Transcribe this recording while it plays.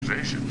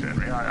in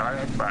me.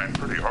 I find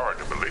pretty hard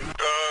to believe.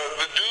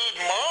 The dude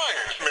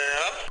minds,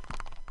 man.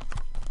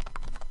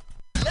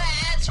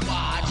 Let's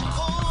watch a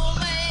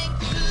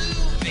full-length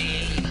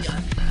movie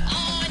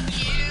on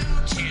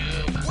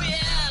YouTube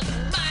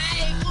with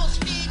Michael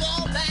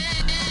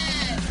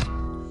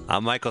Spiegelman.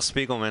 I'm Michael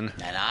Spiegelman.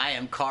 And I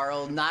am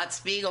Carl Not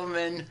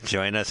Spiegelman.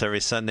 Join us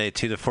every Sunday,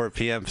 2 to 4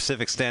 p.m.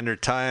 Pacific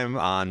Standard Time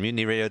on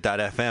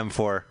MutinyRadio.fm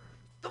for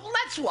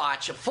Let's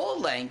watch a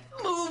full-length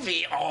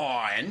movie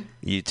on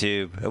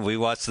YouTube. We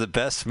watch the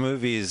best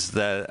movies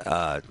that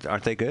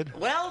aren't they good?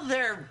 Well,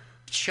 they're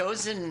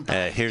chosen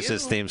by Here's you.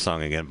 his theme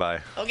song again. Bye.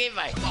 Okay,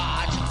 bye.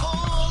 Watch a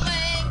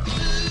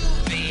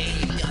full-length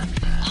movie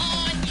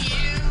on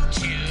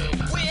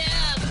YouTube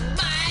with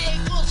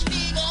Michael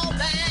Spiegelman.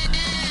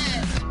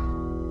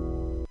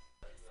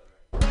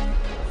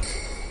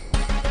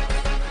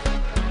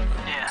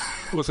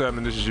 What's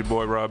happening? This is your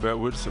boy Rob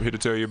Edwards. I'm here to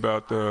tell you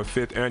about the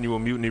 5th Annual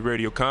Mutiny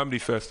Radio Comedy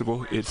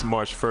Festival. It's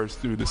March 1st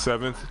through the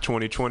 7th,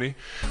 2020,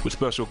 with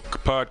special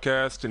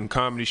podcasts and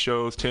comedy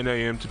shows 10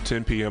 a.m. to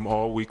 10 p.m.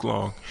 all week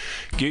long.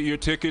 Get your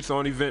tickets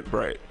on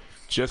Eventbrite.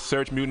 Just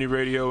search Mutiny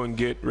Radio and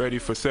get ready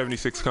for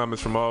 76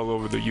 comics from all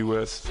over the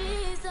U.S.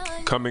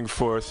 coming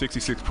for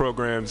 66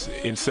 programs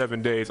in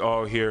 7 days,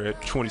 all here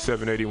at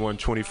 2781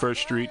 21st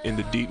Street in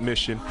the Deep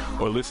Mission,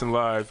 or listen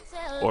live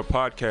or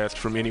podcast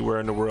from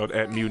anywhere in the world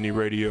at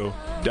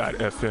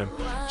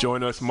MutinyRadio.fm.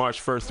 Join us March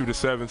 1st through the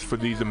 7th for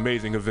these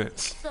amazing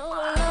events.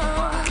 What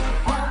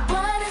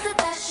is it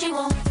that she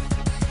wants?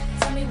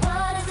 Tell me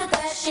what is it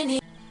that she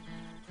needs?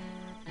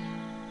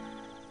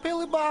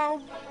 Billy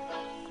Bob,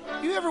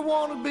 you ever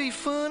want to be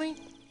funny?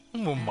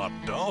 Well, my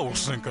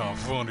dogs think I'm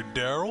funny,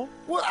 Daryl.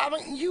 Well, I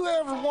mean, you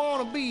ever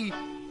want to be,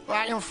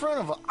 like, in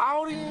front of an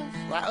audience?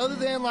 Like, other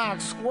than, like,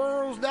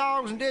 squirrels,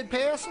 dogs, and dead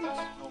peasants?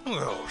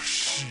 Oh,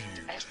 shit.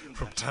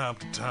 From time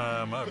to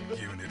time, I've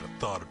given it a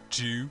thought or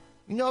two.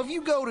 You know, if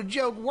you go to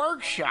Joke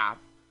Workshop,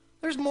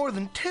 there's more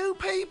than 2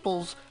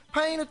 peoples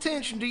paying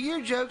attention to your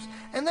jokes,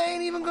 and they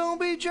ain't even gonna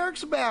be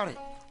jerks about it.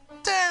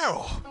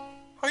 Daryl,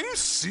 are you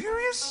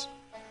serious?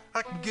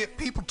 I can get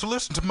people to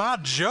listen to my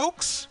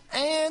jokes?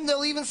 And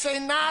they'll even say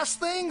nice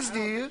things,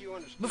 dude,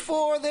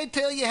 before they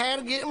tell you how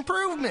to get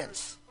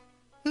improvements.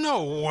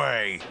 No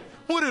way.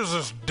 What is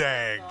this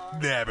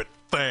dag-nabbit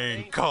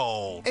thing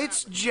called?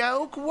 It's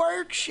Joke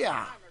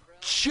Workshop.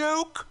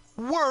 Joke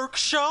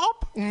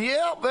Workshop?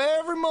 Yep,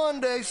 every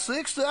Monday,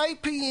 6 to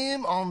 8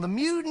 p.m. on the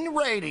Mutiny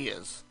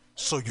Radios.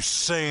 So you're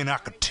saying I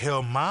could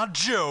tell my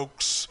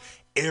jokes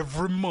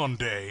every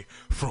Monday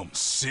from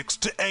 6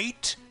 to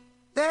 8?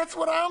 That's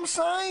what I'm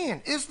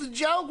saying. It's the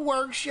Joke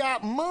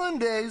Workshop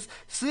Mondays,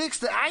 6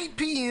 to 8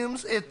 p.m.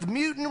 at the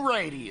Mutiny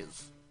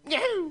Radios.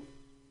 Yahoo!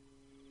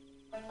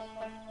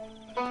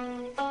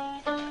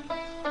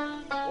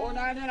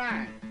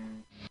 $4.99.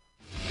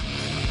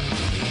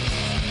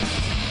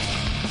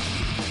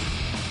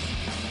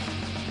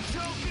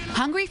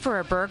 Hungry for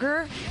a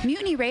burger?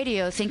 Mutiny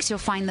Radio thinks you'll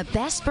find the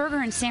best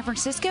burger in San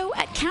Francisco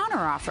at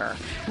Counteroffer,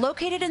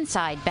 located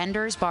inside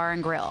Bender's Bar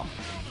and Grill.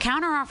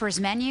 Counteroffer's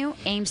menu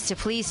aims to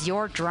please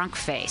your drunk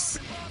face.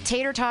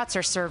 Tater tots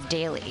are served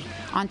daily.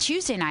 On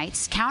Tuesday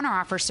nights,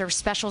 Counteroffer serves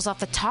specials off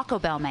the Taco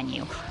Bell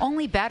menu,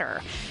 only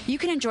better. You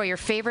can enjoy your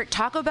favorite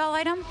Taco Bell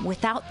item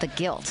without the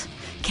guilt.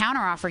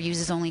 Counteroffer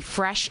uses only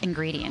fresh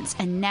ingredients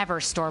and never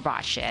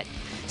store-bought shit.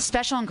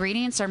 Special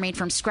ingredients are made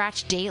from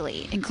scratch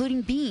daily,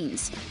 including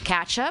beans,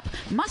 ketchup,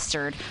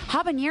 mustard,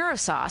 habanero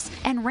sauce,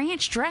 and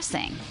ranch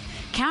dressing.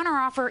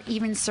 Counteroffer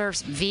even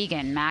serves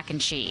vegan mac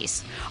and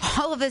cheese.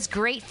 All of this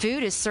great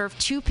food is served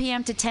 2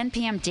 p.m. to 10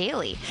 p.m.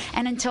 daily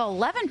and until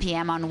 11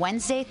 p.m. on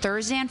Wednesday,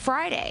 Thursday, and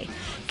Friday.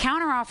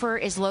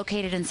 Counteroffer is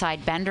located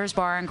inside Bender's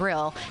Bar and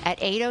Grill at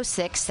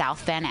 806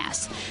 South Van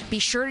Ness. Be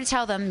sure to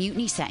tell them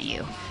Mutiny sent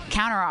you.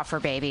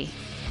 Counteroffer, baby.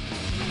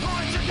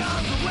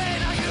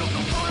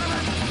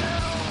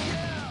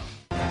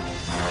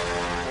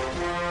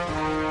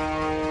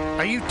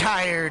 Are you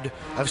tired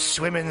of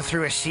swimming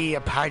through a sea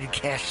of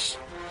podcasts?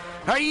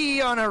 Are ye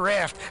on a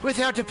raft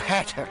without a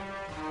paddle?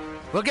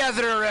 Well,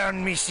 gather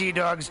around me, sea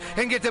dogs,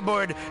 and get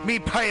aboard me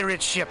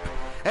pirate ship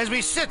as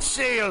we set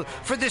sail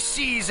for the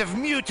seas of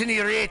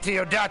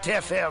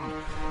MutinyRadio.fm.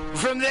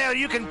 From there,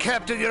 you can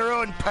captain your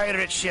own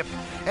pirate ship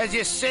as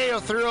you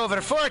sail through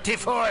over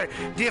 44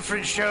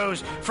 different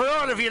shows for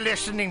all of your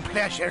listening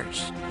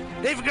pleasures.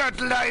 They've got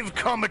live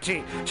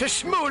comedy to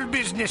small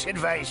business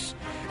advice,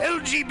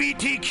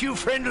 LGBTQ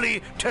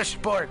friendly to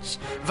sports,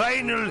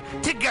 vinyl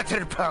to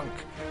gutter punk.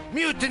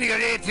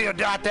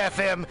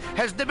 MutinyRadio.fm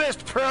has the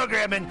best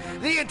programming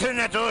the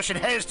internet ocean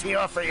has to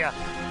offer you.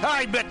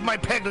 I bet my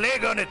peg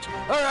leg on it,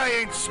 or I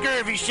ain't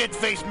scurvy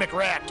shit-faced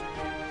McRat.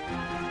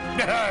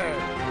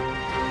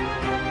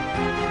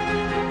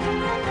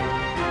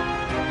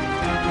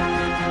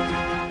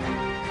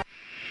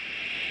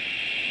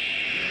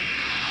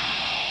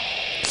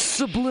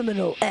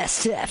 Subliminal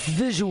SF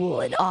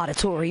visual and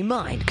auditory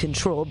mind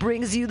control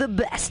brings you the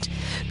best,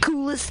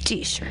 coolest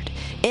t-shirt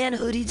and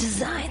hoodie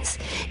designs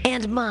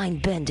and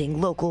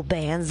mind-bending local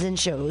bands and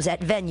shows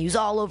at venues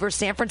all over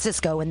San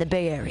Francisco and the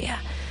Bay Area.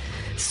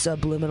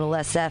 Subliminal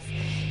SF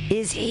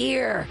is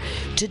here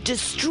to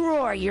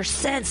destroy your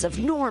sense of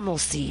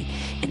normalcy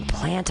and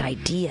plant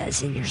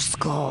ideas in your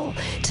skull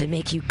to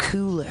make you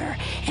cooler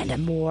and a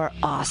more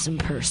awesome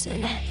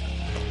person.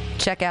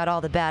 Check out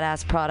all the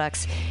badass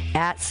products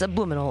at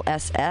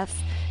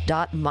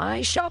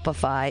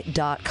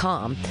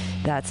subliminalsf.myshopify.com.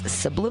 That's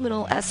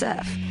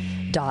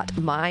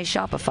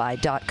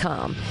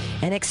subliminalsf.myshopify.com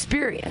and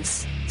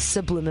experience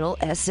Subliminal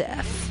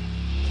SF.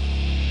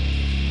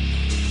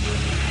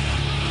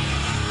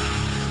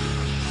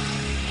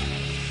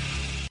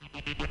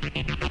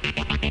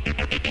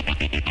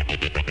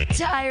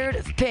 Tired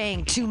of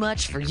paying too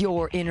much for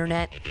your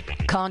internet?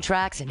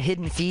 Contracts and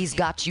hidden fees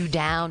got you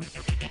down?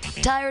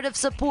 Tired of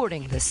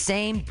supporting the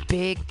same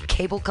big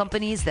cable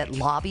companies that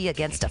lobby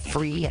against a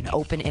free and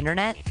open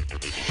internet?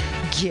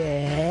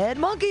 Get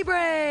Monkey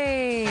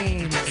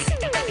Brains!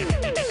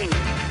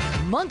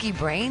 Monkey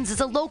Brains is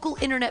a local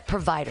internet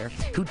provider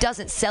who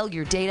doesn't sell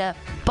your data,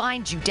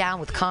 bind you down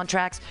with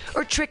contracts,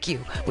 or trick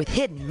you with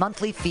hidden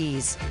monthly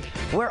fees.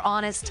 We're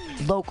honest,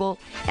 local,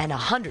 and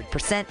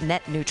 100%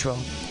 net neutral.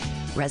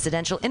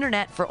 Residential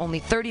internet for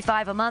only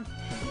 $35 a month.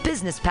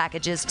 Business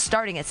packages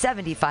starting at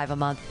 $75 a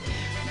month.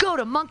 Go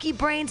to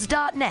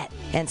monkeybrains.net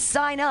and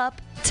sign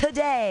up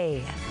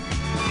today.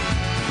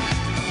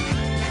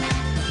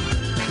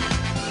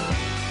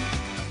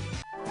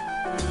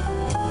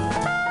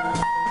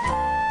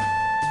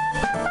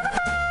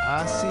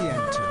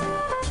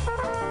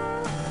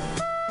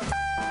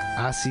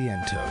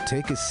 Asiento.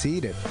 Take a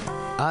seat at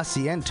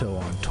Asiento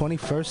on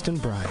 21st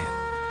and Bryant.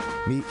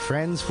 Meet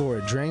friends for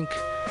a drink,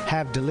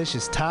 have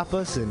delicious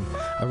tapas, and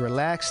a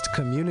relaxed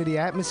community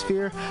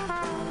atmosphere.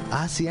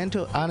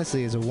 Asiento,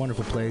 honestly, is a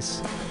wonderful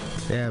place.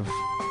 They have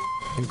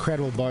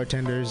incredible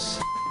bartenders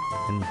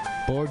and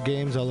board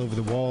games all over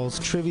the walls,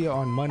 trivia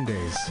on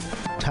Mondays,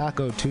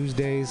 Taco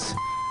Tuesdays,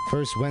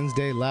 First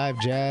Wednesday live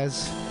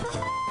jazz,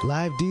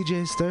 live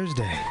DJs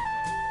Thursday,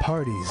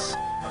 parties.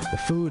 The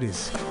food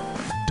is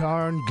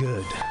darn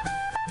good.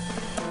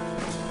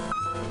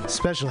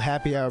 Special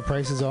happy hour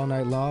prices all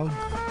night long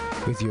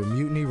with your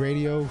Mutiny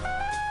Radio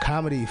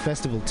Comedy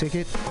Festival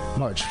ticket,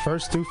 March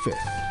 1st through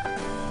 5th.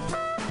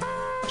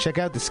 Check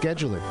out the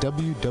schedule at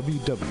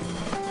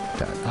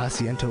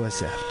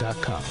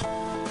www.asientosf.com.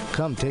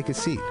 Come take a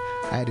seat.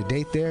 I had a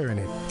date there and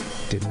it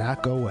did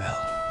not go well.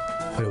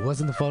 But it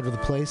wasn't the fault of the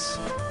place.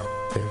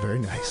 They're very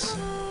nice.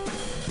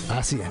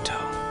 Asiento.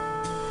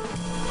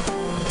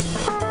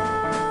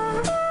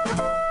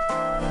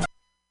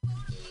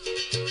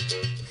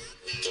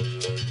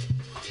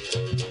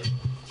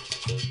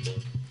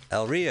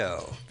 El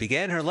Rio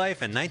began her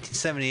life in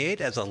 1978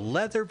 as a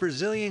leather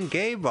Brazilian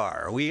gay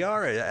bar. We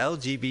are an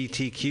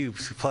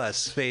LGBTQ plus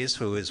space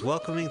who is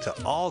welcoming to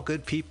all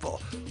good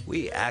people.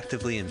 We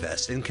actively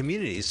invest in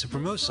communities to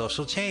promote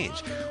social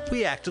change.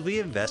 We actively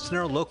invest in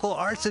our local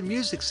arts and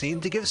music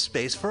scene to give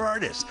space for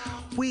artists.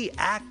 We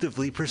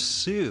actively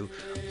pursue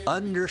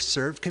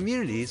underserved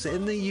communities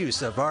in the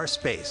use of our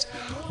space.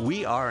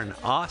 We are an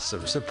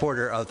awesome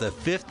supporter of the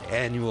 5th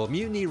Annual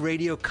Mutiny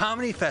Radio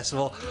Comedy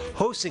Festival,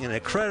 hosting an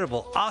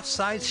incredible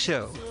offside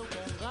show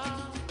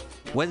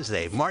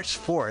Wednesday, March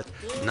 4th,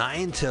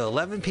 9 to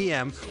 11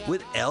 p.m.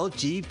 with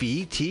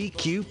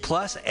LGBTQ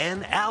plus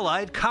and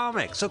allied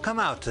comics. So come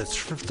out to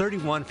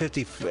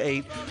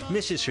 3158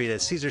 Mission Street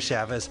at Cesar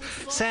Chavez,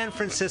 San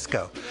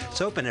Francisco.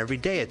 It's open every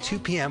day at 2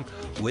 p.m.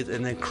 with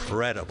an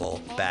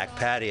incredible back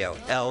patio.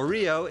 El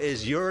Rio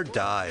is your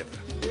dive.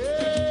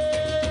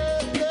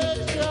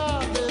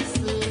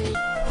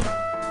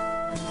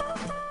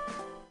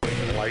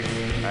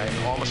 And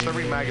almost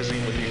every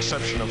magazine, with the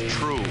exception of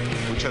True,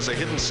 which has a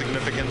hidden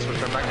significance, which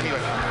I'm not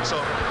anyway.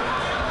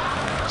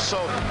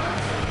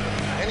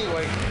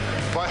 Anyway,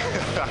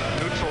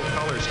 neutral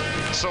colors.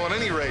 So at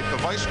any rate, the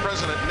Vice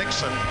President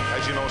Nixon,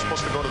 as you know, is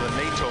supposed to go to the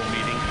NATO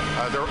meeting.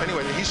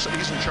 Anyway, he's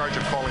in charge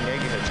of calling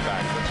eggheads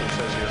back. That's what it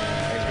says here.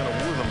 And he's going to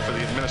woo them for the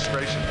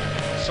administration.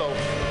 So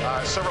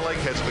several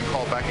eggheads have been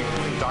called back,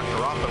 including Dr.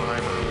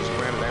 Oppenheimer, who was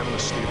granted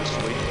amnesty this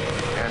week,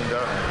 and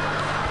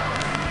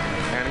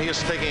he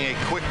is taking a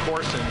quick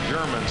course in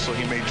German so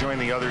he may join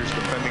the others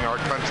defending our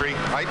country,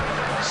 right?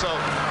 So,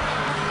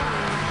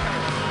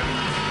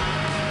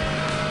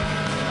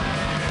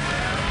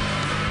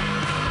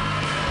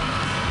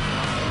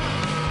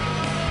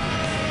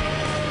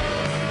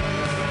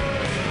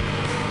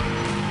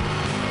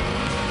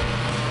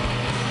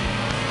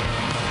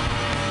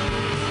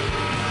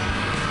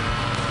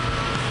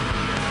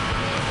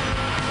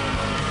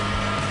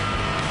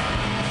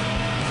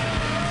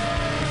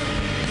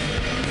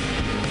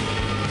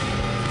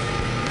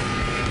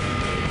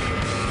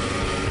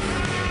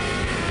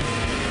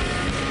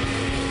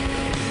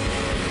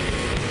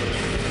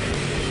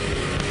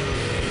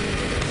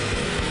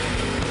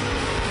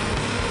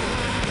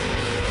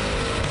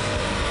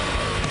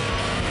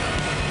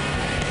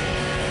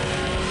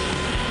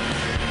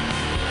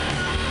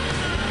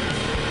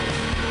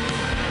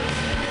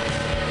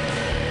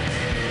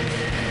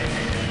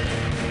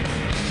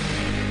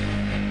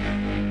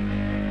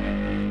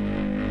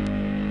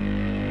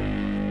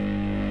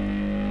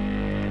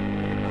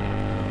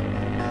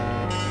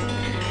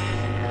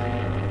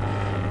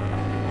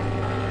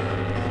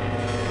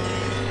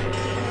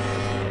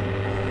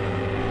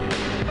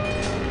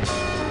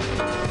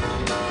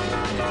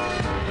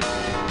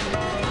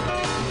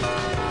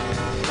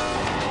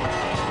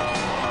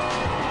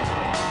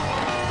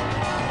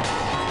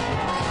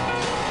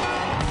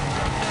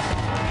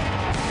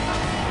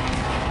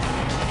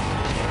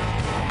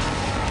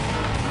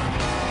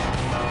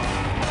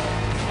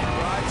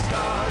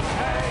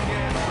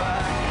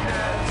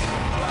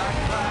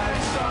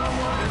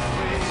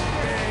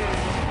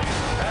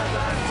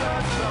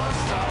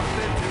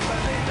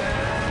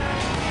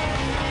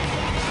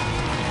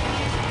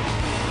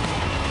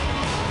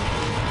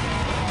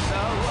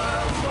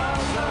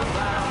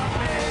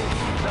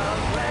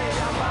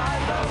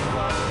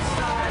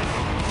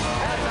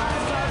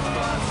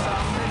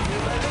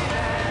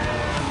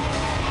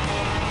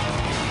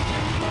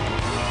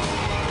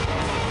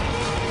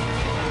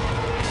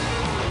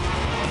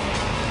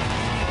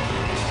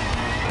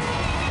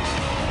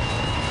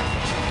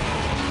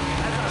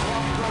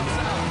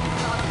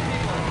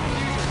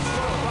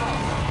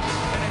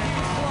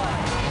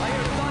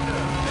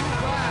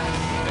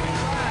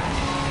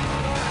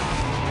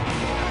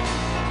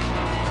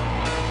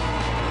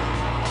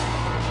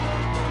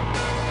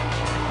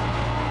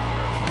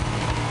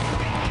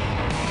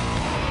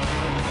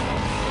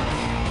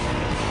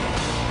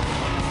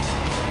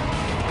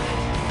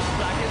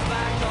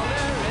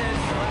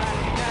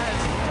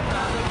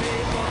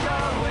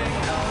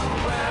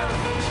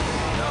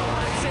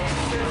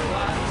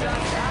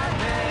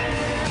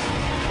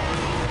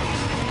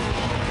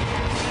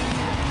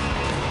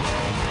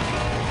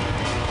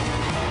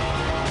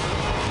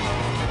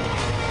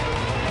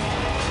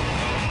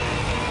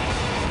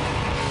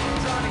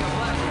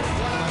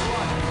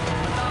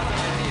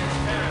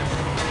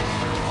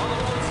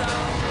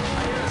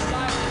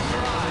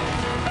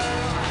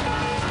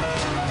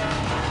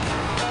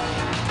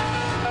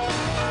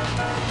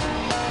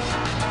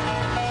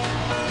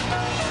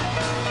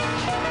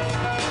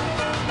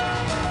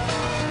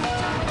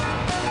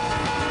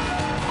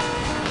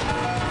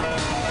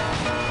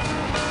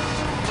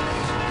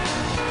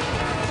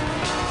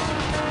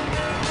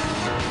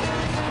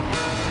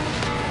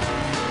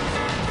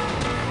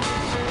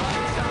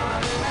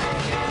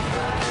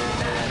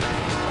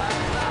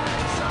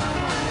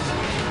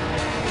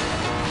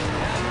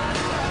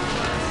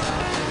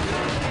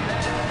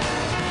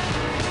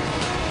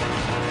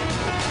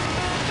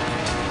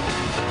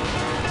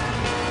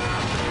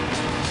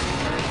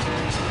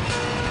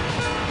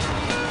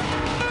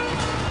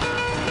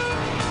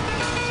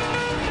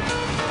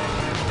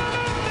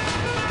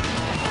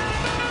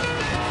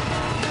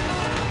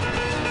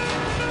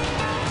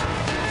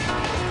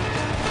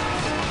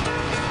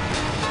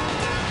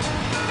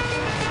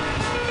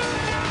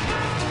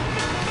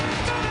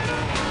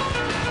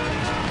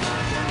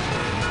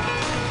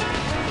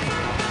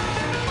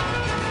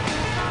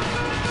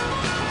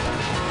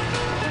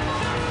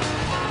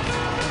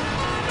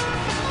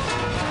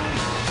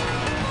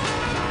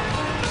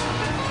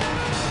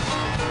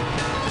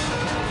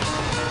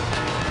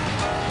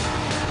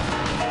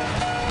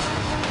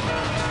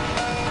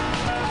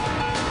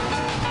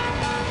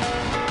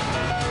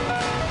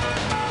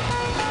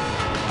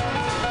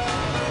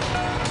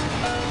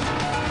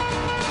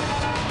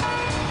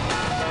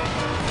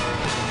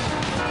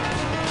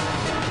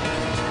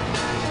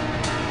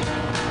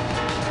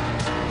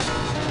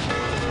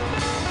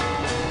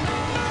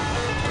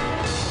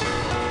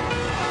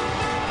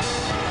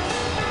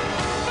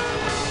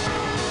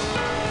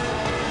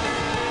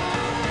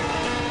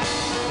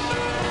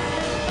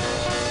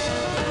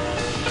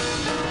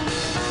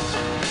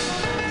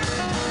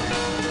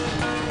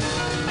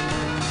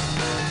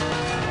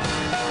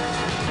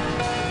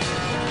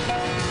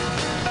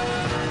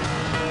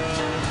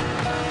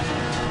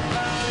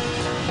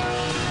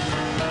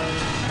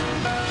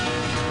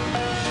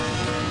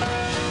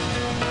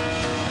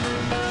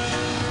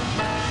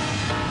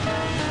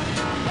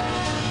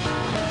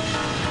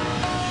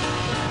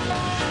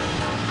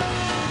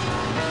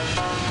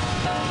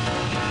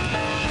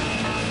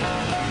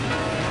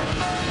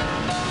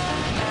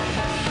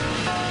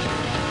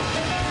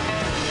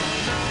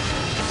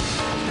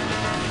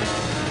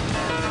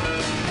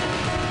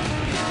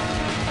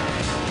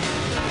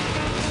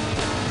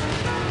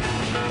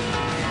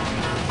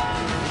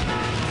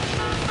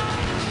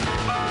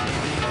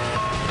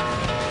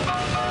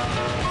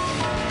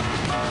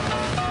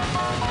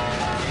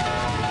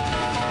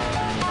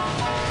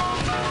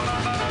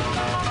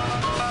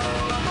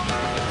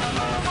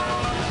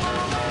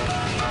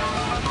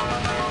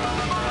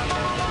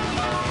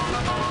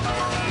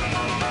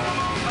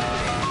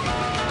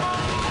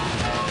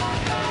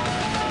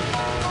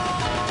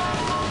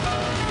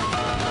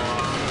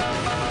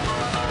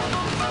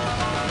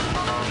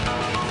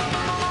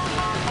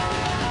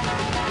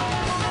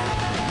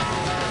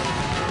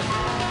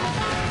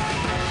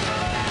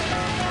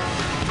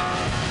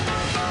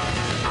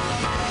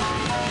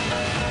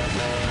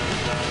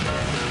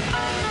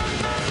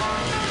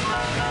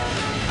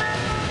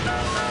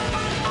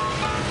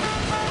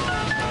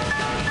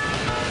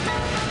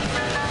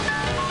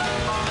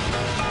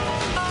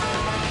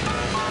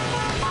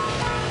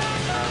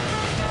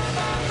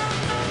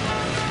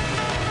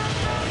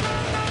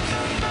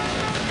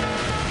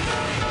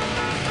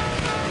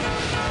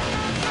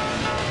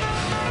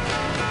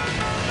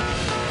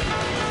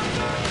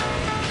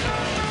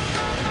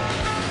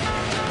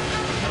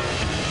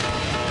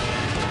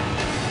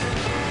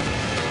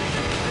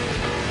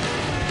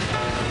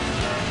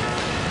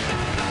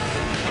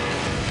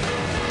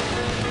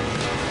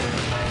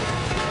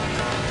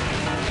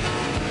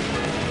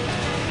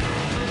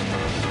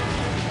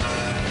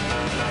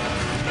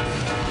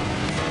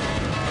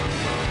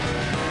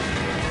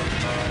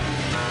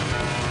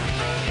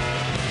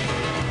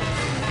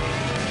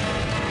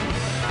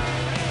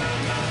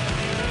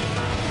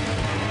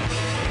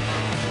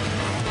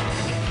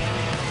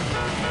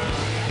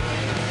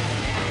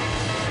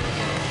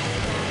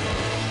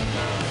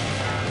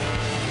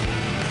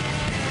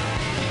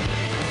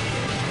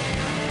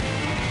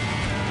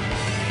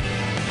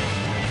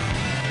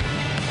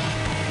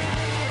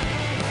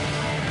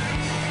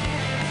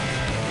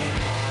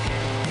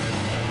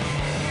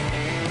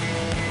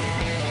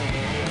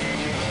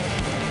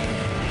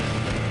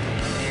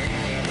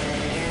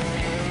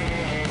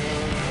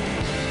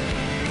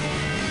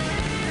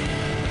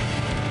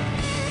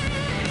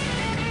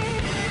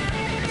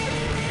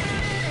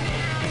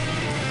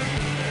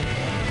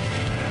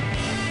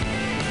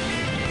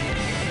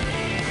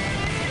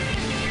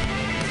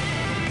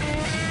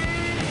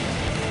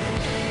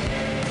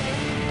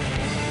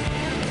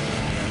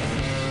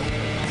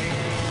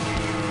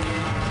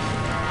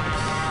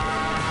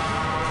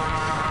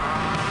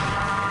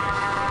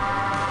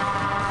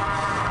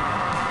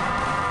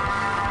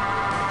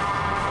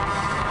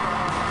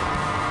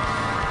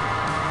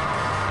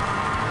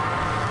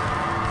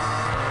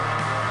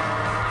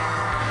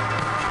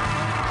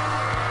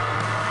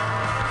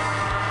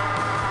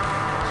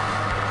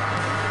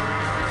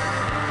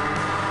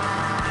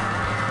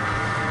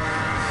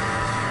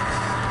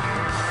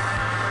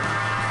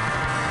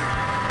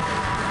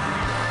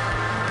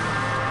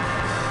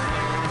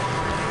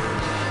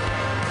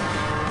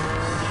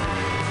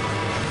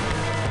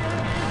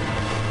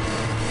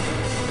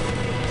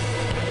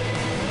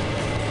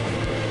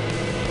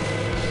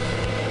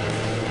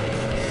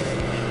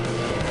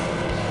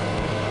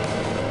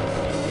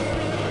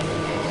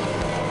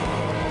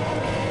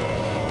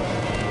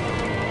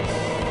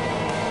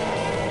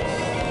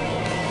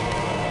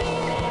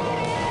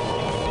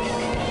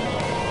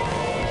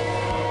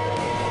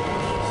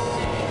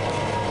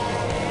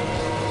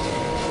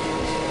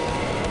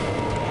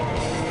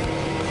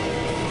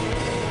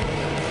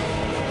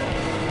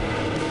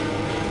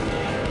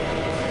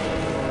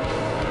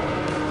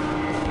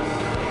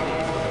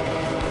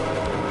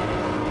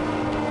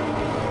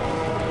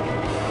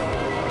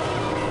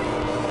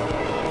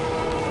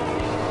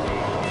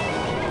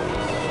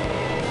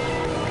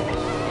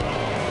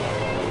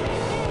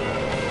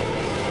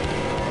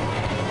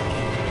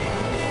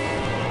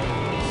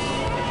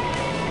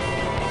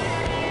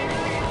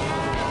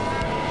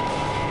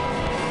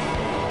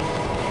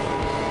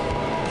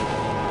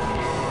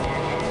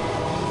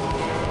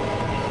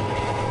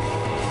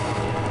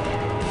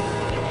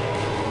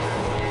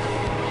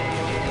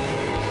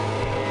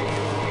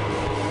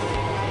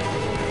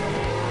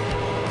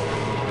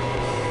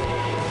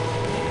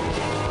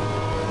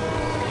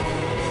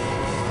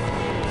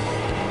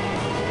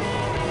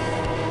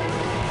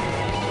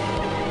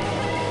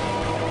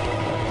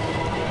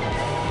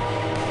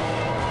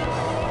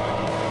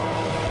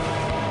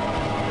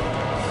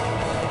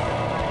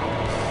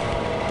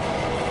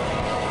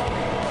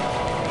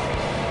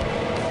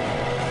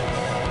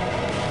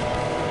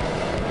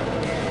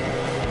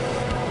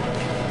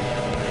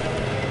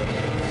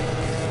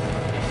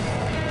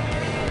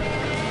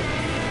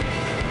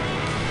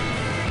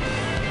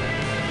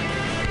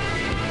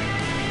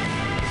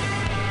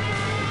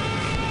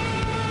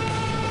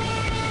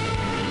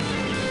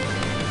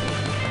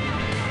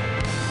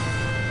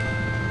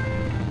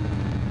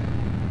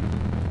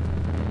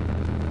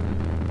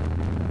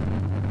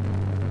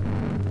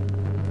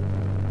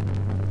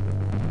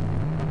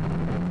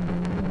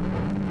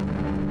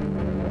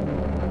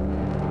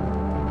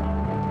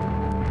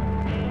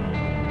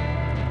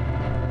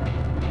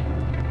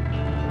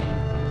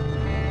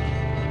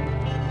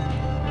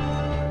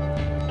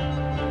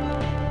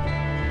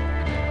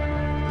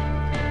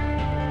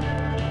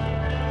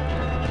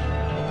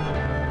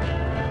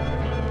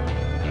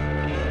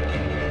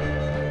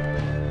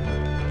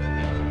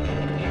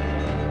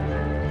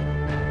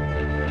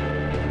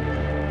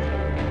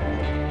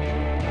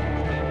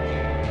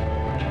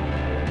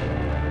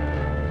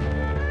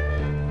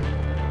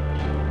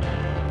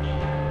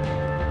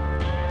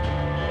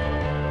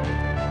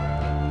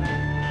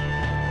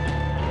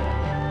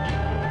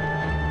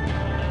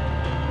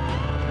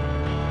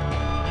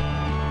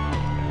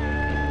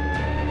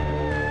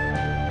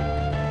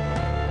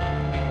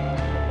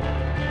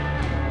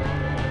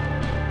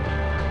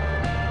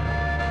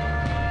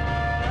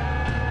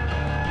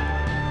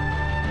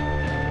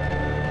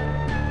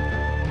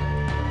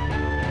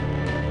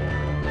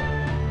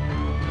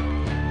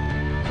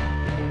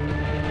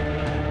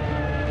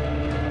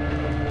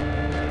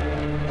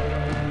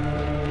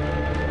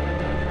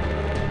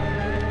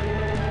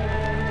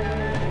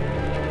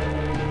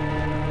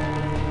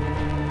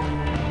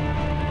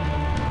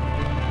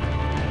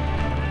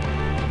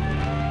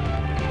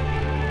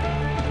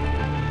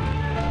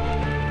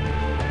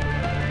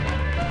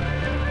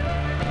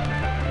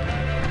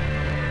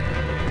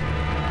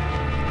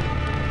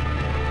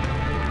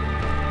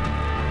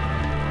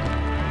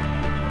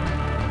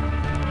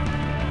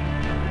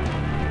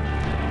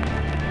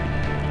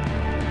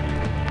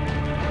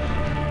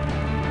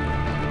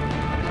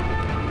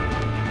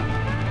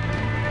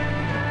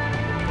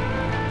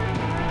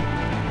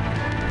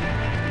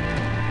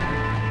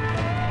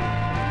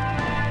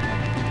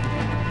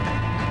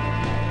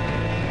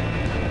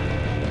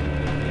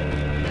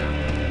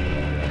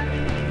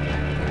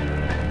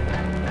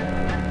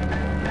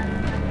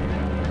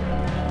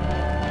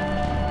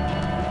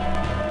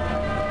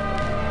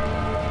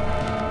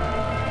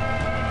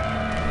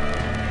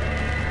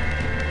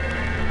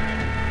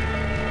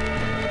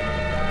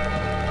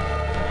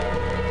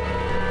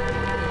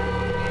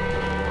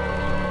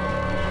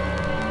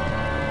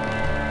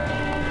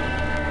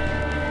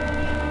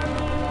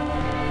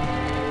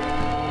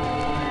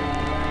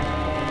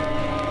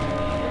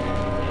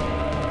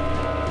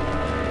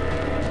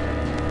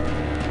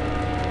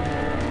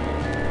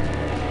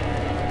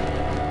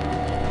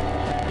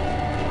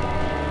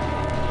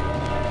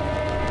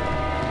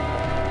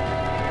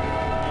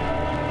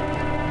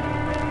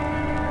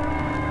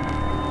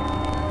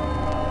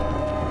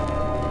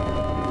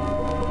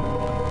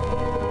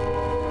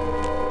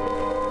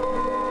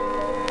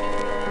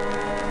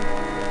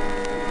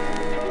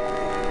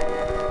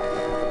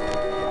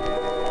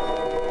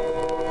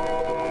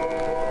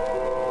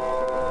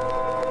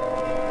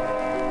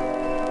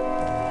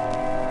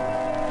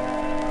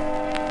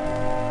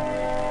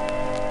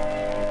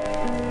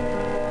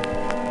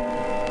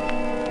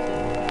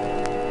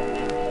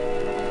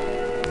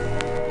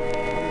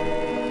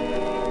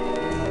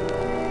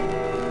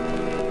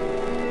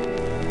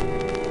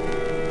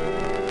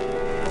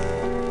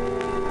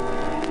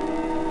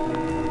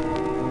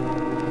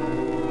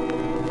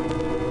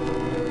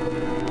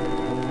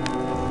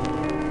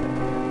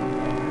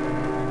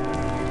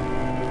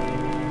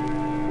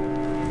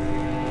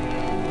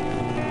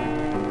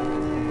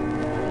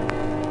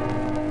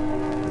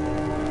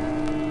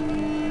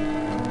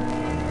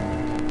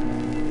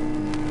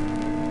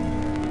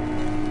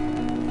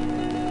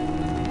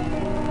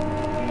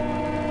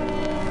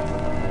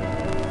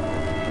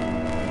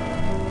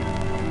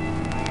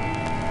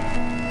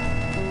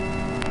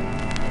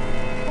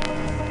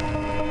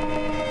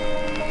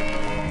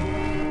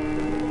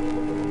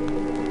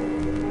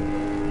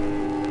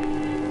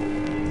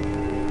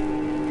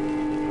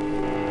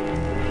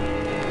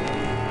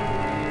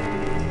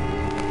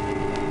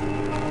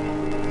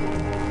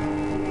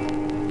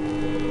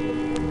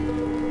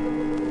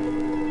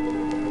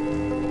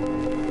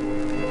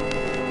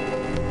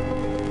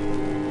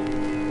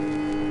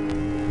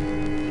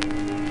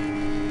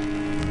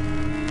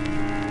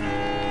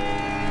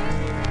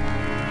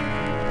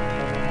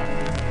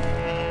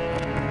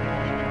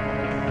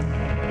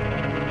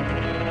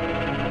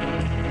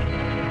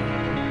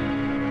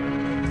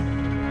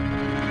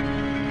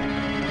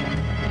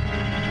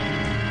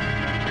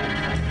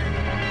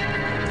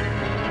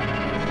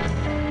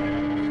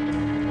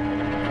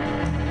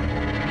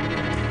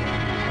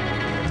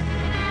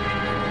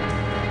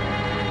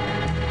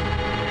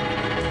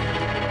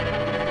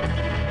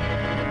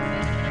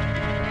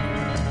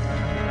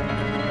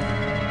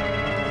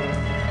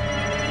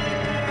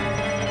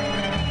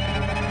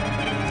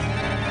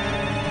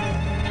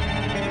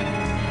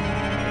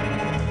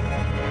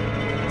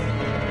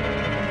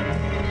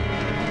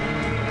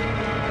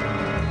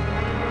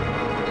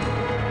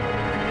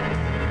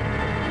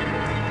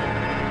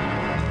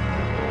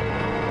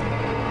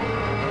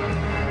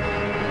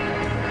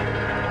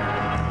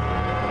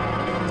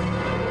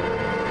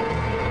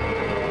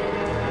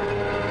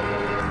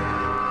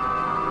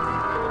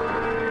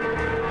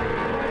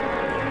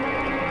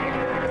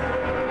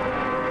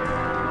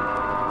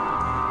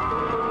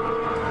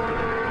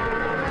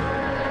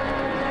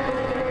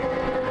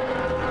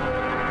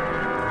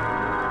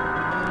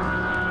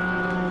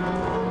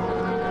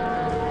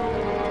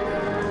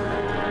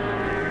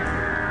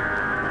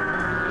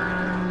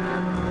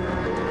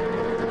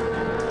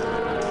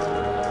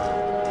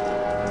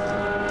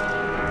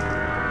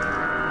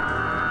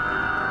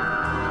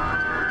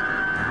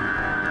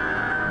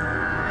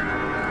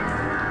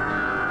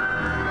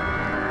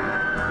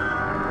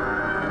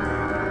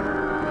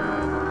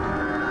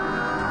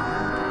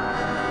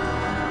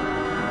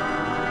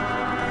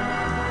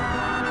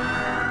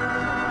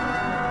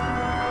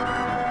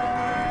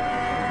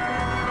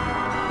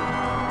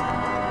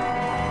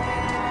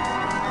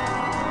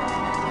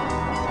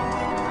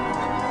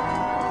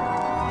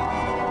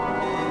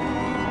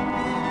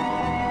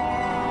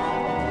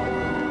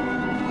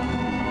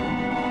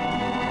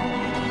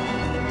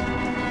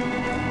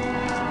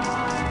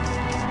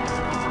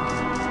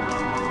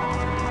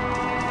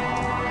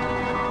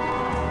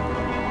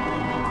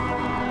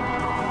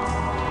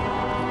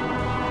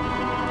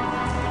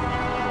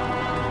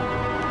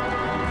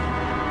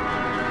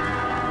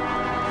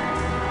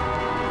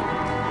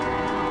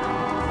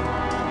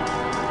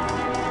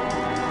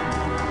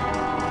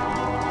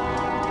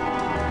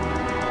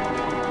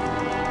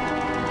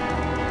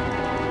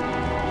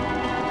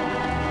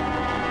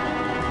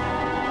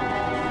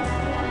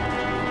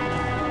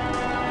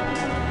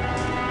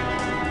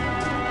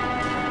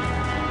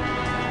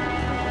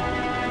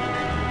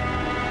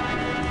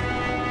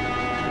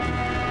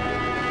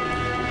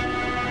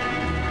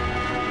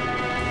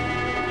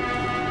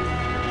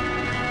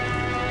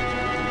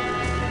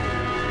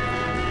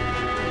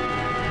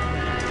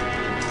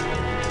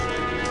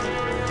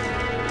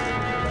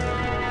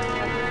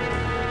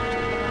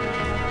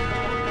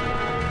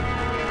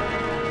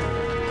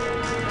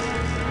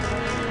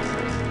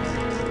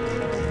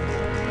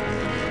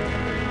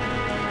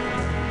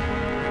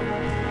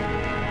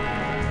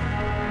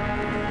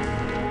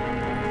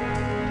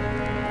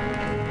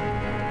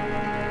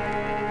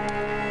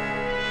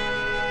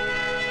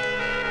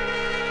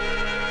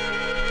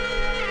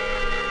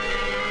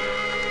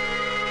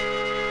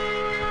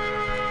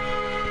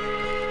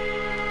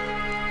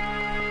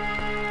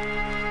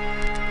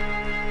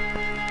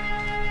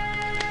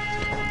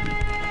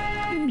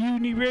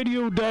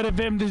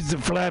 MutinyRadio.fm. This is the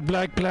Flat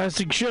Black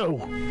Plastic Show.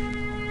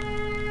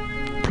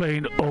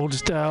 Playing old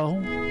style,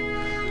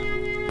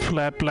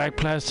 flat black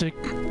plastic.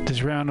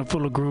 This round is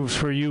full of grooves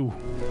for you.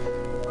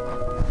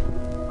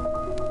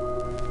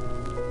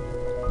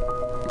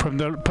 From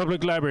the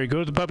public library. Go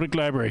to the public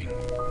library.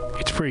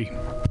 It's free.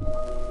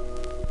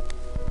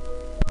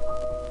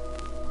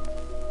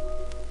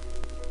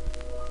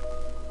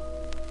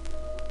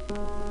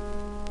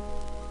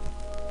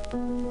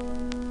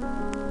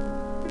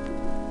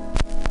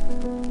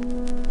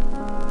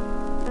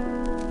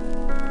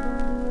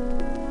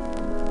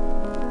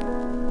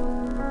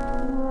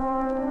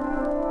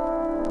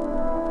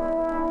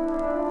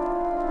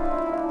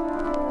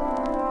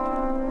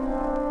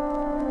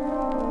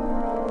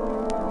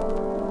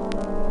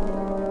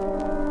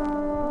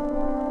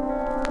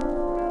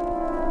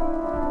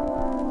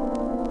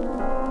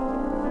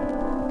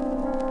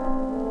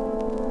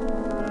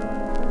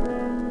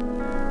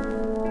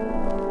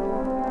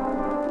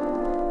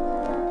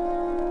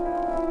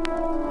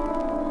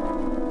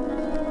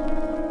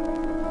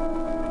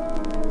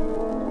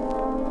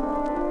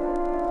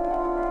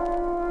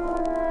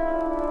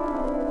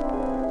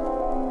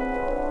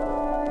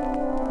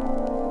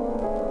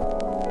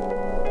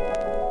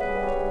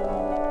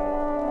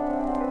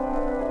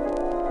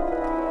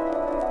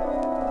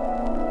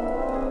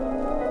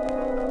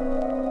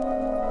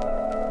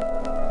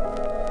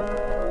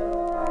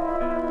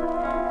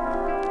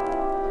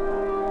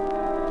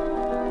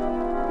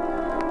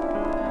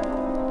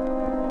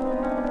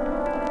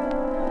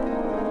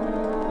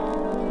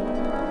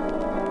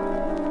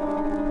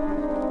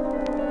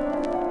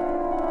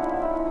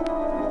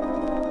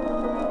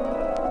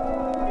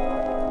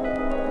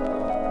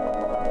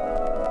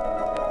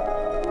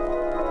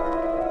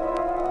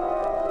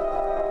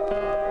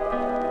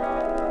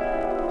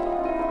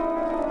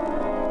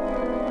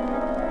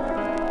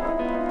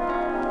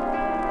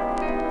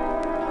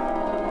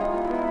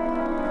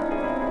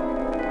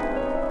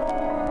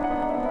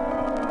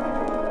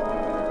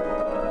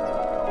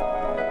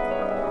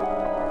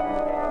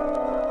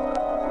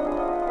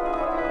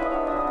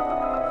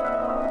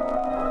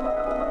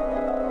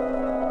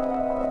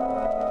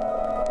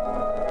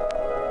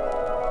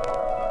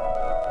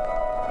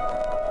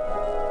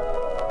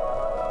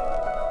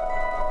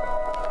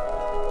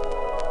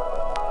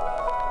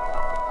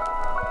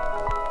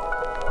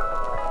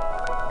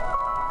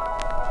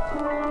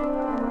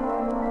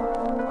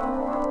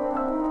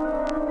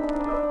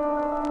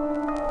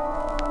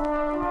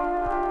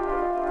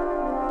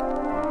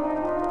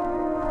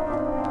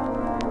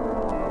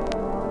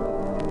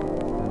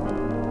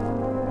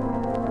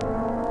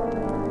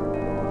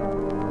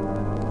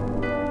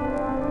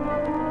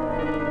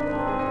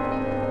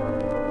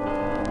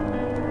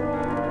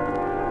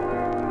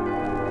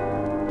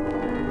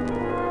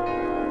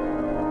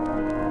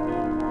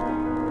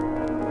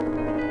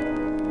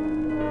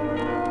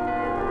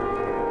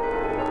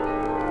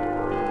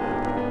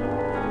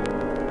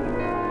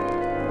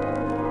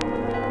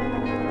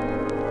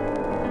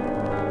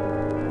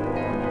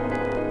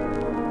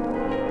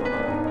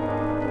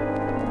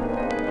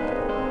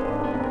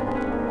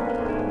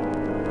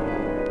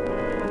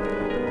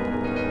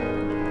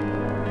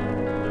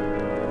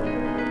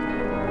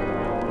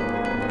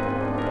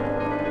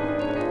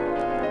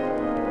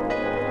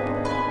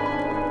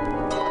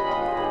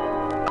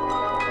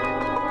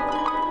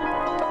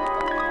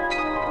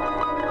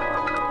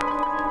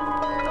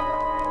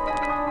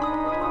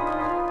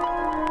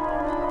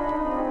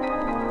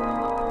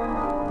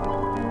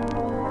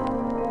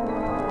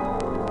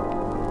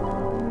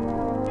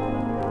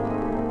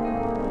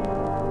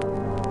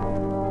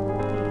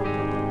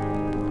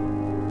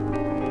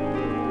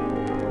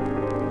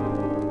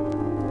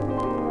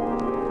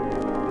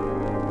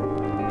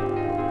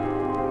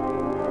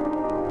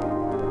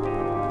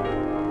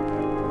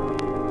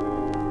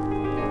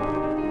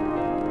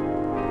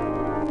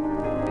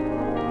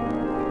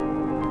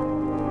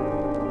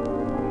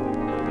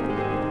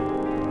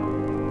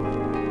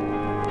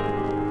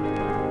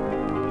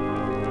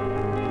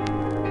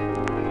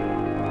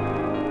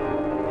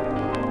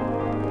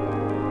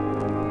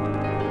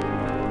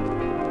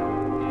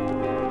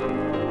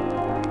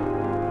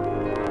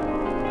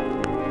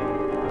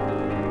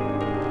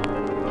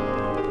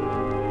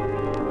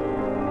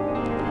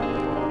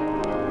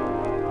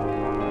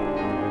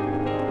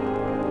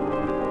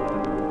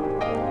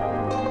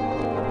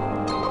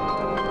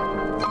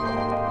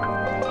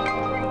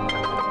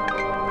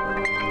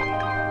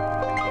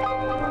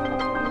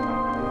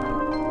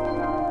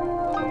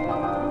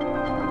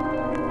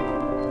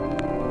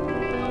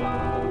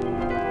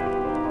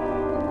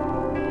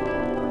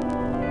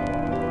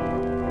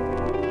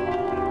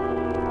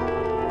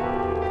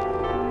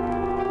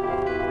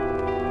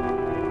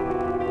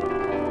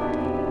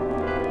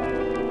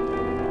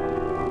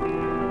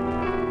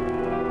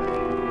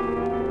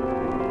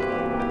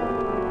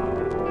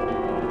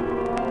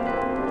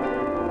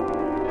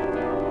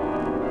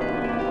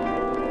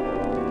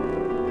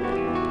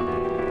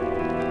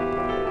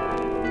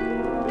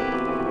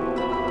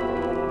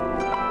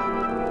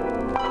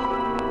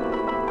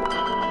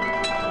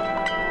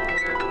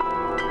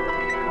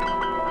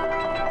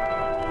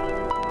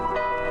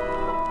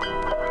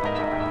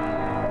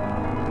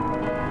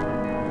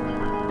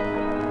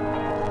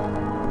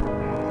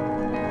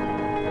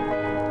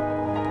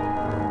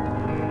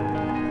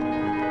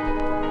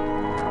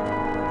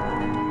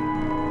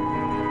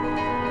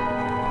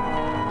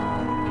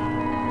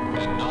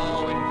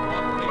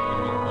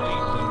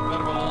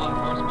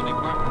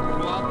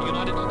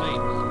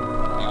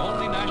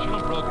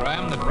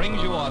 that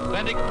brings you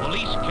authentic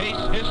police case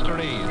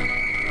histories.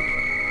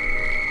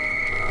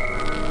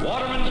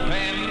 Waterman's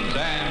Pens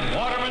and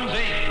Waterman's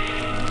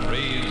Ink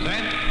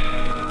present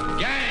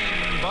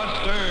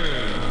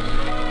Gangbusters.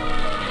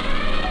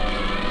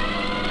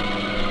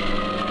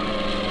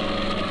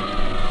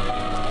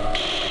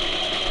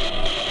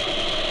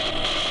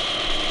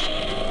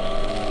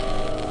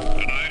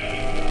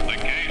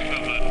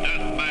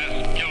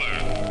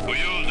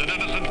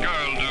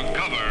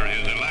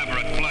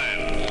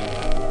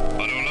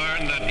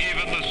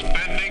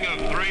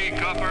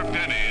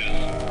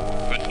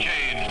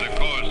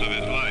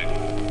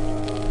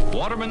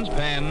 Waterman's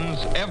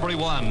Pens, every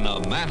one a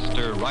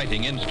master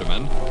writing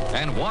instrument,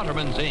 and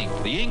Waterman's Ink,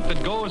 the ink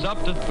that goes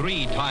up to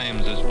 3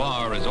 times as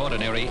far as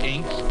ordinary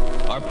inks,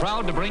 are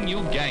proud to bring you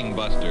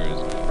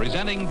Gangbusters,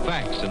 presenting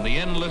facts in the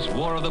endless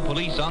war of the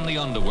police on the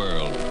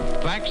underworld.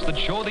 Facts that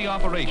show the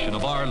operation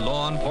of our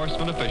law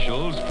enforcement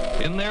officials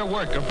in their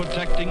work of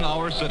protecting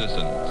our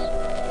citizens.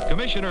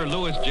 Commissioner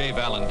Louis J.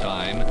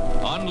 Valentine,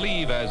 on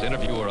leave as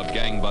interviewer of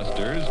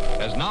Gangbusters,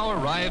 has now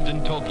arrived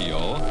in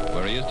Tokyo,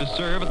 where he is to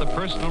serve at the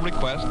personal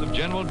request of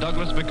General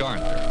Douglas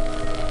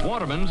MacArthur.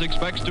 Waterman's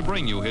expects to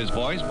bring you his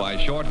voice by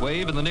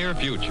shortwave in the near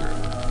future.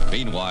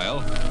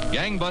 Meanwhile,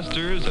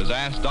 Gangbusters has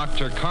asked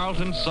Dr.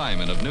 Carlton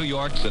Simon of New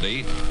York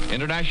City,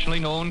 internationally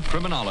known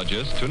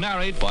criminologist, to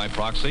narrate by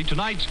proxy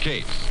tonight's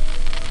case.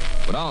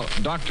 But now,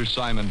 Dr.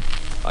 Simon,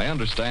 I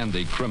understand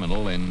the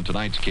criminal in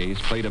tonight's case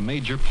played a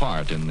major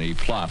part in the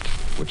plot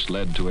which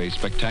led to a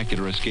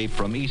spectacular escape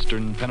from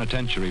Eastern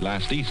Penitentiary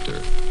last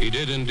Easter. He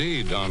did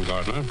indeed, Don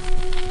Gardner.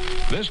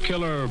 This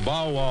killer,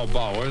 Bow Wow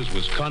Bowers,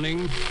 was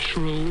cunning,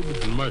 shrewd,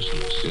 and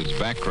merciless. His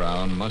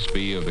background must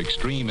be of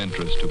extreme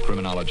interest to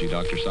criminology,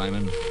 Dr.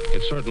 Simon.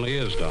 It certainly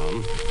is,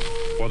 Don.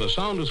 For the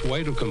soundest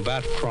way to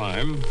combat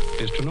crime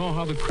is to know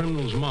how the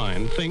criminal's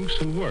mind thinks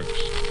and works.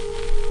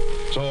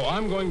 So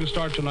I'm going to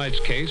start tonight's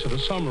case at a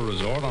summer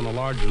resort on a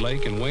large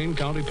lake in Wayne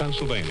County,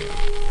 Pennsylvania.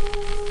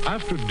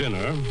 After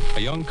dinner, a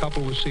young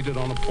couple was seated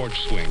on a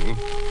porch swing,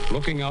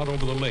 looking out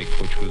over the lake,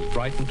 which was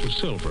brightened to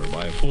silver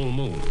by a full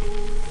moon.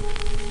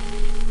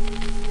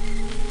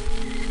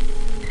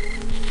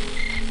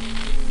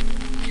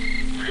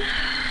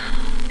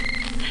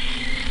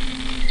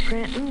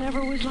 Scranton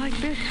never was like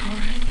this,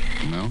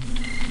 Horace. No?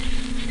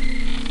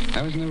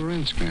 I was never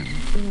in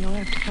Scranton. You'll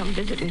have to come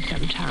visit me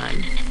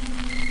sometime.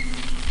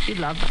 You'd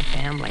love my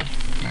family.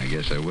 I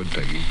guess I would,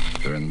 Peggy,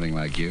 if they're anything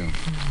like you.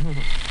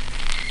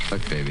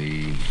 Look,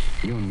 baby,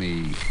 you and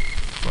me,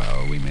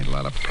 well, we made a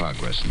lot of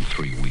progress in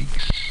 3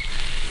 weeks.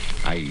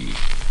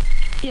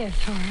 Yes,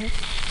 Horace.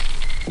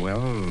 Well,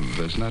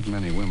 there's not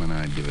many women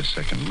I'd give a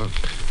second look,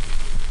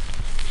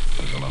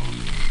 let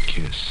alone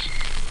kiss.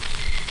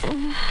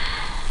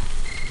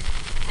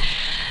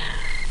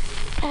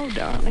 Oh,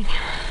 darling.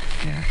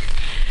 Yeah?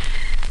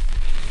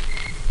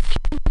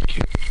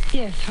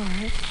 Yes,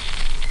 Horace.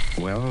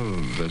 Well,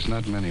 there's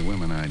not many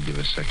women I'd give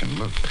a second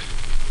look,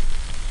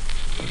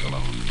 let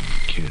alone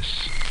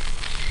kiss.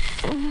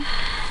 Oh.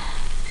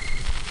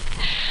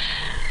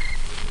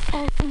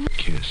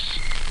 Kiss.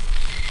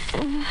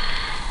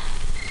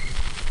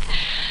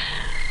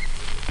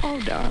 Oh,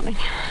 darling.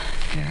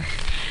 Yeah?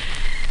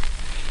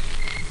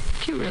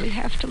 Do you really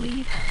have to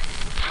leave?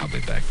 I'll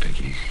be back,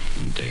 Peggy,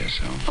 in a day or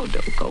so. Oh,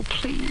 don't go,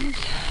 please.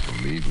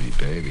 Believe me,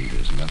 baby,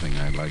 there's nothing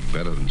I'd like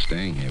better than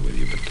staying here with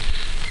you, but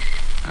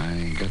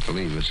I got to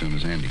leave as soon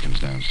as Andy comes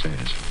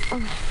downstairs.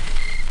 Oh,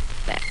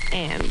 that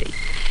Andy.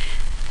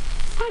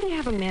 Why do you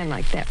have a man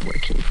like that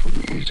working for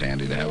you? He's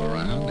handy to have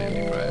around.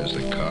 Andy drives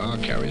the car,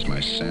 carries my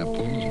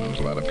samples, knows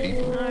a lot of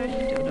people. I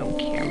still don't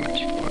care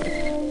much for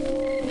him.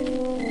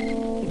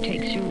 He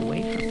takes you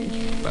away from me.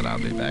 But I'll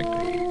be back,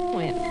 Peggy.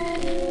 When?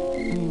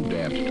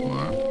 Day after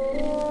tomorrow.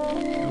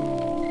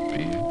 You'll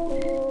be here?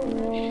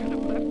 I should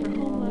have left for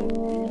home.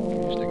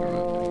 Stick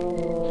around, Peggy.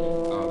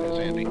 Oh, there's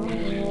Andy.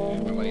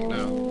 We're late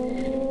now.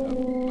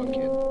 Look,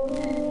 kid,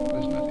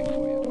 there's nothing for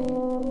you at home.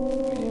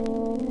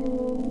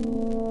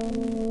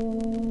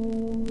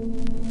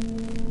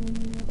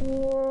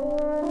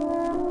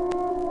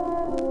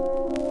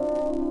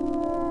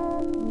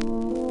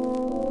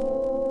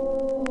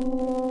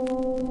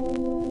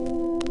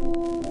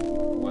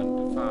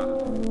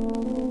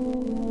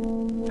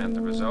 And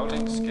the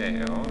resulting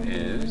scale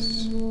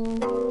is...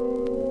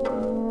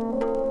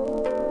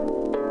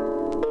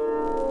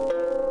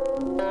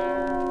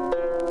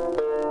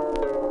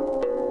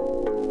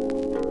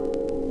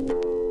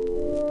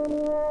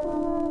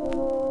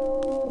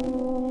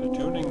 The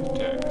tuning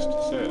text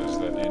says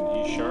that in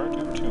E-sharp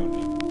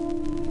tuning,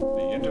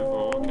 the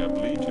interval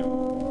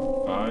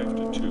capital 5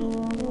 to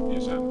 2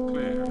 is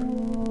unclear.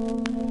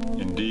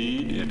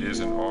 Indeed, it is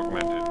an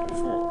augmented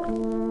 4.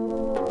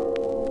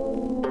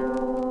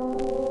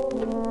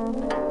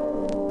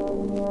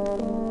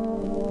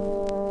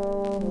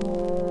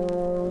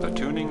 The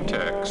tuning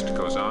text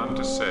goes on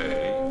to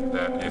say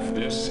that if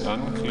this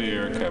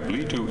unclear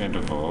capital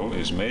interval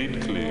is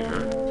made clear,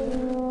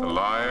 the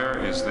lyre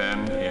is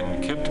then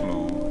in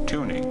Kitmu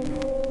tuning.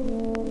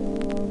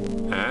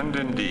 And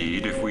And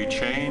indeed, if we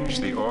change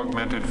the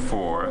augmented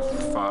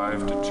fourth,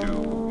 5 to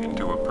 2,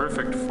 into a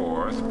perfect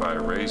fourth by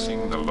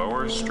raising the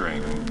lower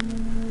string,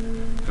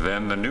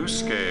 then the new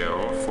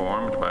scale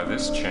formed by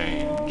this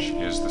change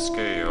is the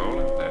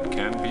scale that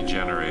can be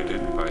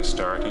generated by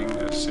starting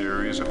a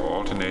series of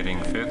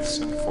alternating fifths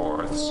and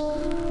fourths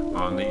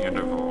on the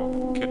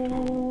interval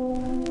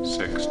Kitmu,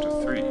 6 to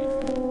 3.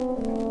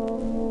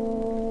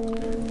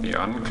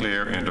 The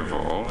unclear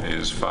interval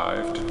is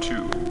 5 to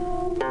 2.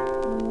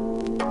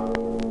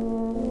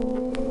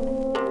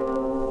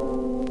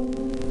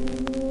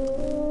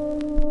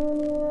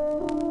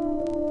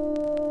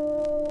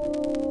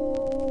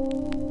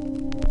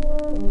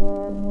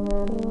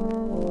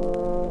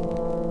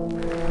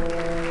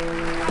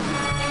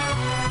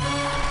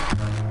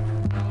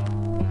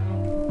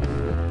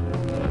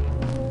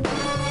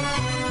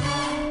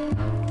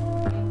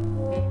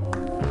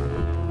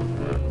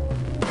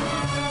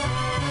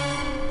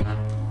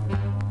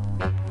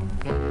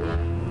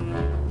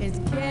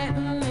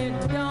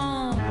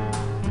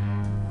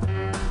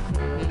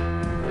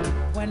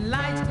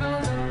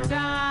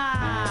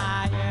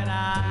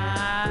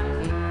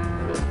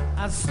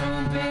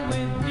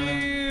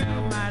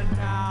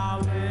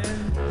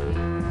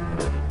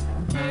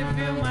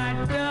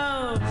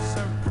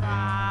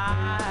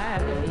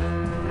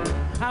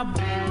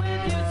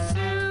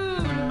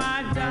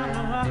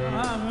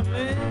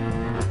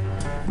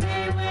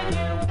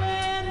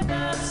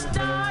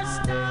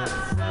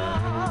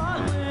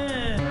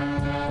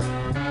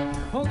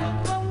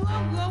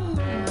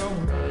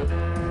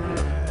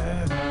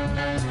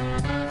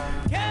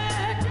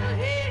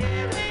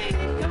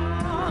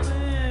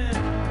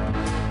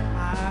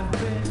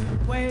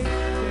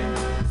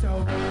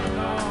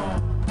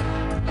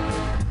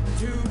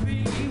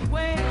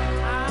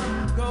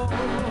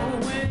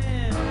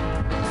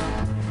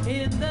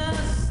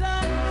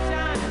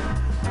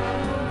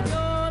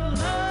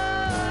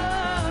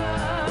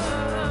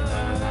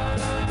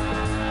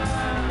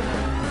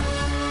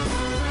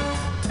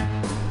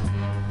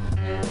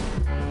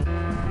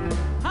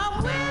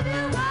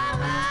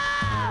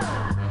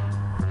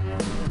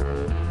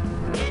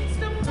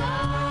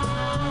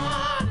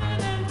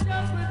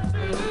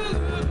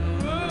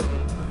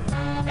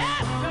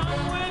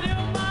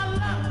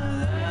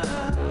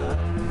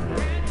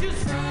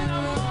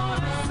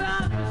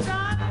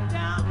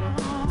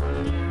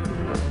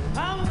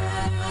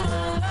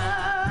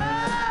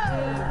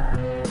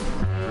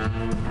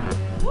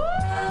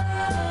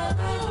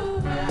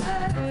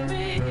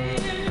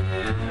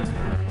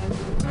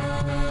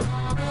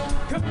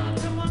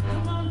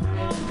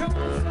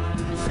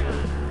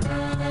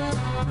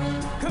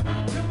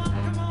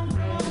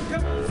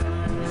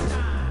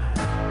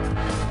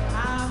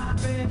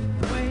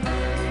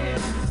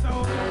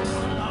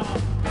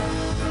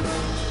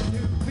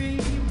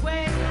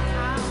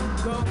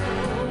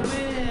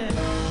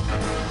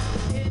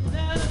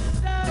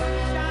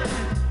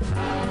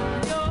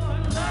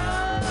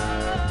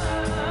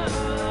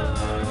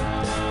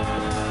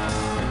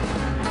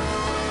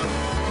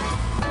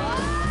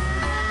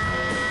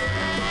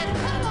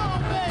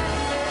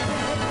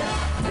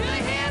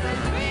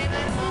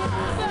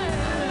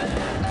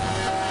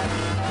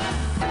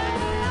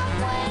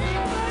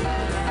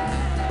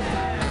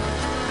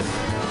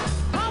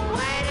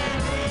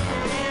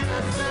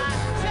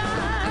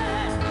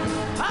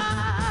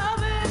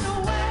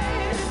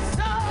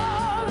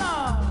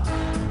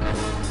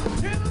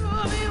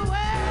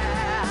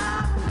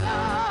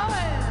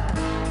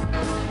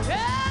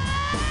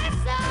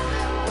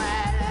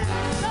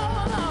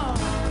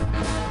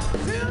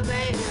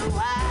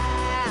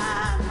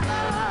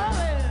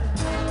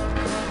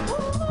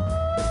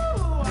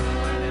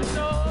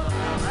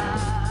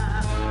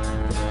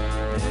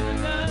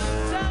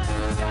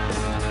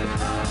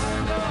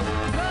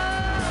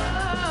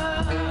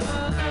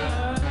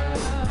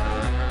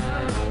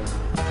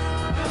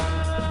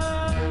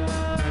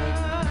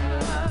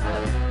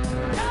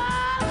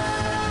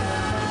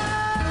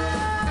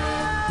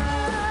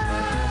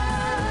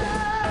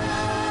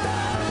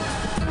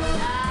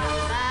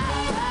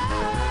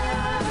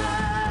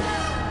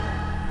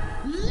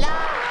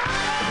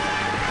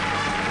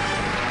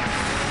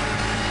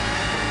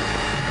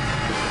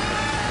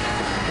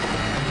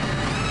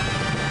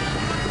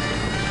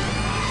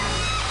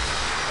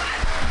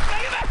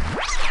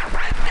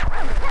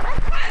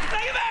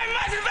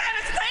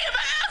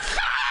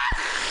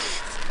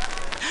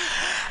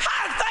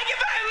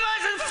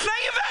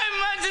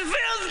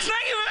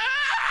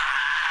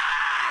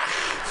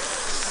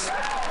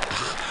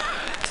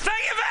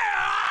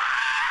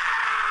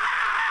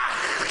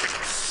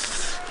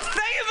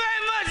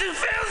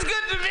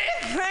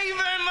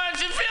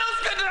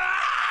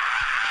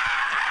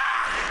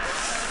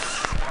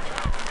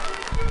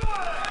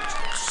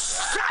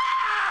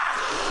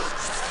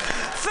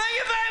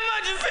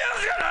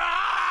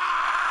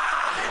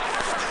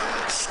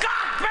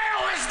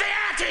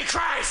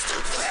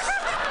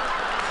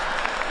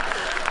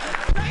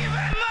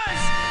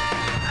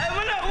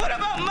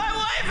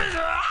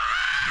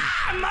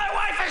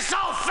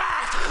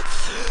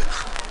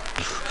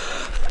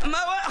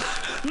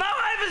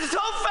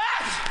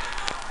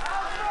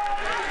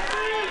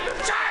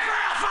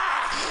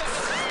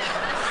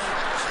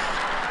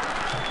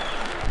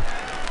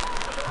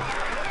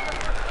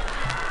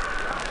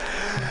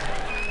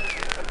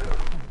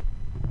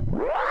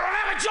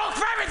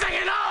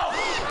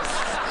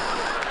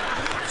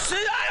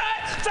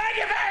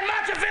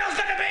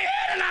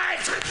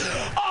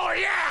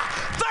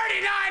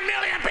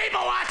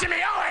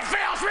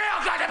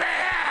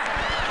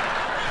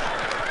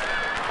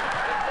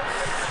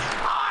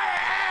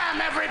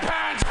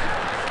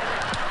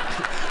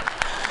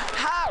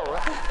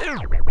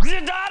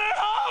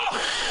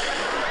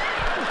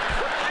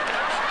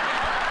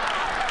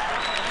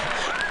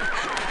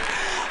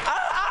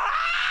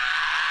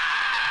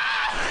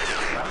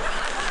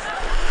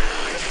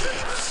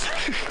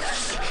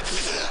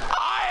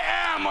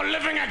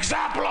 living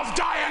example of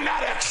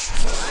Dianetics.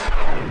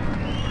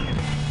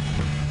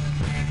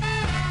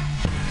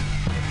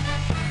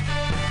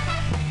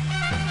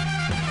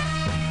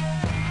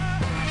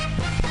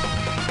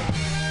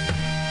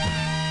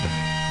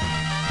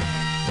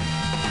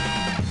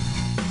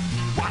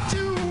 What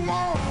you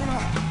want,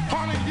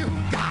 honey, you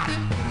got it.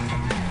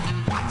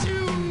 What you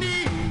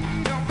need,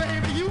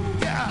 baby, you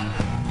got it.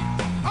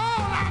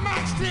 All I'm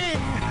asking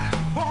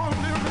for a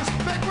little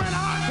respect when I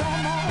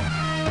come home.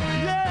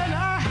 Yeah,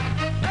 nah,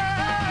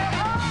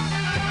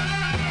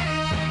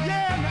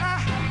 yeah,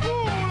 nah,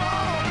 ooh,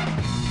 Lord.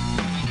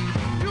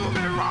 Do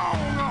me wrong,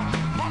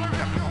 honey,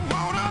 if you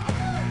wanna.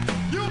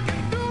 You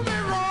can do me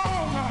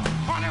wrong,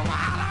 honey,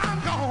 while I'm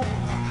gone.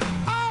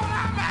 All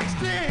I'm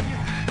asking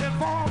is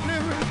for a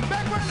little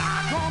respect when I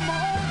come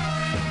home.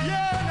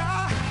 Yeah,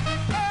 nah,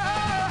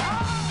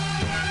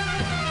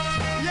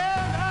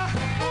 yeah,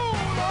 nah, ooh,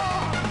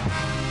 Lord.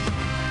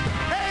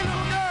 Hey,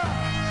 little girl,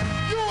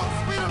 you are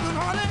sweeter than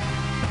honey,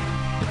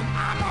 and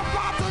I'm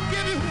about to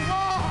give you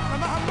all of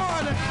my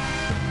money.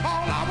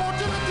 All I want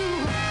you to do,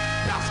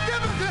 just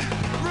give me the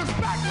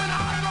respect when I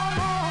come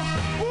home.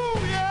 Ooh,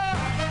 yeah,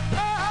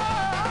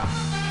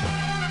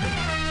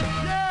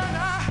 yeah,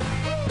 nah,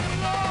 ooh,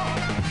 Lord.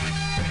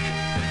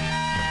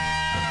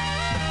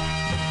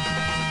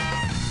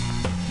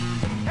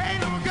 Hey,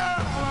 little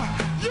girl,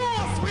 you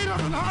are sweeter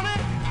than honey.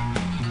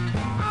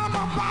 I'm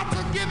about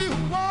to give you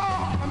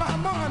all of my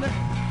money.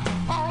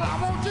 All I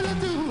want you to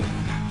do,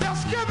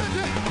 just give me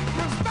the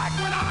respect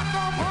when I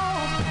come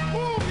home.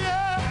 Ooh,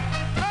 yeah,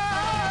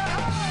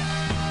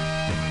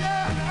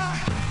 yeah,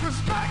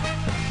 respect is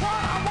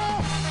what I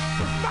want.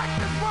 Respect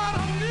is what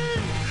I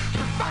need.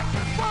 Respect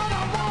is what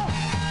I want.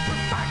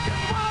 Respect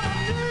is what I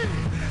need.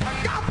 I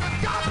got to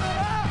have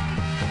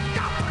it.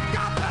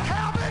 Got to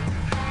have it.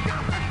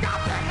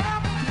 Got to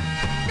have it.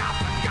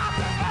 Got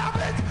to have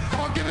it.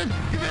 Oh, give it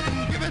to me,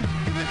 man.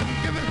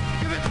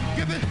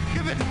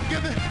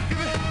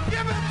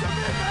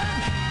 Everything.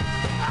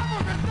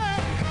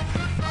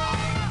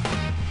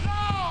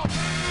 Oh,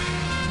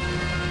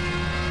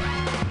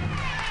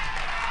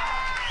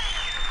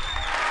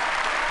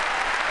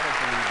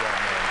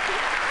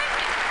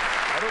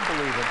 I don't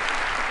believe it.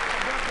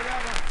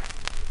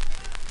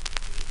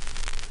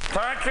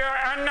 Thank you.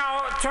 And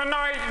now,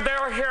 tonight,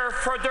 they're here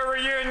for the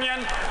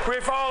reunion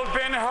we've all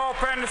been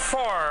hoping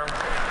for.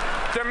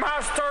 The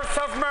Masters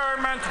of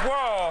Merriment.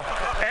 Whoa.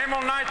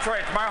 Amyl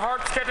nitrate. My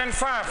heart's getting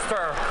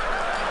faster.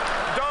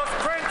 Those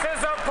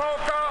Princes of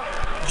Polka.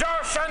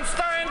 Josh and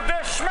Stein,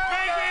 the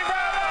Schmelly.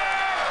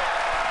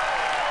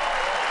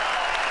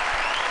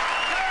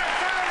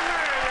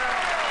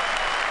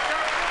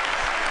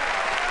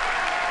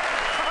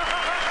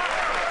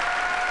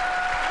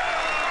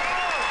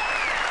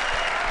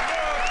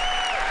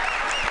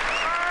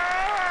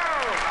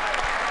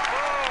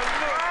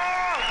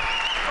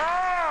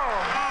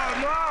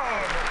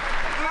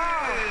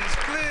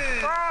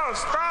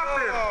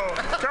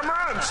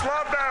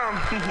 Slow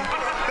down.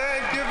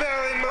 Thank you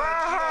very much.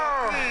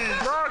 Oh,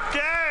 please.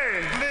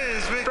 okay.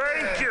 Please, we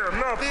Thank can. you.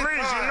 No, Be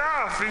please, fine.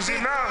 enough. Is Be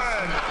enough.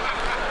 fine.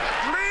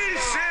 Please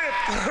sit.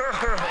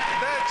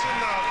 That's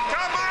enough.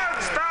 Come on,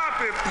 stop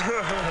it.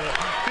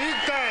 Big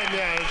time,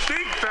 yes.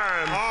 Big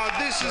time. Oh,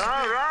 this is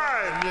all big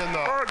right. time, you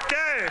know.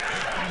 Okay.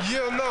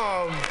 You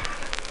know,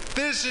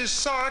 this is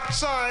so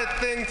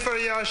exciting for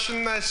Josh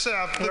and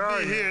myself to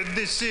be here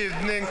this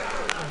evening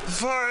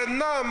for a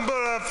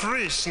number of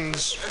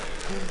reasons.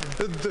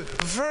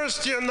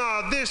 First, you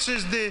know, this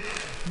is the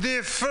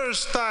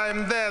first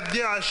time that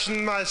Josh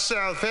and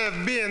myself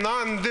have been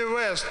on the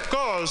West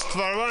Coast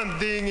for one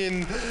thing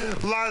in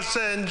Los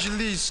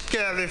Angeles,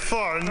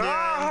 California. And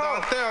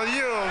I'll tell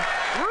you,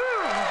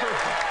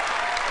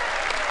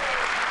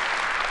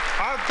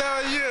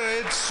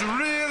 it's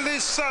really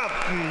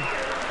something.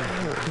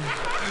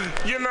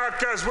 You know,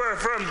 because we're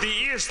from the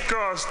East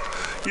Coast,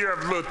 you have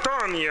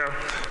Lutonia,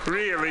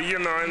 really, you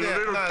know, in a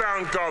little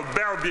town called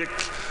Belvic.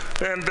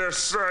 And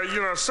there's,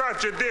 you know,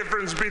 such a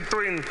difference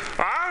between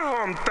our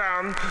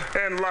hometown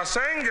and Los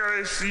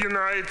Angeles, you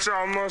know, it's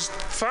almost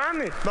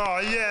funny. Oh,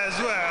 yes,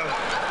 well,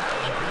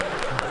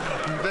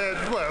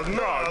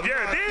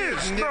 it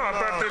is. No,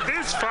 but it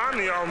is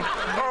funny,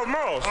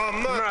 almost.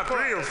 Not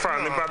real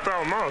funny, but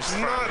almost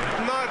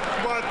funny. Not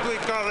what we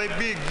call a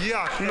big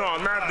yuck. No,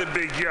 not the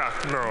big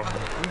yuck, no.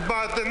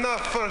 But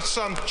enough for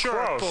some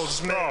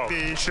chortles,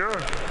 maybe. Oh,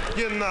 sure.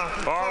 You know,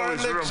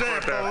 always for an room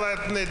example, for that.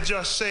 let me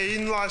just say,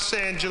 in Los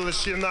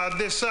Angeles, you know,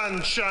 the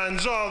sun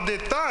shines all the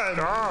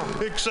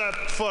time,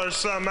 except for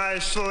some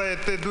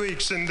isolated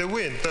weeks in the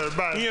winter.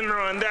 But you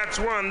know, and that's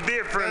one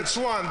difference. That's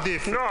one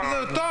difference.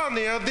 No.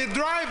 Lutonia, the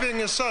driving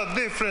is so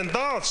different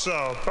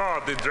also.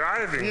 Oh, the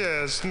driving?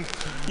 Yes.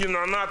 You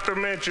know, not to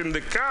mention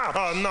the cops.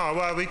 Oh, no,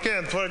 well, we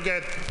can't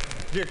forget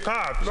the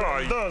cops.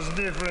 No, those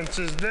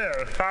differences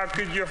there. How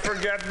could you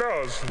forget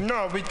those?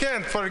 No, we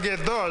can't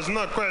forget those,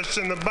 no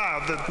question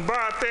about it.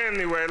 But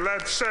anyway,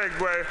 let's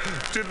segue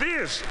to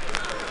this.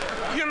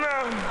 You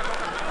know,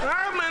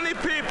 how many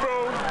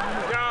people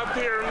out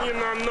here in you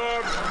know,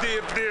 no,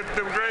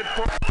 the great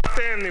point.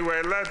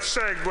 Anyway, let's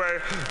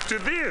segue to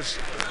this.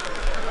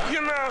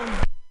 You know,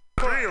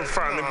 real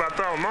funny, but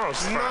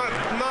almost funny.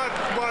 Not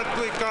what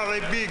we call a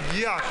big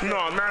yuck.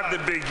 No, not the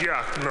big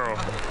yuck, no.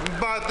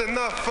 But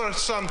enough for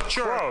some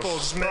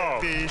chortles,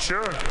 maybe. Oh,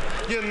 sure.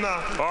 You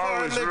know,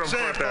 Always for an room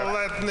for example,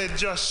 that. let me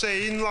just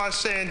say, in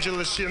Los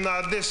Angeles, you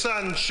know, the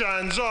sun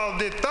shines all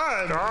the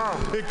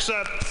time,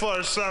 except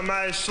for some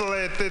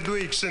isolated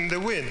weeks in the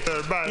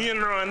winter. But you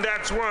know, and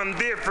that's one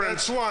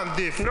difference. That's one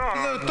difference.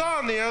 No.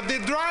 Lutonia, the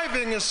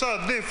driving is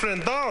so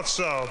different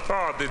also.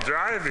 Oh, the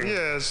driving?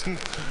 Yes.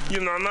 You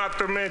know, not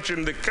to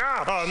mention the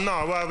cops. Oh,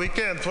 no, well, we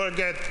can't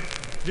forget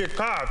the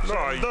cops.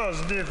 No,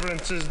 those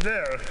differences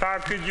there. How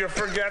could you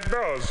forget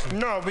those?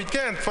 No, we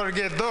can't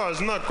forget those,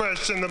 no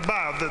question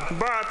about it.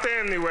 But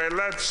anyway,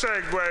 let's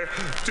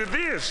segue to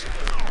this.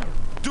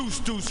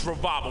 Deuce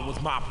revolver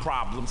was my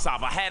problem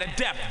solver. Had a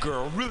deaf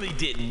girl, really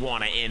didn't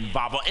want to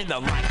involve her in the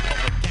life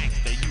of a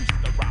gangster.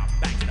 Used to rob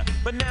bankster,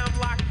 but now I'm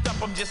locked up,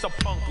 I'm just a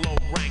punk low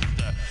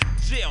rankster.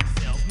 Jail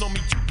cells know me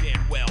too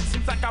damn well.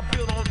 Seems like I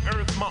built on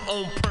earth my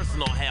own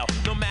personal hell.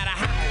 No matter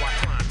how I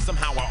climb,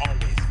 somehow I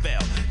always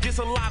fell. Guess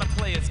a lot of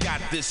players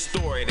got this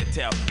story to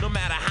tell. No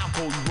matter how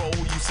cold you roll,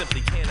 you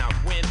simply cannot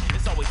win.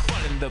 It's always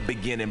fun in the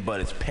beginning,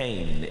 but it's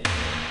pain in it.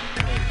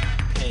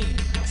 Pain.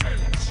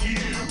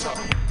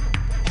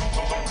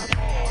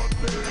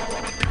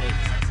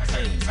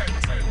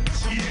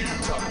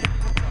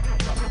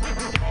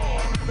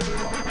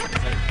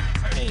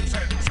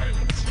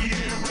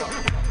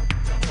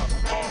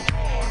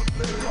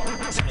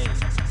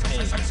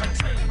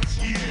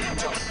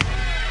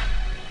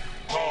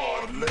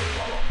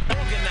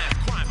 Organized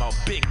crime, a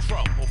big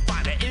trouble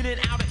finder. In and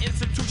out of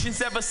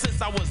institutions ever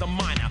since I was a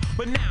minor.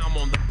 But now I'm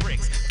on the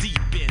bricks, deep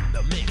in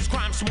the mix.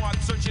 Crime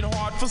smart, searching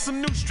hard for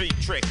some new street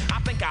trick. I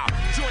think I'll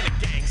join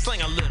a gang,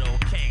 sling a little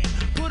cane.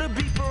 Put a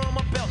beeper on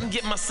my belt and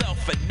get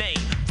myself a name.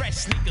 Fresh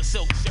sneakers,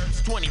 silk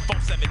shirts,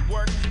 24/7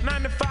 work.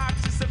 9 to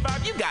 5 to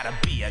survive, you gotta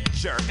be a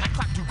jerk. I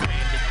clock $2 grand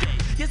a day.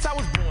 Yes, I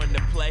was born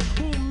to play.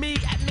 Who, me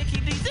at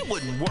Mickey D's? It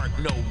wouldn't work,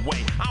 no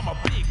way. I'm a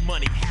big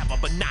money haver,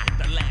 but not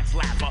the last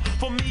laugher.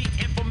 For me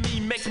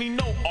makes me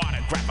no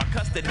autographer.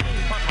 Custody,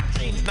 my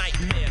dreams,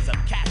 nightmares of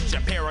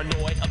capture.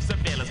 Paranoid of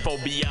surveillance,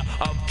 phobia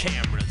of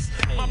cameras.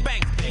 My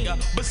bank's bigger,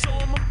 but so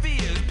are my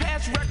fears.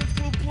 Past records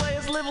prove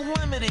players live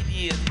limited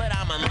years. But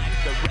I'm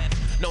unlike the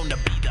rest, known to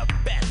be the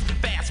best.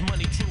 Fast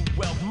money, true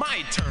wealth,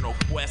 my eternal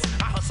quest.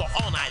 I hustle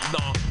all night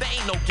long, there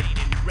ain't no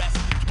gaining rest.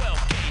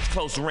 12 gauge,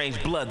 close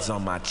range, blood's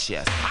on my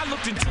chest. I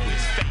looked into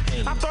his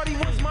face, I thought he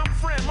was my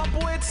friend. My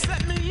boy had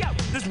set me up,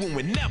 this one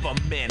would never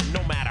mend.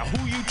 No matter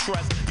who you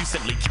trust, you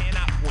simply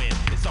cannot win.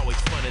 It's always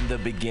fun in the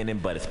beginning,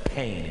 but it's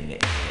pain in the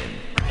end.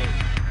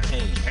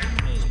 Pain.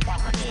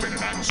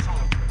 Spinning and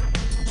solitary.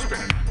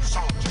 Spinning and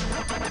solitary.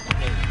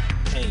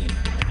 Pain.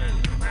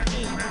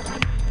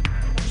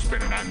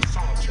 Spinning and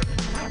solitary.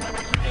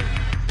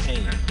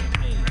 Pain.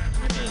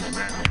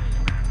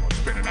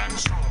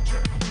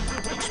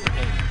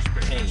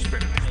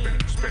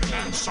 Spinning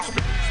and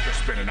solitary.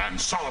 Spinning and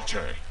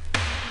solitary.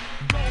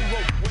 Gold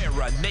rope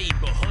wearer,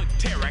 neighborhood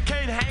terror.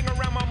 Can't hang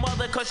around my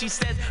mother cause she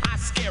says I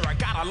scare her.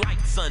 Got a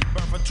light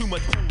sunburn for too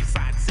much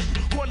poolside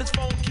sitting. Cordless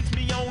phone keeps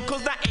me on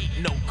cause there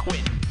ain't no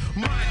quitting.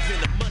 Mine's in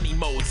the money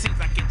mode, seems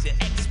like it to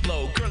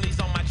explode. Girlies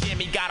on my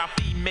jammy, got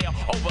a female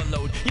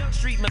overload. Young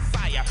street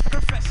messiah,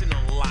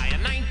 professional liar.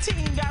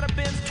 19, got a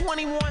Benz,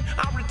 21,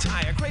 I'll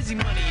retire. Crazy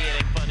money,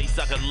 it ain't funny,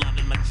 sucker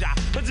loving my job.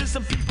 But there's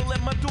some people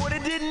at my door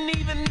that didn't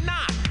even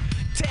knock.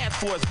 Task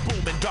force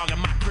booming, dogging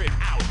my crib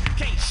out.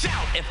 Can't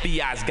shout,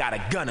 FBI's got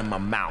a gun in my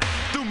mouth.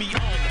 Threw me on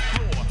the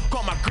floor,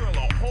 called my girl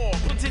a whore.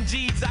 Put 10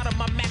 G's out of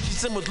my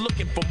mattress and was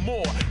looking for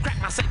more.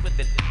 Cracked my safe with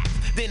an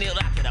axe, then it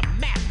out to the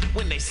map.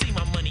 When they see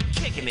my money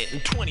kicking it in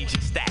 20 G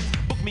stacks.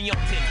 Book me on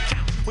 10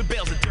 counts, with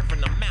bails of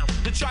different amounts.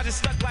 The charges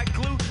stuck like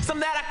glue, some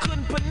that I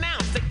couldn't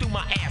pronounce. They threw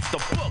my ass the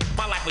book,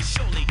 my life was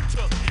surely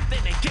took.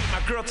 Then they gave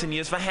my girl 10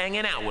 years for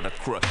hanging out with a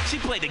crook. She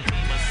played the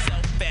game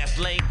herself, fast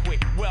lane,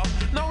 quick wealth.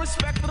 No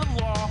respect for the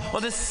law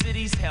or the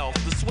city's health.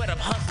 The sweat of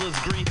hustlers'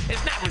 greed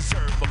is not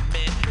reserved for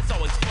men. It's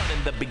always fun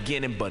in the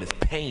beginning, but it's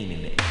pain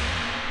in it.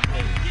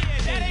 Yeah,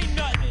 that ain't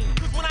nothing.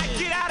 Cause when I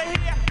get out of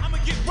here, I'ma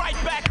get right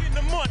back in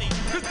the money.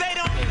 Cause they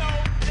don't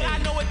know that I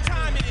know what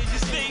time it is, you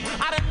see.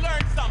 I done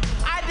learned something.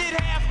 I did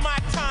half my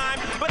time,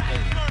 but I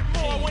done learned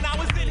more when I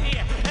was in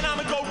here. And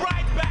I'ma go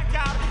right back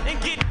out and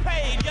get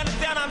paid. You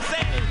understand what I'm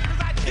saying? Cause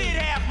I did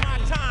half my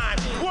time.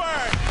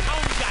 Word, I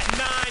only got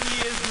 9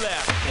 years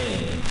left.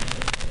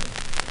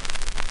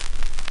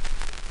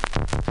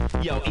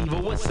 Yo,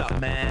 Evil, what's up,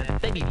 man?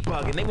 They be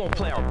bugging. They won't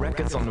play our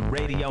records on the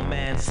radio,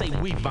 man. Say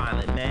we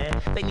violent,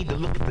 man. They need to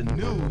look at the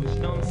news,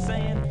 you know what I'm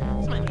saying?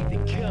 Somebody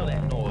need to kill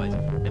that noise.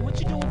 And what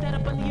you doing with that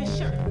up under your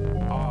shirt?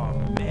 Oh,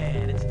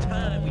 man, it's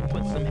time we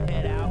put some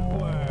head out.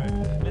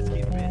 Word. Let's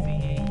get busy,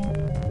 E.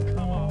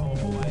 Come on,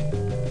 homeboy.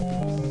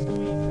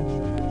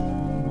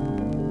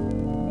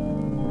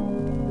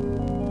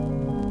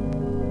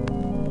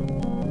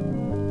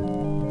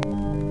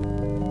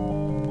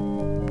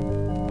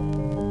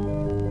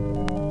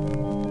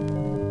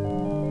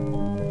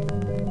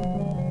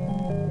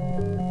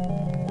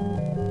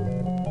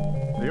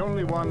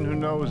 only one who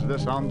knows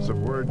this ounce of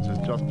words is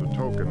just a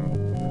token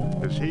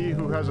is he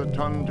who has a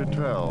tongue to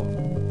tell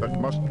that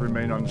must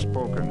remain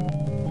unspoken.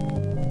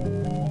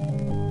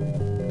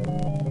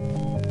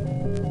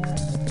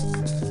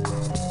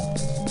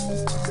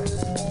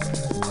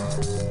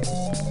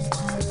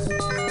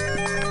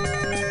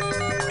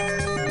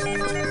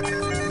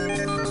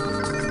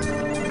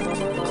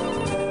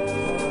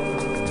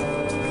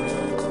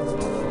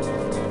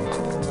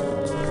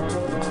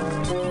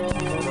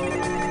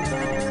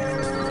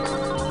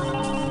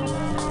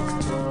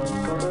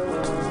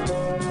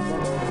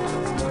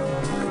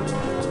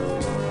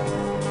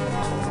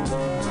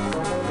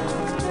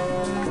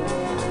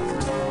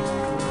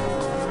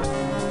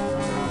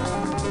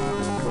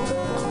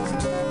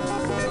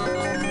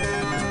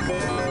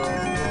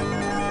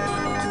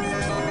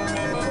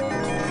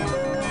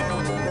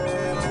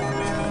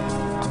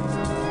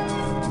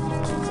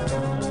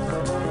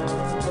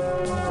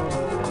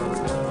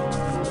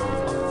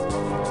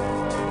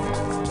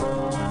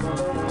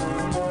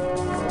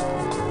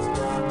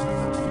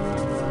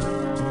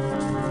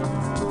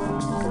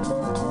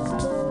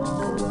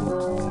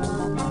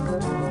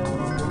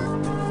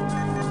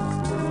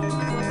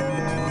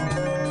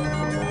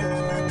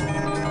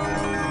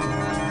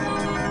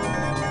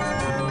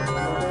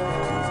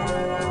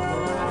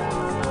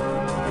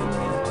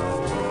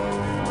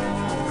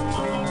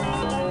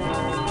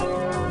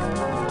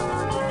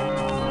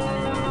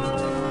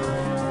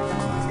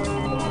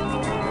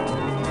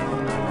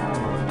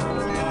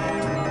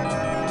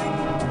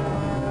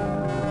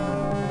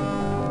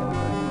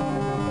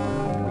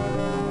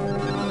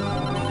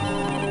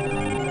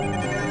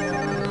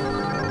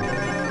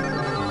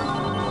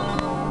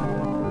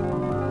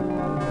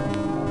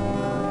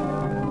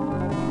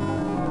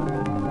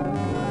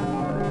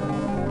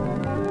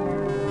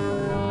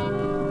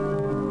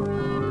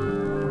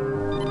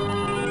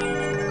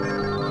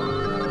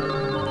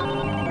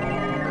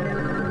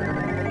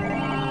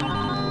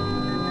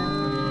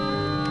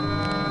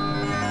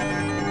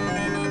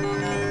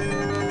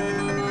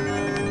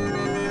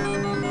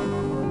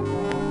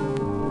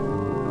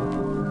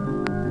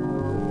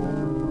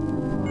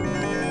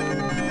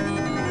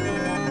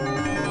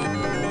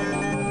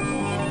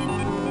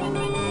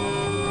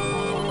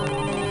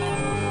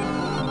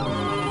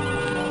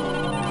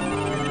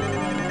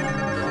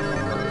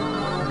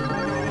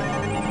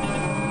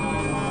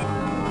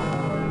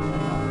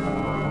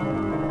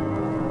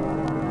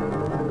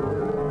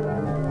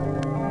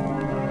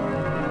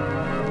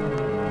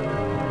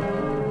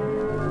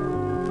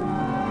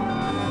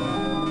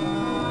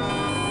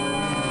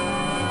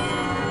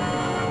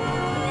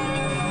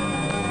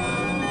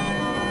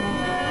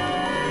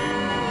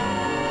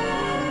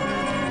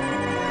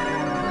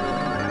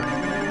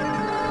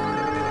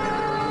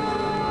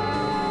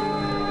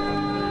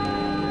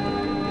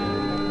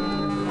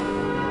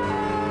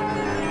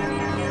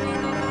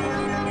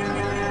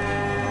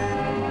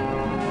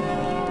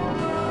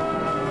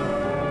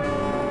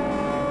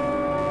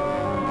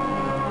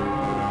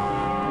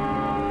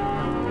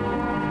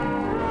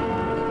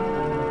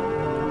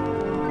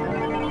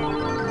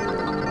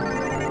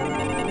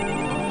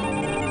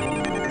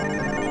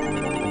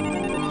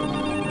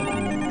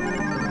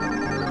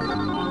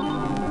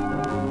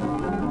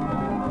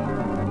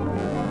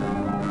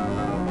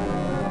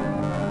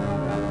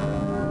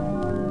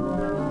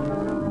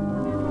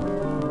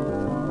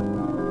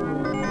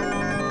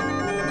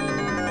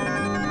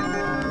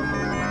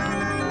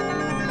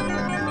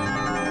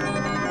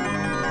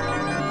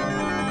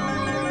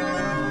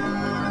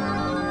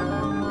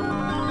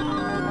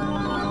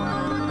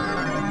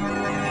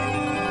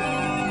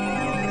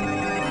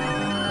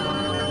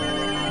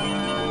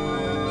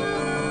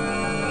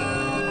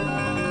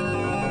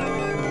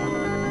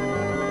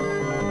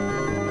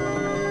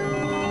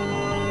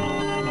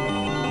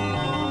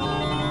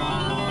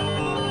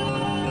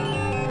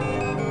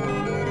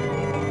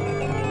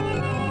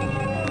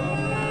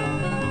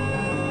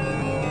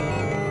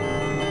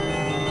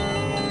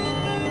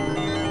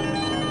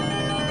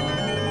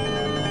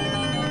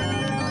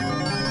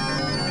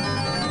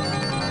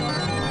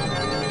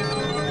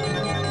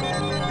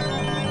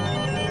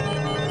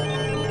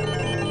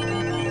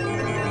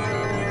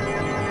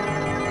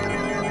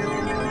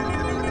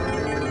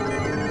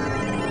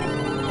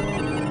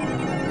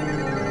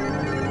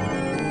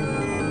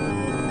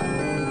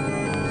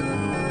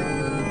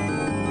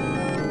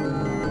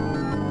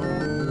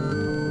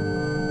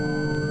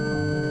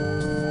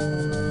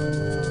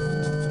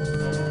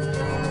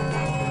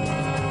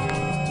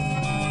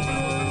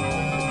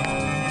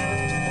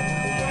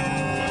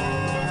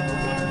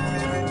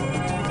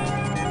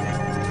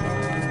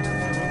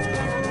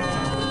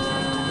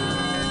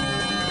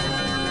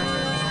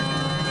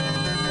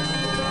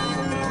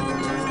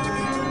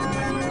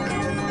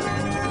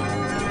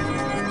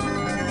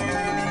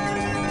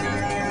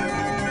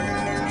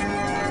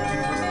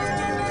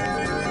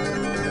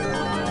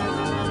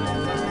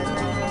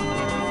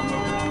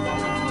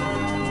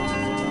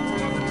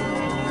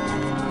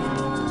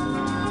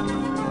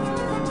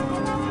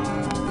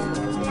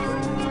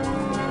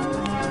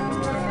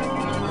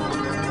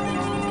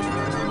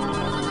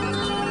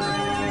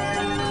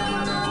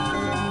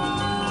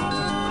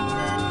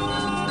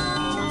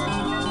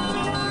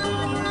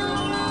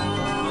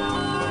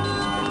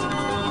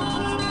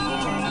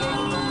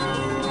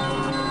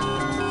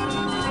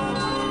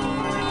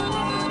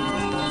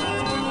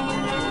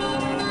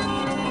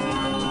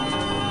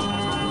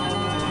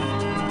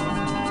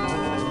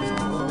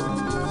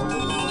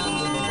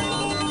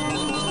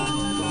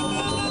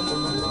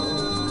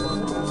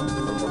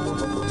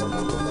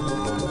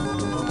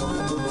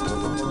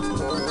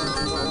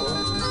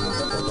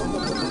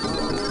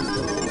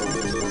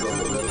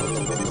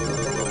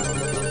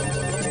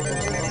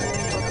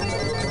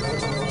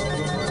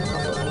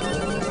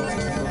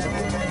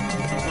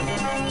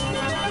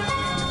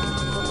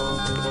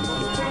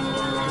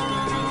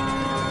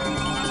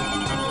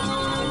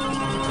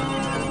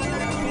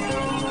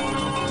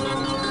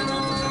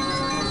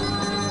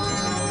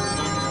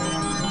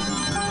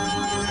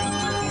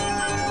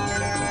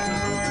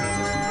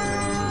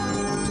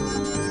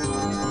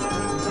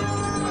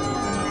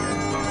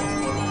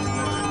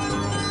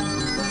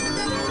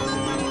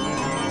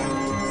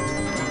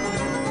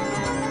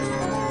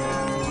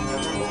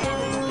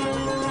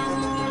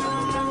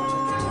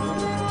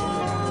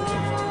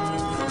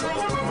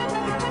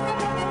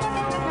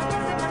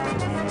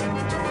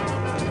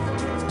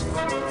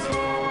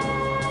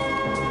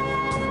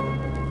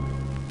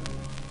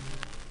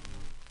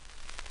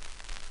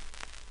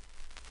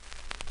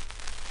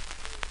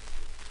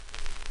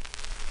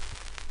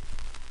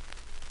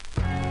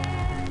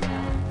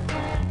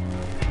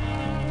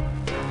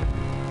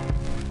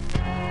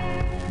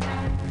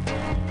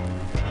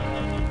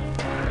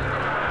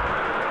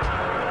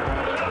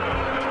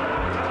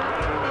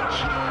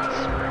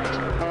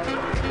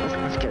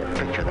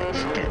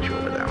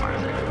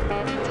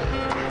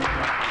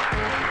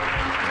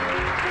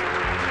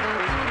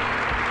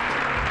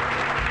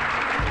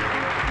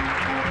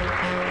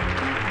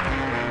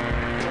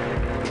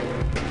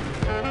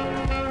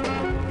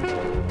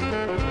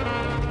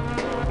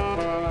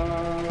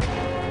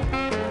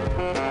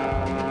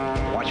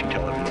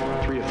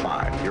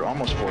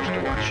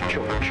 watch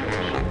children's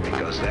shows,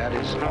 because that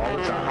is all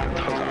that's on at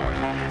those hours.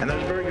 And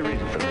there's a very good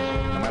reason for this.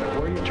 No matter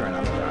where you turn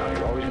on the dial,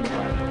 you're always going to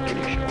find a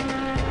kiddie show.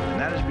 And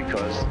that is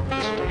because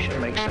the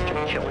station makes such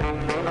a killing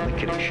on the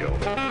kiddie show. You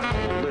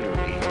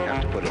literally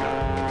have to put it on.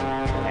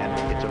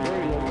 And it's a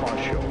very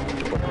low-cost show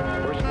to put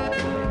on. First of all,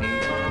 they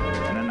need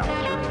an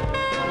announcer who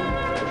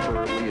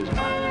preferably is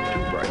not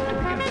too bright to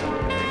begin with.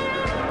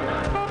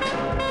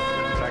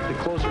 In fact, the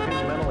closer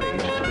his mental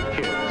age to the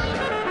kids,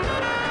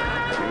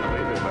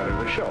 usually the better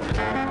the show.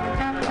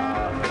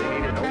 They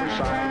need an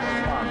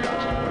oversized farm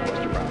costume or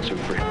Buster Brown suit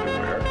for him to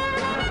wear.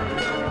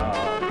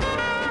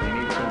 They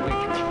need some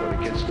bleachers for the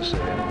kids to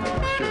sit in, a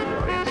studio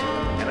audience,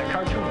 and a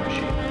cartoon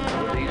machine.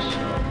 With these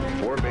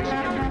four basic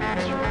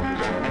ingredients, you can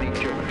present any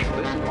children's show.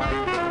 This is like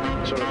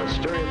sort of a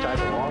stereotype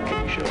of all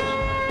kiddie shows,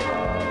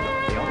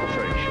 the Uncle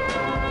Freddy show.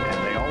 And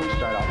they always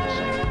start out the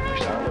same. They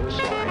start out with a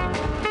slide,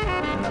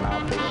 and then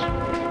out this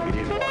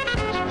idiot walks in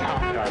this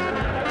top guy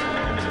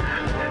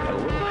with a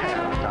little hat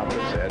on top of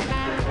his head.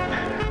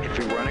 If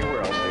he were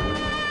anywhere else, they would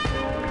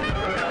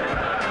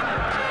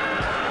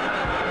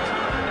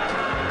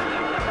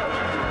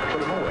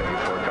put him away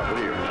for a couple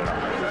of years, you know.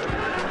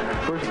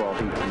 First of all,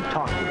 he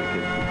talks to the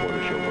kids before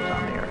the show goes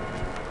on the air.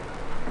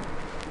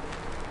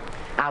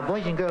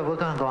 Boys and girls, we're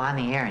going to go on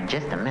the air in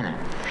just a minute.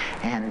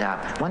 And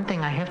one thing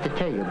I have to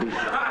tell you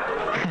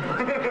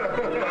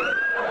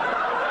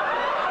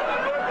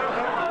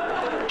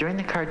during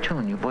the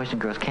cartoon, you boys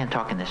and girls can't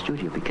talk in the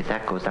studio because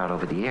that goes out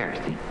over the air,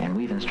 see? And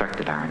we've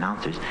instructed our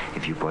announcers,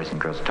 if you boys and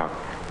girls talk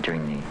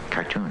during the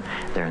cartoon,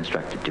 they're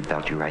instructed to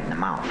belt you right in the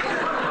mouth.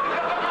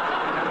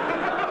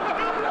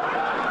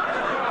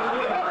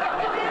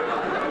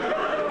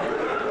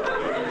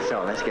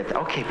 So let's get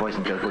okay, boys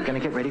and girls, we're going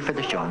to get ready for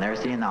the show. And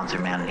there's the announcer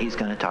man, and he's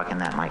going to talk in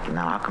that mic. And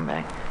now I'll come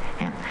back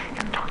and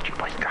talk to you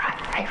boys and girls.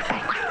 Hey,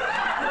 back.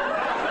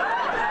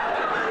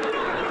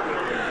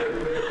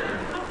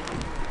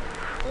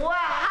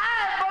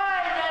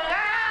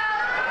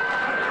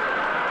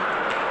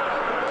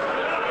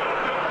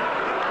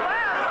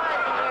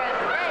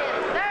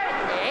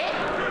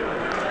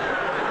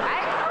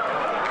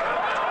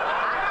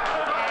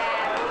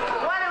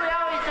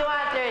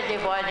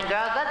 Boys and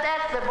girls, let's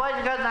ask the boys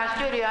and girls in our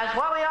studios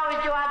what we always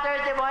do on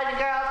Thursday, boys and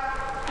girls.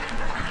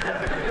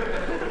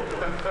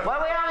 What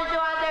do we always do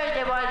on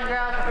Thursday, boys and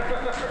girls?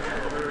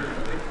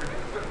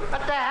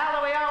 What the hell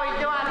do we always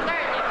do on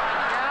Thursday,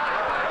 boys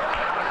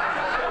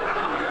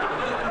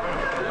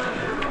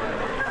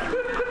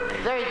and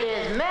girls? Thursday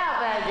is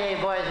mailbag day,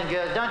 boys and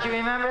girls. Don't you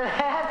remember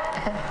that?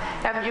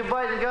 Haven't you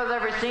boys and girls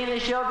ever seen the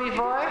show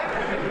before?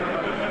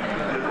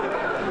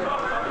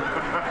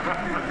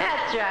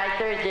 That's right,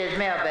 Thursday is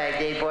mailbag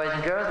day, boys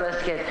and girls.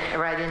 Let's get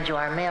right into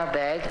our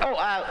mailbags. Oh,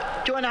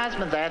 two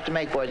announcements I have to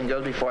make, boys and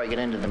girls, before I get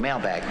into the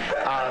mailbag.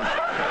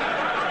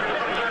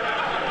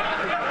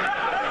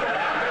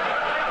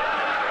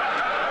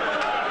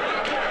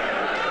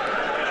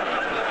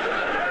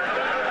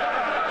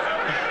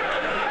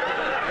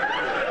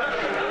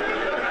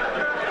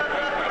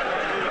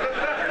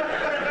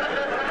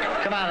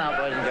 Come on now,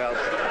 boys and girls.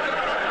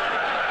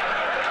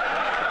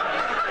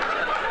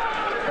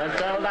 Let's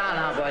settle down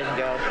now, boys and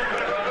girls.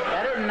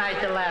 That isn't nice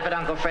to laugh at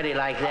Uncle Freddy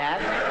like that.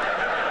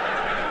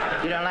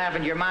 You don't laugh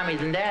at your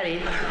mommies and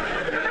daddies.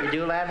 You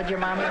do laugh at your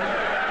mommies?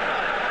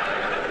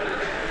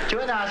 Two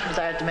announcements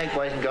I have to make,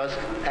 boys and girls.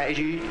 As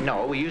you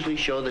know, we usually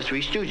show the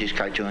Three Stooges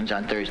cartoons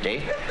on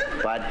Thursday.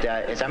 But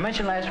as I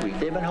mentioned last week,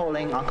 they've been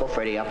holding Uncle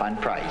Freddy up on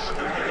price.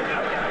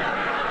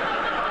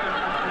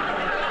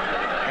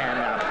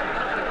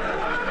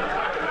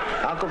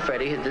 Uncle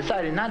Freddy has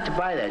decided not to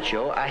buy that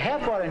show. I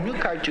have bought a new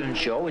cartoon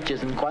show, which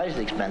isn't quite as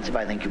expensive.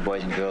 I think you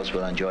boys and girls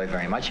will enjoy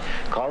very much,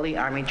 called the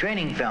Army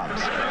Training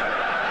Films.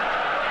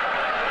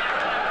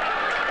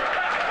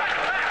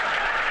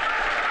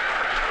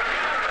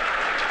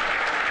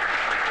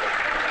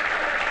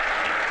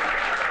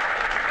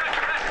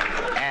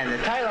 And the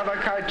title of our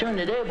cartoon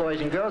today,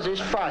 boys and girls, is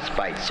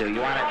Frostbite. So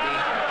you want to be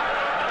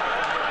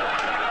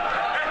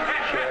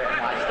sure and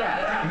watch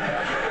that.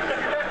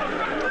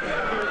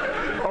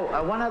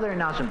 One other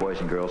announcement, boys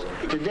and girls.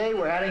 Today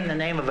we're adding the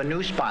name of a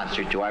new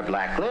sponsor to our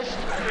blacklist.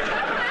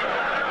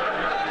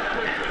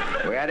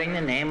 We're adding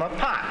the name of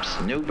Pops,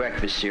 new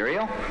breakfast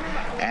cereal.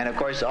 And of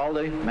course all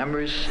the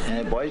members,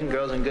 boys and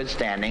girls in good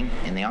standing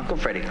in the Uncle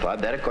Freddy Club,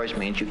 that of course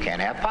means you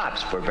can't have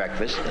Pops for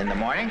breakfast in the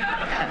morning.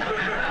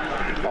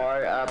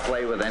 Or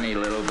play with any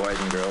little boys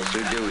and girls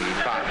who do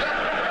eat Pops.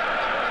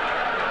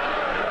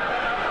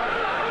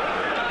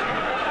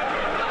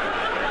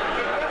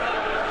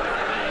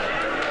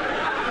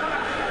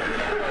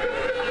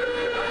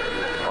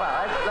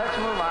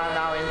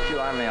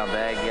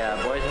 Mailbag,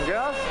 boys and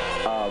girls.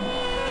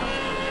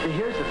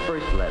 Here's the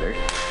first letter.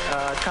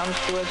 Comes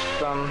to us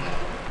from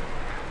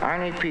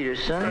Arnie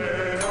Peterson.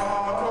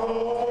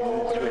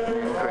 It's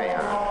written in crayon.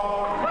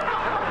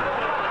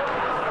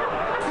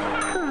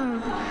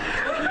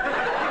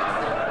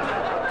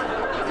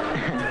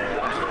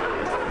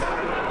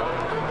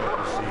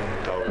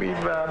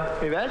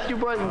 we've asked you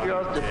boys and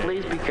girls to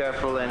please be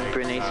careful in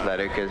printing each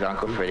letter because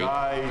Uncle Freddie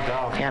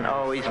can't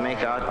always make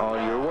out all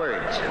your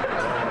words.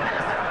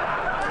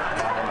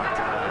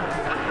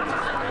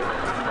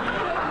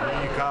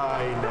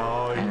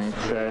 And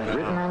it's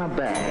written on a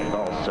bag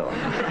also.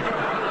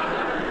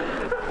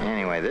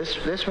 Anyway,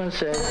 this one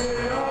says,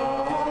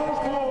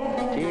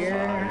 Dear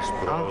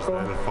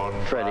Uncle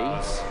Freddie,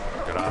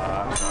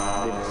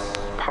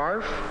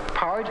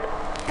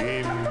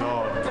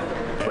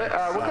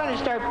 we're going to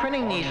start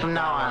printing these from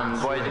now on,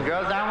 boys and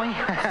girls, aren't we?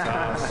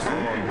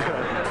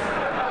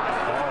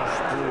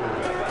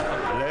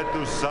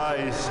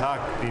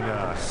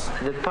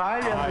 The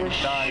part of the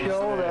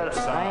show that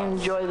I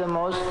enjoy the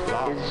most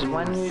is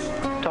when you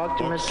talk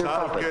to Mr.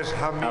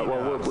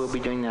 Puppet. We'll be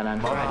doing that on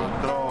Friday.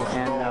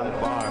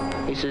 And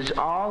he says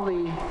all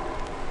the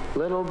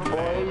little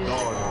boys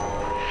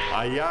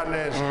and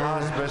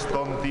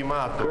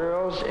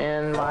girls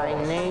in my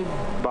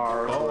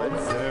neighborhood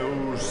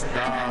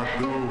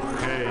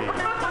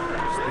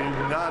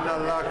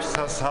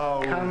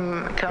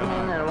come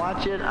in and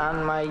watch it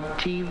on my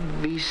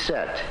TV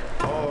set.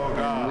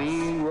 And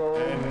we roll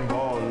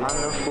on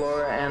the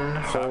floor and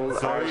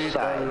hold our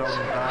sides.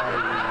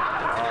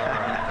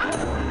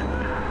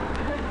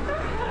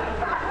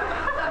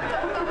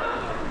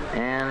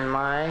 And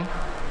my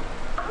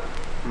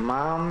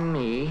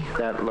mommy,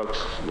 that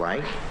looks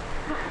like,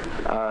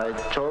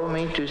 told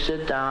me to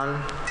sit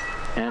down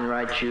and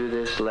write you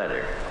this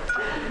letter.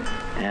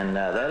 And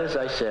that, as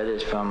I said,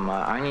 is from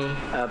Arnie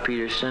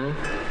Peterson,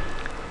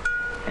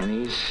 and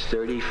he's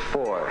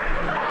 34.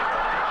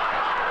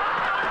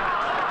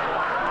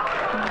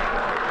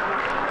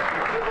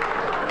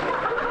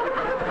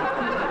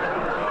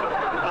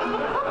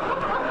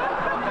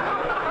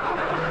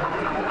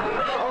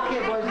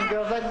 Okay, boys and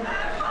girls,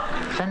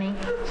 let's... Sonny,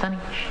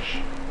 shh.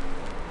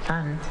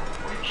 Son,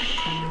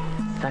 shh.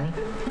 Sonny,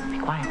 be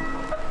quiet.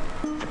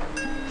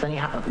 Sonny,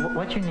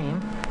 what's your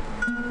name?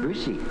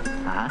 Brucey.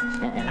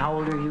 And how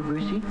old are you,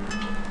 Brucey?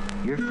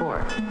 You're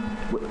 4.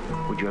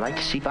 Would you like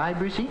to see 5,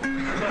 Brucey?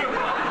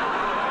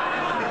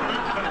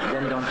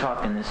 Then don't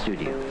talk in the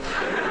studio.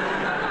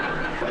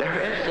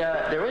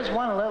 There is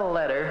one little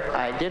letter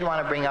I did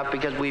want to bring up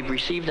because we've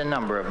received a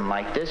number of them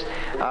like this.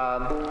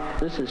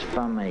 This is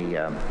from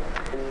a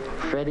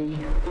Freddie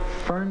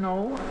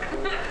Furno.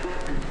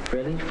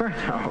 Freddie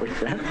Furno, it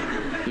says.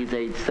 He's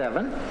age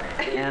 7.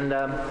 And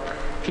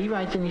he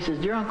writes in, he says,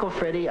 Dear Uncle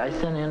Freddie, I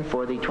sent in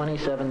for the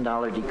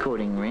 $27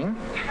 decoding ring.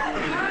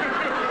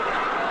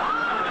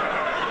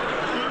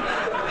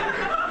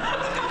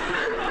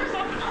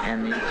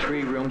 And the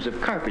 3 rooms of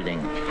carpeting.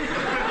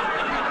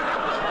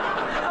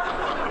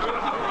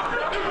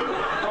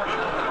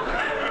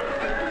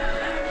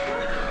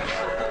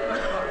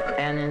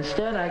 And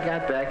instead I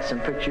got back some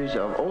pictures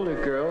of older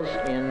girls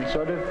in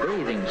sort of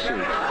bathing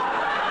suits.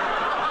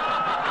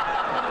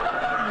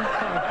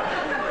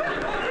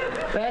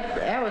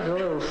 That was a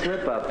little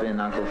slip-up in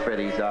Uncle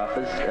Freddie's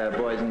office,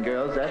 boys and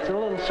girls. That's a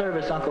little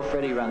service Uncle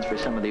Freddie runs for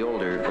some of the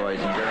older boys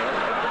and girls.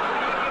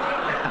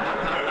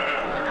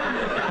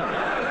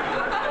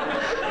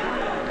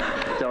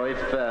 So if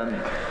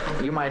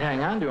you might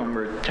hang on to them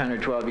for 10 or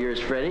 12 years,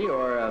 Freddie,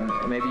 or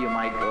maybe you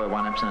might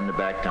want to send it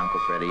back to Uncle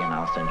Freddie, and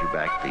I'll send you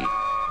back the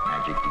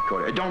magic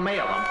decoder. Don't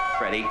mail them,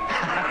 Freddie.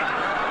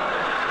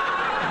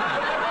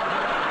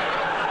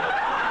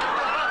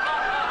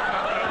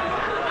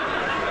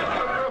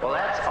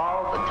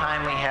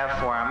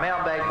 For our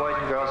mailbag, boys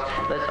and girls.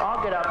 Let's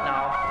all get up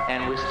now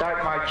and we'll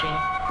start marching,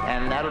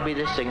 and that'll be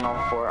the signal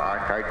for our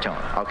cartoon.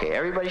 Okay,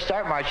 everybody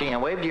start marching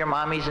and wave to your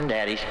mommies and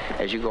daddies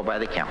as you go by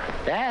the counter.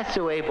 That's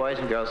the way, boys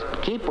and girls.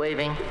 Keep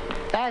waving.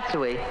 That's the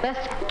way. Let's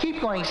keep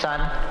going, son.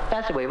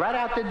 That's the way. Right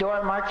out the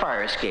door, mark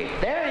fire escape.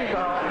 There you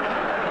go.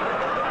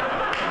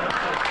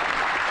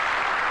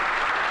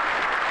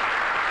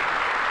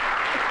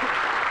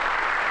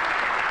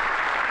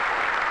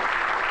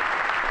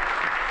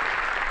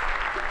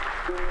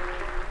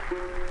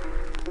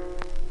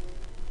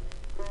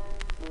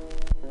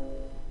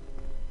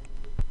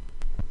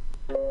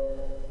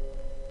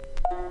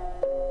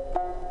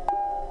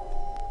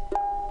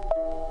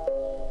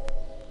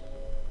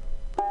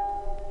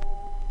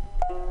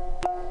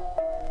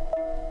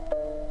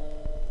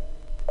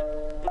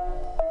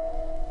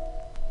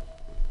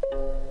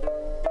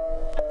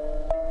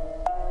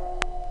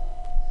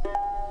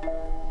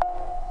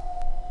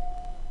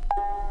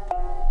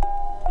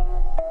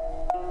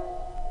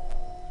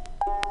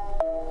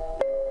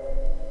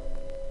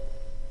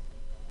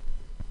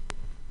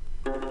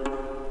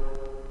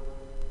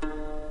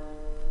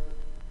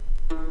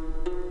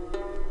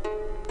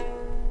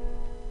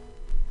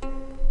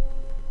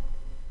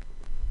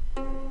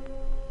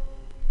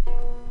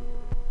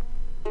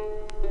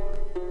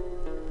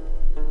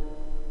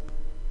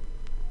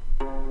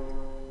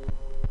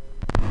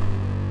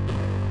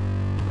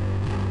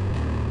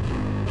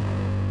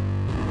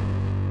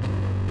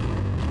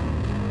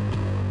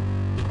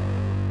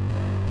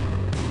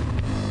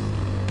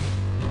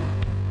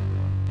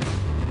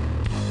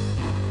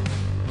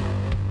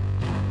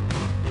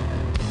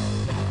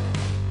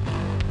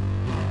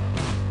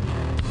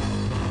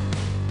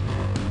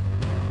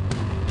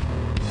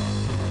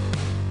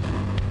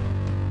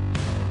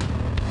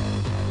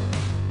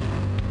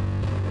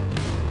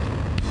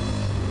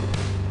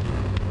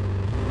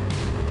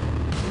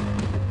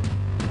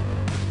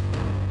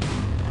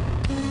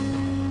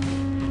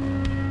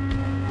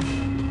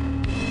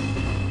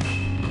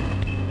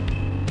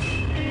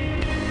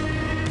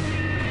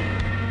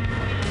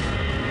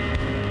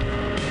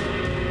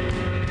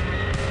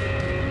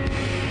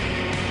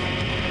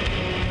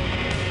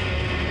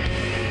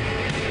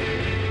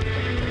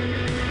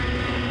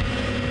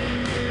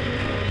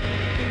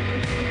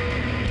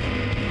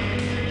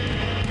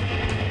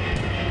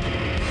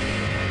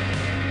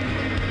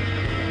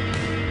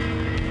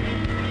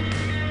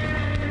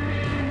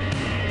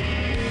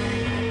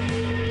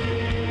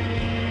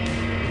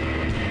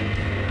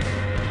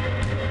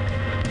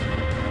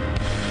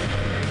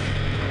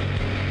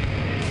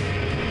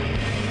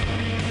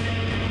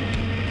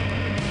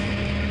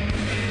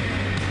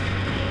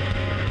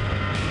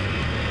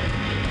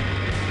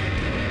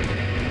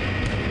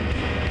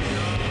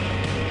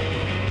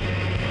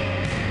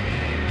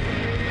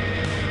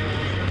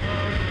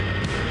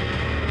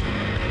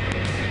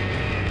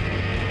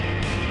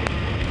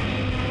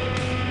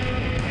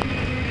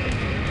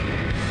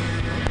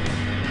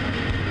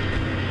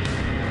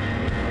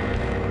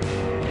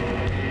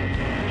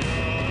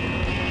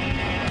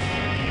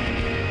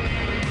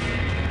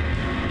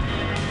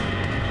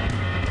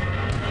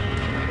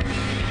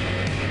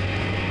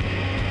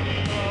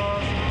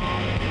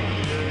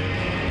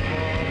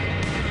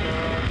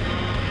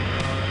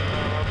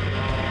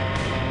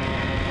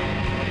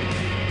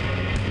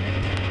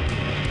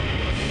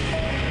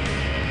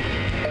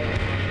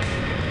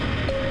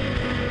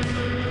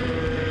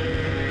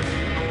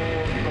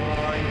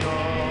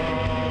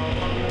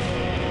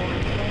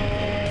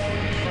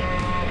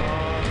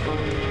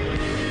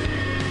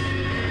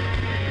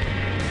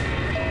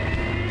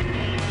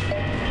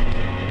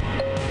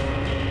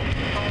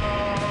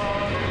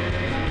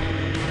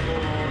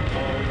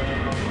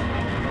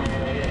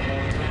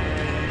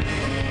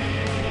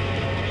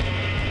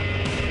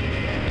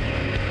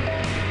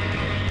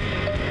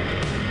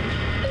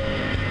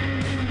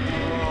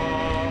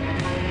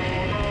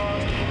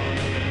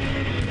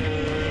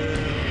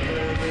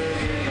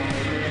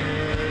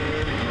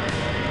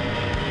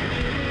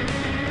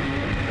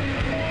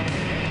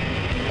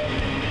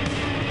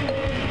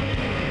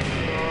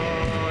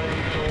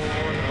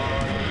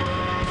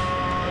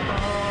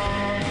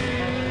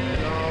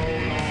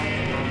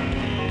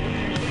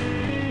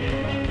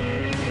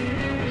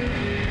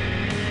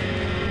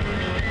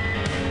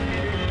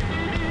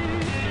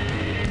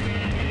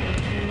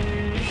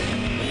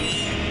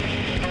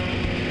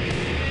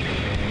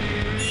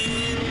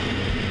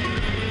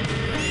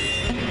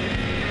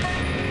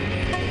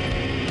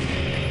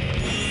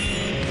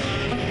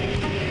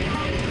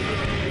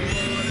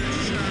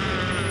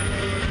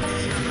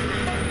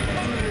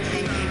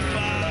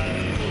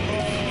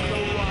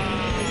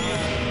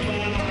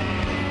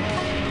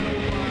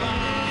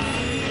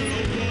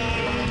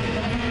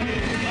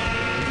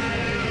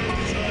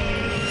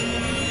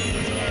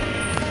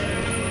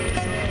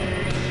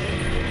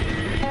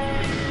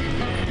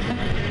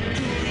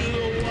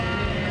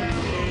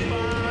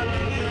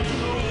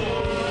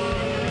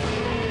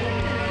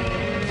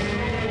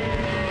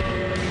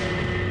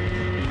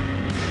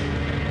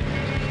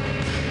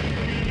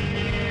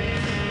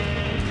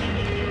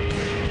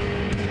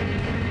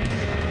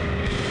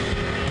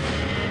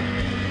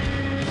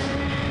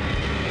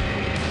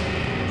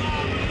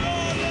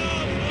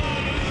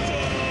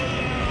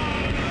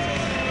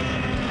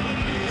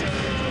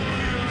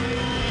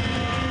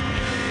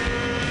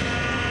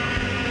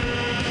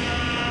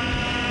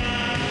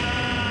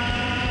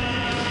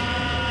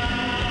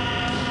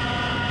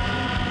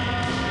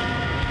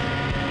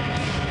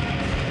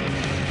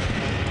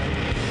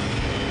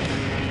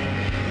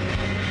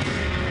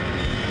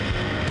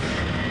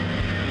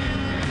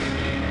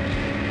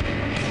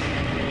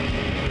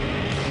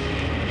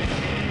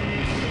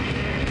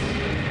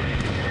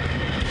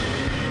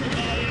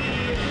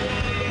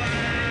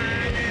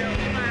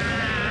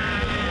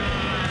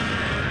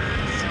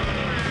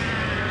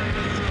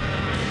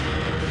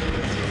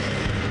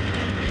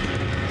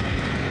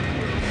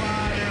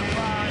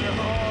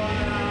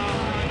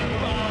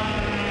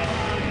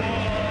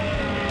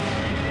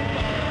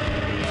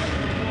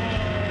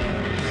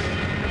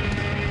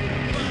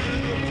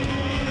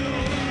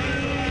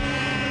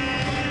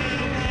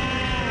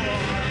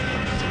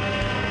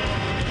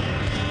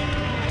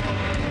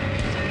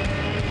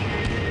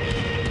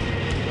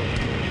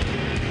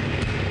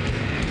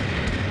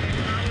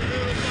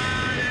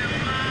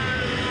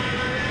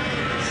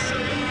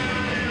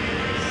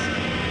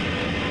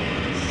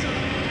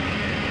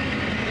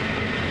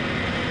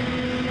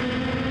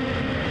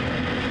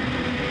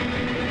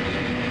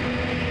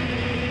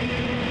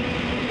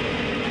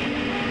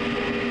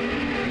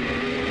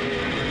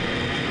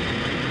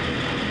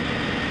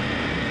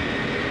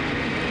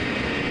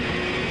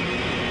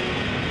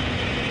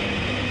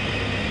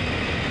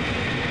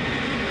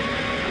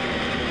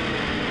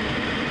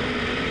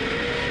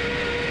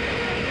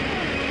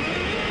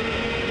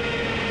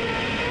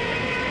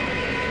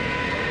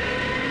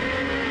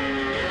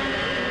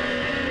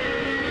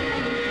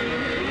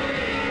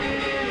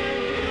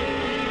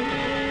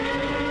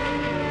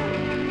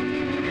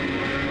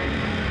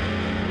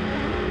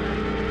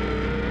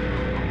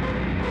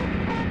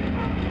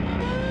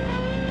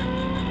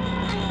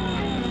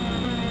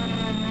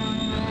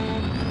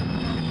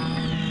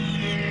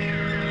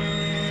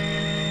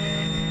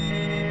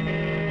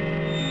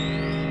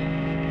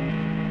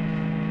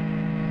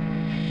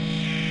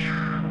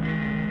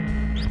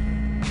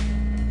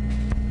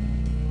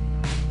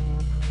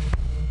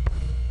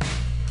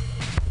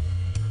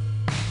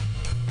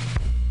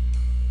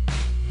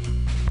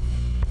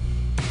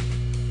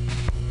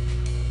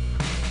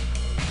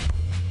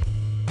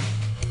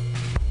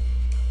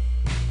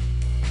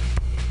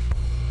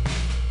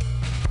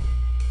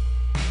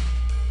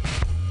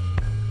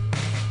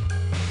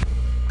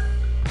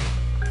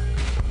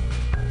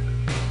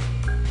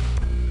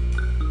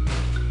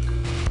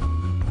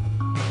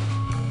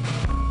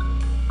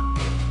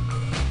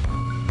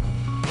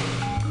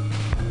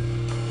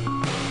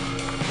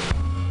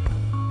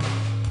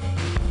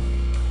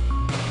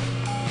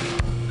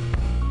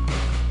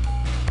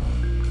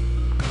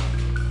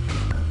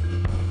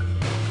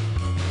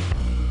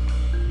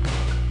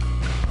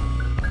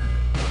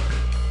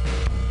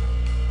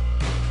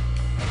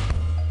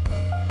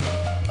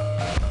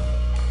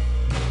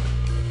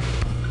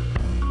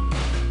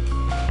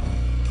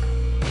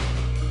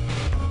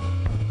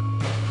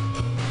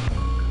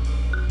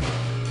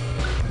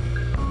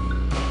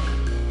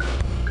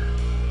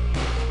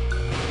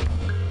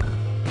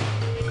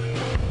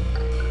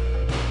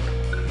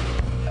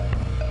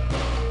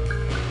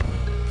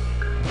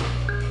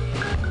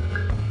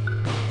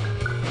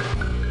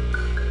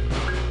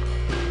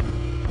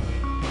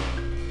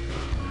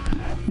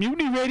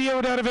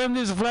 MutinyRadio.fm.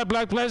 This is Flat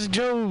Black Plastic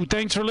Joe.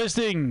 Thanks for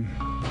listening.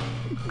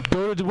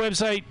 Go to the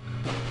website.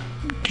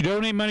 You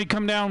donate money,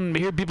 come down,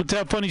 hear people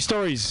tell funny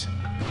stories.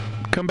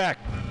 Come back.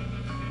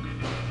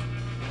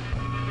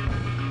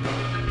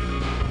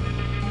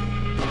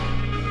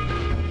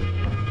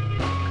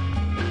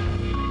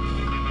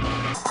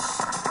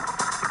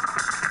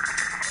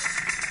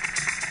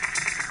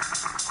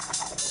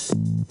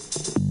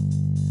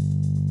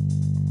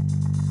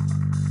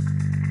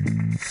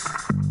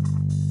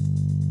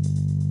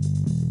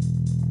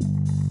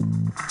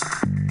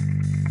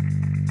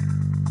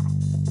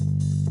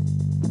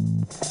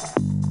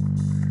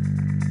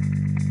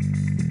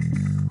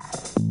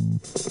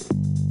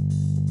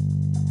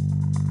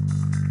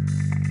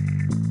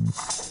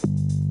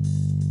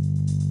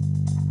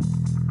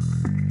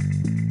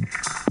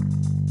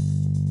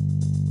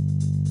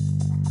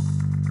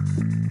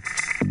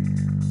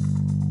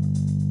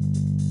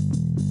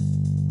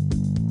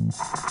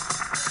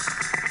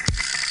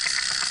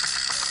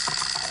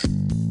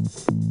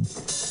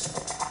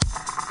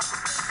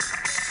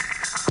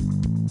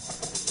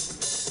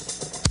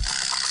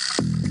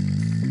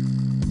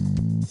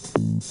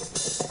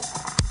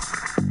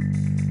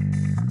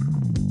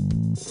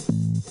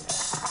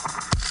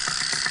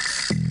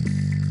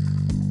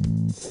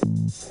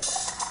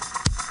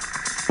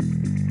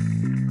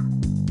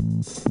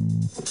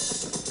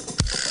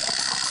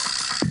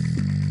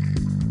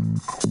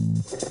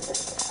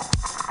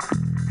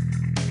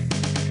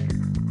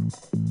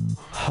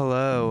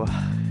 Hello.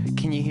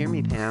 Can you hear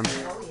me, Pam?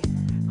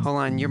 Hold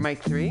on. You're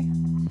mic 3?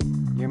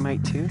 You're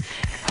mic 2?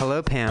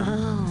 Hello, Pam.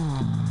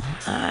 Oh,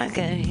 I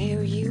can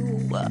hear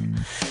you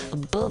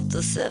above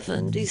the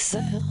 70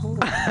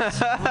 sound.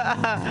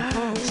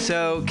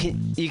 So,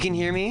 you can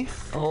hear me?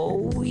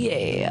 Oh,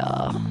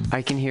 yeah.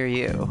 I can hear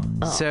you.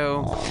 Oh.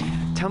 So,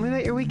 tell me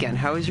about your weekend.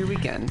 How was your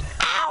weekend?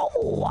 Ow!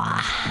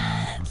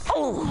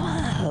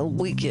 Oh,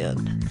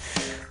 weekend.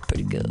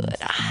 Pretty good.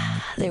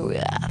 There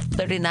were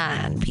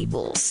 39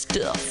 people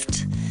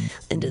stuffed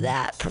into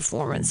that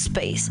performance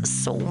space.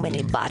 So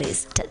many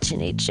bodies touching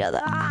each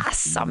other.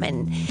 Some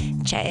in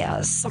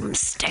chairs, some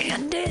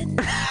standing.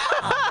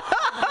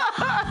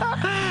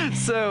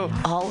 So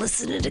all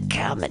listening to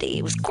comedy.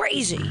 It was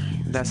crazy.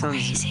 That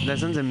sounds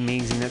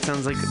amazing. That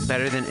sounds like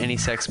better than any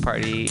sex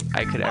party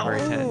I could ever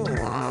attend.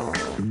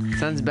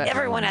 Sounds better.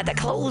 Everyone had their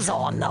clothes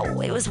on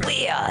though. It was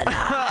weird.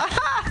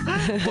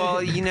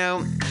 Well, you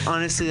know,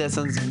 honestly, that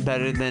sounds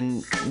better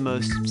than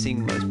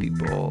seeing most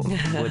people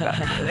without.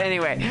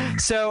 Anyway,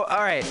 so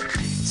all right.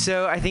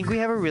 So I think we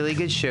have a really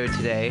good show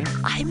today.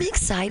 I'm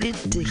excited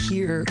to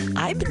hear.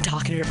 I've been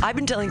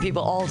telling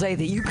people all day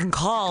that you can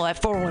call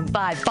at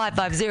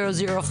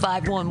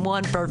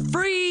 415-550-0511 for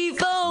free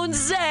phone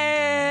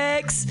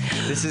sex.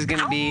 This is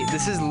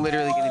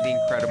literally gonna be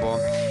incredible.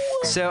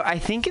 So I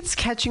think it's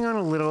catching on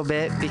a little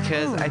bit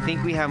because I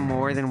think we have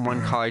more than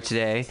one caller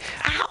today.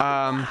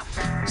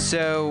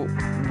 So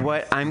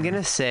what I'm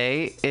gonna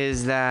say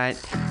is that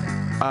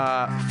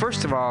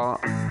first of all,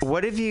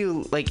 what have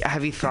you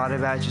thought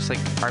about just like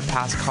our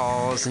past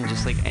calls and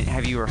just like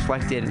have you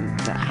reflected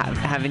and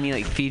have any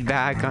like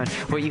feedback on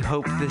what you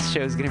hope this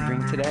show is gonna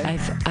bring today?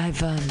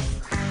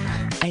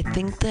 I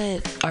think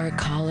that our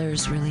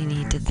callers really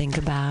need to think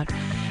about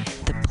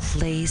the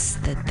place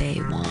that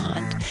they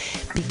want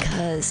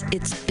because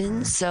it's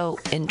been so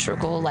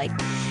integral. Like,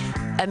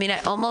 I mean, I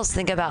almost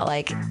think about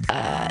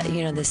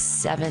the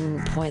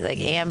 7 point, like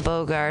Anne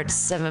Bogart's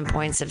 7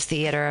 points of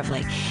theater of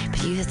like,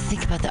 but you have to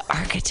think about the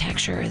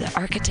architecture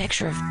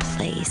of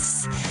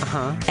place.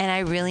 Uh-huh. And I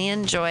really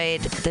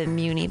enjoyed the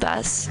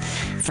Munibus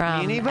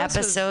from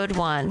episode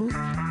 1.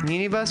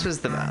 Munibus was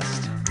the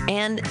best.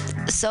 And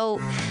so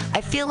I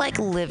feel like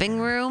living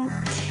room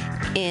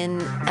in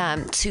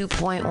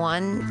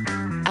 2.1,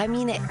 I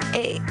mean,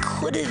 it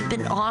could have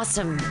been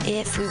awesome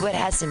if we would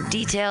have had some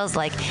details,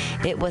 like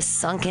it was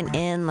sunken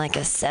in like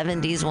a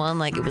 70s one,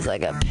 like it was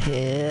like a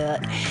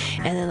pit,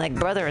 and then like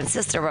brother and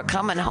sister were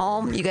coming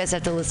home. You guys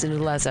have to listen to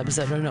the last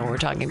episode to know what we're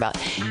talking about.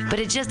 But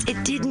it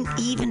didn't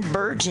even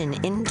burgeon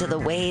into the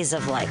ways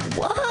of like,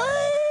 what?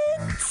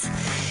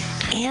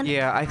 And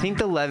yeah, I think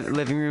the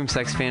living room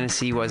sex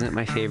fantasy wasn't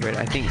my favorite.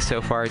 I think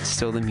so far it's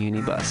still the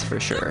Munibus for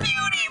sure.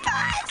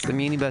 The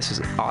Munibus was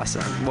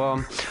awesome.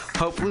 Well,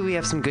 hopefully we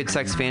have some good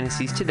sex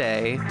fantasies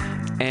today,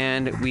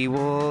 and we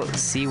will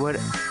see what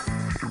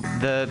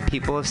the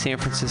people of San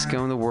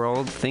Francisco and the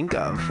world think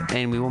of,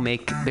 and we will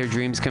make their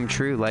dreams come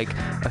true like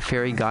a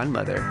fairy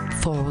godmother.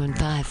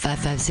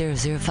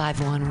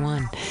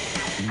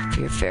 415-550-0511 for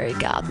your fairy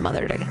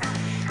godmother to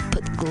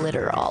put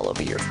glitter all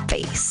over your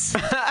face.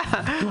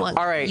 All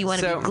right, you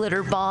want to be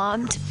glitter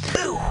bombed?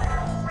 Boo!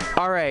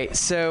 All right,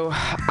 so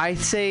I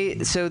say,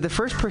 the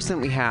first person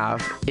that we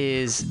have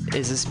is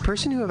this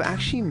person who I've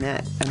actually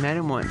met. I met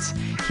him once.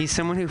 He's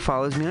someone who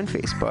follows me on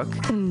Facebook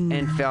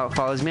and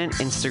follows me on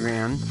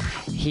Instagram.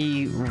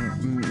 He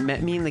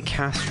met me in the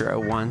Castro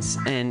once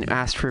and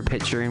asked for a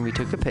picture, and we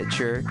took a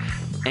picture,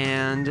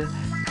 and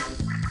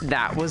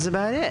that was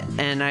about it.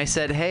 And I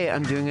said, hey,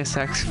 I'm doing a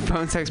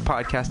phone sex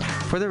podcast.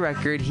 For the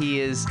record, he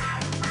is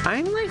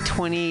I'm like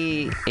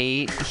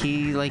 28.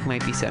 He like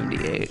might be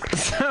 78.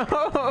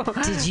 So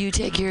Did you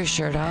take your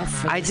shirt off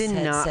for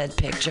said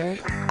picture?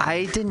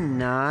 I did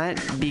not,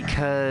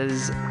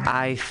 because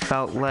I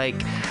felt like,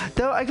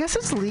 though I guess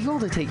it's legal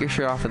to take your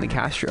shirt off in the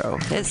Castro.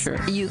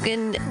 You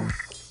can.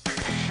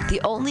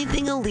 The only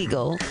thing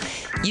illegal,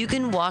 you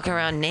can walk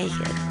around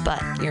naked,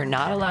 but you're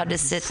not allowed to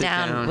sit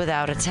down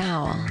without a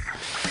towel.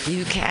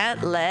 You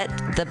can't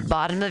let the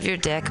bottom of your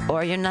dick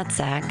or your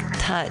nutsack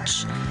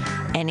touch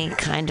any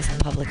kind of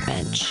public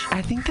bench.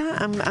 I think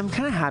that I'm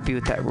kind of happy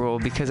with that rule,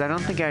 because I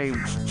don't think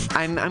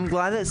I'm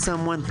glad that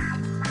someone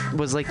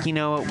was like, you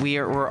know what,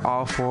 we're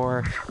all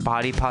for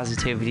body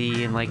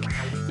positivity and like,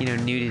 you know,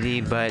 nudity,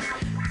 but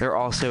there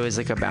also is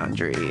like a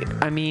boundary.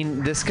 I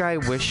mean, this guy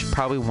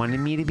probably wanted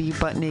me to be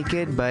butt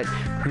naked, but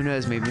who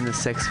knows, maybe in the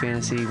sex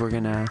fantasy we're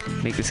gonna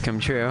make this come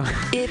true.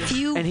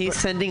 And he's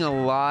sending a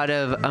lot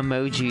of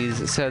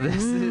emojis, so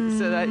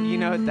that you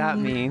know what that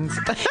means.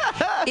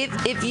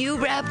 If you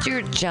wrapped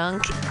your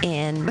junk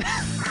in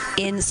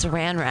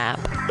saran wrap,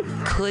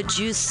 could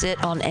you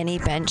sit on any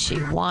bench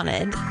you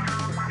wanted?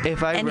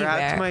 If I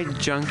wrapped my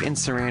junk in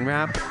saran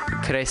wrap,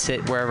 could I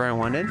sit wherever I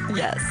wanted?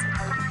 Yes.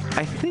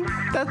 I think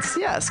that's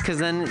yes, because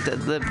then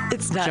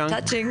it's not junk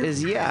touching.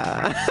 Is You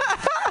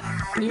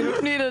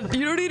don't need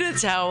a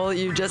towel.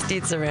 You just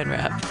need saran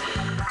wrap.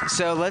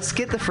 So let's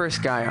get the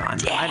first guy on.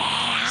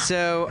 Yeah.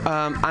 So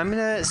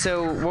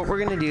what we're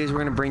gonna do is we're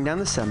gonna bring down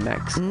the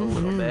submix a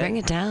little bit. Bring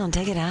it down.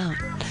 Take it out.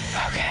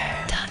 Okay.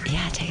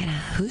 Yeah, take it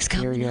out. Who's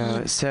coming? Here we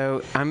go.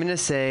 So I'm gonna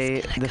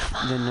say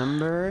the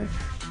number.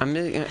 I'm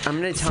gonna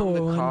tell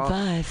him the call.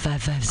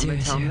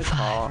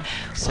 415-550-05.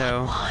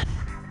 So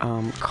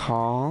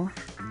call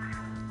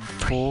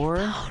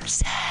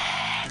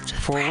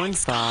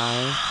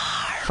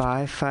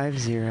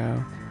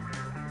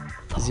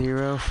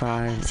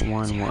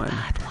 415-550-0511.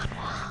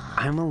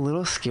 I'm a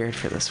little scared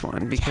for this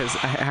one because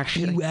I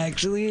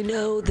actually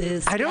know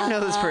this. I don't know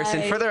this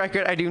person. For the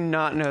record, I do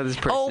not know this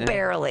person. Oh,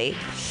 barely.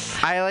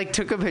 I like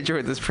took a picture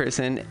with this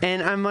person,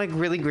 and I'm like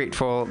really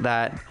grateful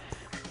that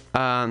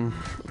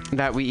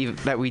we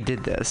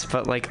did this,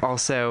 but like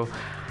also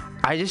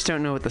I just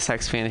don't know what the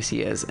sex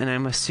fantasy is, and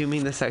I'm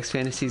assuming the sex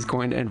fantasy is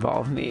going to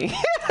involve me.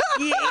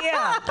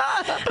 Yeah.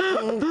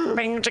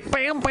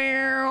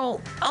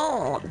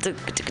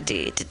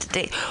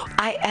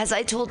 As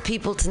I told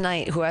people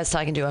tonight who I was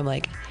talking to, I'm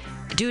like,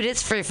 dude,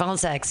 it's free phone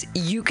sex.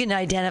 You can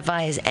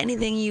identify as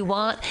anything you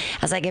want. I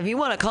was like, if you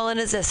want to call in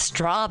as a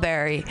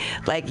strawberry,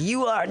 like,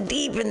 you are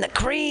deep in the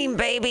cream,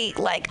 baby.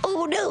 Like,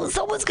 oh no,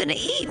 someone's gonna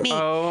eat me.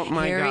 Oh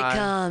my Here God. he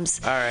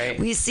comes. All right.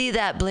 We see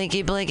that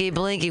blinky, blinky,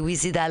 blinky. We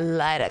see that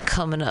lighter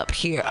coming up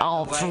here.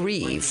 All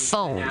free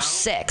phone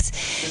sex.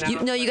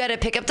 You got to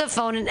pick up the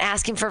phone and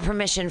ask him for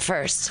permission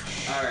first.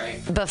 All right.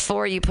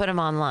 Before you put him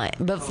online.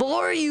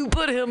 Before you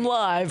put him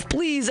live,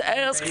 please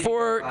ask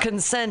for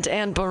consent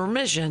and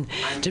permission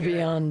to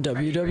be on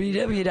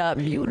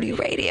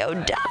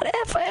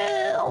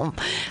www.MutinyRadio.fm.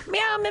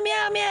 Meow, meow,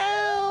 meow,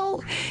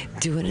 meow.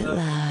 Doing it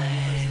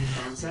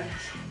live.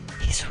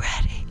 He's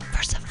ready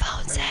for some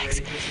phone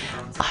sex.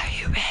 Are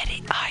you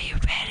ready? Are you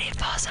ready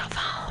for some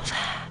phone sex?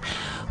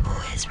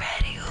 Who is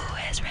ready? Who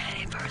is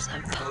ready for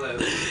some phone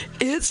sex?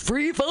 It's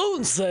free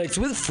phone sex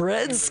with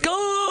Fred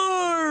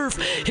Scarf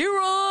here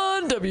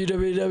on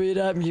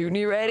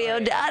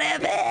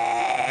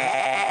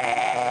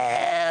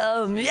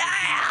www.MutinyRadio.fm.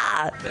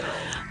 Yeah!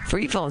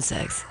 Free phone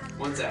sex.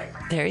 1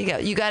 sec. There you go.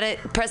 You got to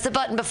press the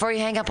button before you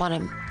hang up on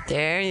him.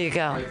 There you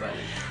go.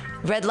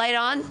 Red light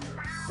on?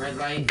 Red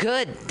light.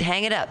 Good.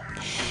 Hang it up.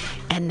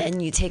 And then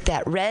you take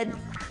that red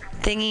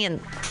thingy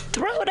and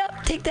throw it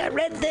up. Take that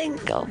red thing.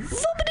 Go.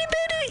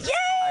 Boopity-boopity. Yeah!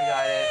 I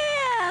got it.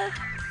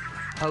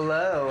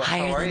 Hello.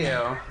 Higher How are than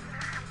you?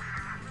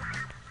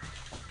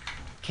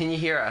 Can you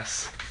hear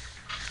us?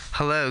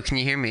 Hello. Can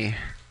you hear me?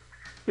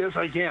 Yes,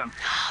 I can.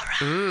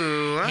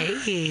 Ooh.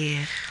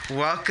 Hey.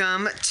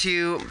 Welcome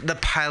to the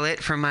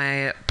pilot for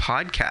my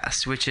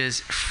podcast, which is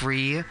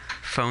free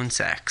phone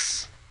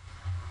sex.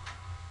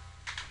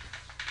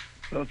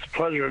 Well, it's a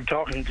pleasure of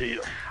talking to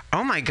you.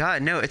 Oh my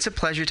God, no, it's a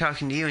pleasure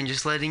talking to you and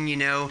just letting you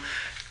know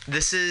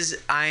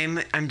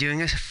I'm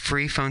doing a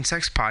free phone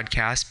sex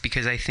podcast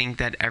because I think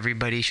that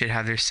everybody should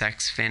have their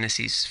sex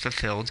fantasies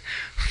fulfilled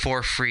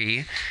for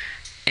free.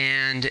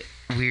 And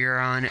we're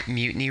on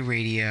Mutiny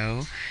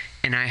Radio.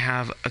 And I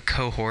have a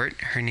cohort.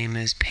 Her name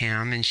is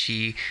Pam, and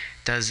she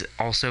does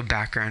also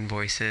background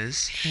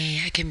voices.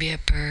 Hey, I can be a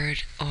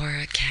bird or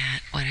a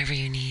cat, whatever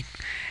you need.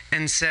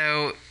 And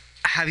so,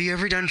 have you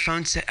ever done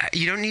phone sex?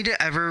 You don't need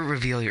to ever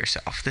reveal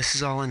yourself. This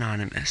is all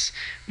anonymous.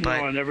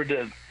 But No, I never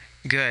did.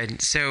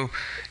 Good. So,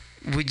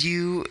 would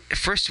you,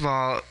 first of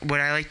all, what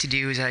I like to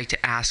do is I like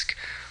to ask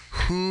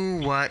who,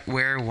 what,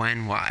 where,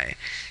 when, why.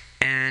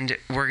 And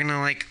we're going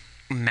to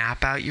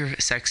map out your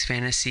sex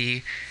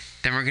fantasy.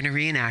 Then we're going to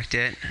reenact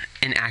it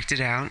and act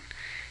it out.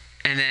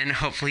 And then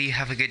hopefully you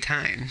have a good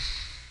time.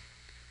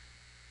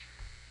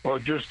 Well,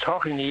 just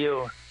talking to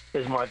you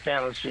is my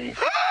fantasy.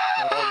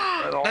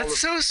 That's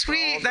so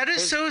sweet. That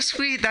is so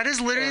sweet. That is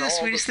literally the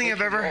sweetest thing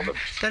I've ever.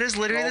 That is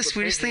literally the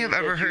sweetest thing I've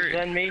ever heard.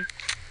 Send me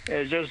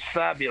is just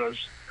fabulous.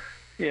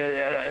 Yeah,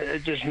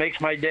 it just makes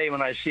my day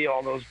when I see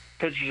all those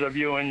pictures of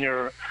you in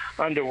your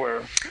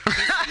underwear.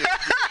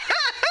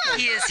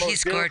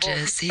 He's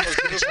gorgeous. He's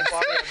gorgeous.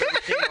 Body I've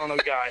ever seen on a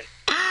guy.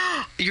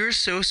 You're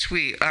so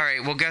sweet. All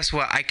right. Well, guess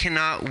what? I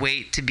cannot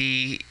wait to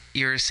be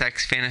your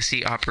sex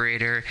fantasy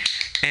operator,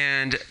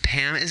 and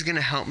Pam is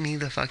gonna help me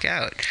the fuck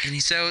out.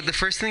 So the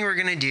first thing we're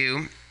gonna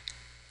do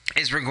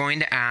is we're going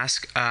to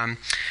ask,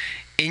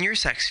 in your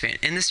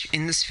in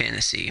this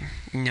fantasy,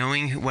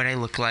 knowing what I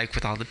look like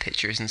with all the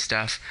pictures and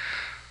stuff,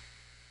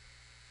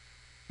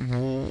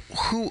 who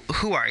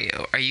are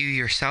you? Are you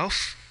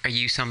yourself? Are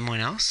you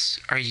someone else?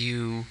 Are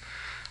you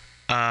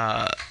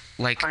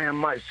like I am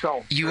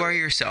myself. You are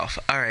yourself.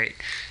 All right.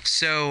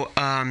 So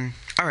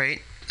all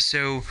right.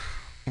 So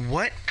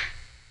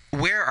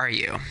where are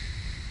you?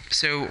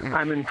 So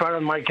I'm in front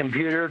of my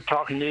computer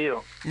talking to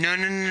you. No.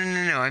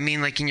 I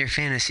mean, like in your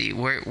fantasy,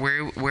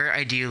 where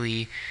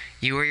ideally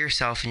you are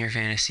yourself in your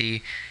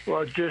fantasy.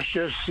 Well, just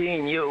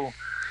seeing you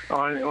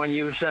when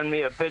you send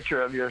me a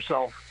picture of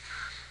yourself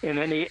in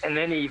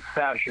any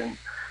fashion,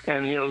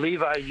 and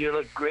Levi's, you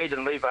look great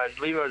in Levi's.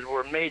 Levi's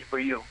were made for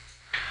you.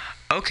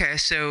 Okay,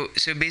 so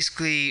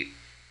basically,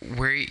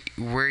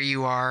 where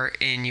you are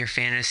in your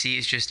fantasy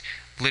is just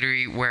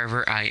literally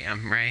wherever I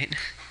am, right?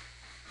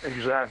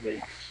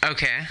 Exactly.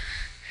 Okay.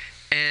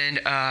 And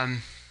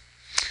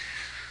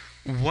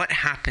what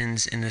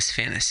happens in this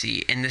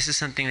fantasy? And this is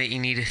something that you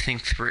need to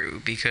think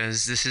through,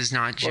 because this is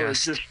not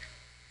just... Well, it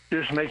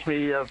just makes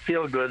me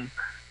feel good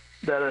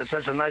that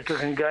such a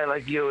nice-looking guy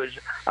like you is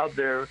out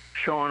there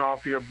showing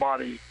off your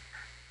body.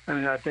 I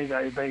mean, I think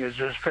it's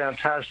just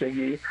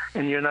fantastic,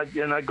 and you're not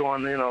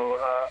going,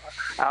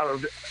 out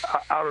of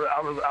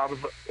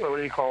what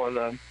do you call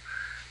it?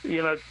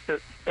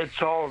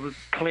 It's all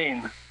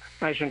clean.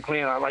 Nice and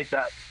clean. I like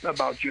that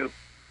about you.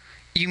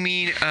 You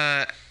mean,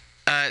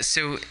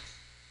 so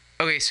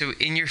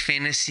in your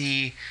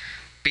fantasy,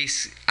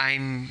 it's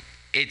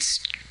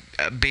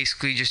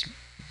basically just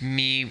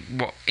me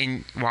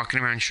walking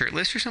around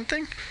shirtless or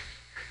something?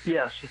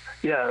 Yes.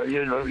 Yeah,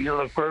 you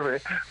look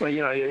perfect. Well,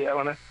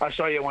 when I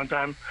saw you one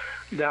time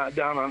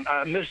down on,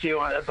 I missed you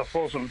at the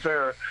Folsom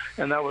Fair,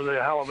 and that was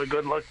a hell of a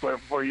good look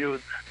for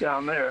you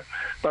down there.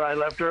 But I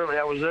left early.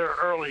 I was there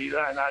early,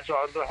 and I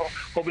was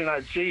hoping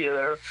I'd see you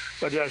there.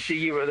 But I see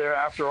you were there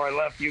after I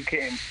left. You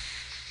came.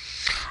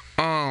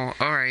 Oh,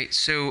 all right.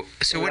 So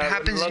what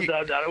happens? I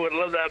would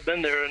love to have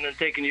been there and then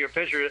taking your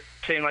picture,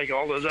 saying like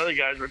all those other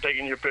guys were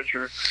taking your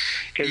picture,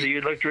 because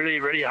you looked really,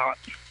 really hot.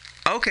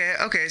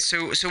 Okay.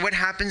 So what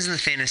happens in the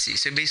fantasy?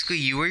 So basically,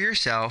 you are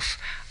yourself.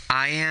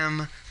 I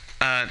am.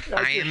 I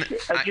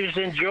just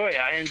enjoy it.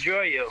 I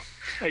enjoy you.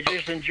 I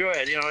just enjoy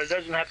it. It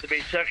doesn't have to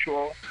be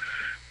sexual.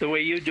 The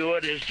way you do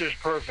it is just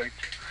perfect.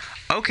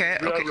 Okay.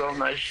 Real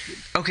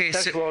nice. Okay.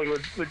 Sexual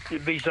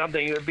would be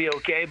something that would be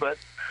okay, but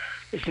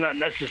it's not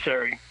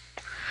necessary.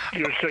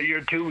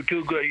 You're too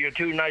good. You're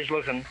too nice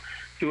looking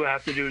to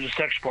have to do the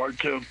sex part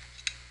too.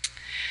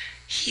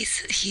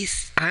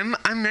 I'm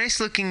nice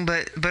looking,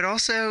 but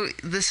also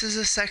this is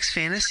a sex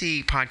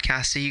fantasy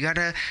podcast, so you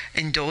gotta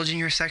indulge in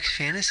your sex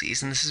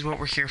fantasies, and this is what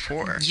we're here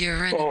for.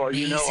 You're an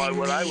amazing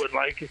what I would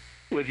like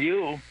with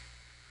you,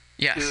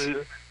 yes,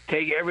 to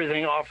take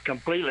everything off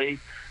completely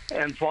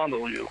and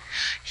fondle you.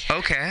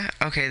 Okay,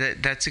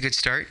 that's a good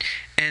start.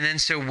 And then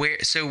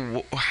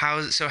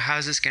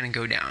how's this gonna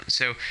go down?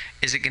 So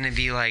is it gonna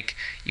be like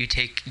you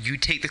take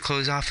the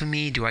clothes off of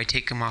me? Do I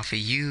take them off of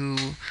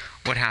you?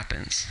 What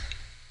happens?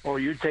 Or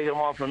you take them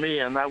off of me,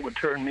 and that would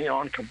turn me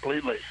on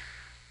completely.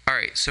 All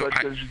right, so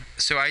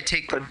I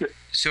take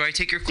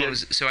your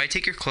clothes. So I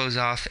take your clothes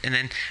off, and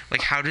then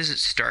like, how does it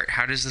start?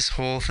 How does this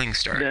whole thing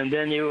start? And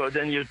then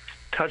you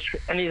touch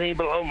anything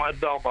below my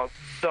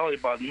belly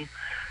button.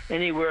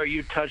 Anywhere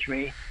you touch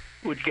me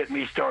would get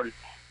me started.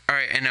 All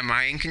right, and am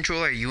I in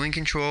control? Are you in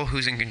control?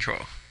 Who's in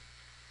control?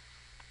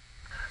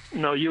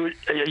 No, you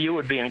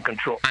would be in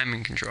control. I'm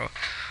in control.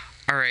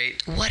 All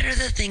right. What are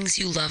the things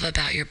you love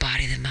about your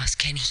body the most?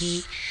 Can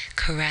he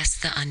caress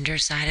the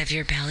underside of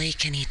your belly?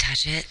 Can he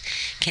touch it?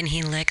 Can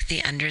he lick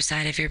the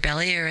underside of your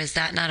belly, or is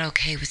that not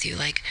okay with you?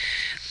 Like,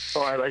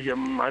 oh, I like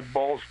my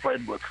balls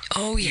played with.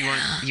 Oh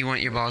yeah. You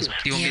want your balls?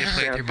 You want me to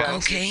play with your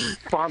balls? Okay.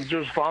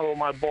 Just follow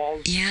my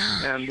balls.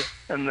 Yeah.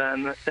 And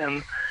then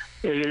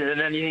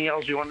anything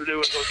else you want to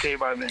do is okay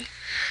by me.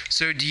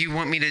 So do you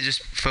want me to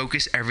just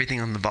focus everything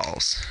on the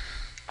balls?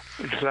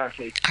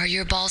 Exactly. Are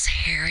your balls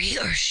hairy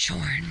or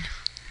shorn?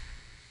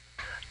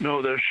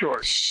 No, they're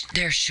short.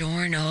 They're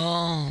shorn.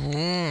 Oh,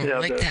 yeah,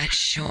 like that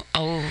short.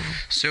 Oh.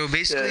 So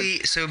basically,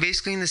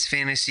 in this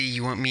fantasy,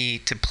 you want me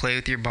to play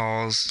with your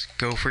balls,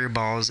 go for your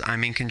balls.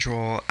 I'm in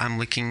control. I'm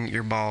licking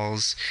your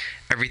balls.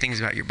 Everything's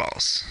about your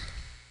balls.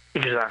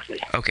 Exactly.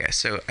 Okay,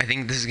 so I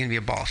think this is gonna be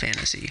a ball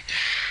fantasy.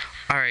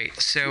 All right,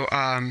 so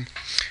and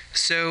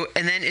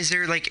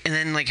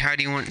then how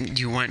do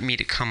you want me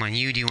to come on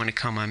you? Do you want to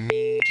come on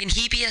me? Can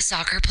he be a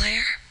soccer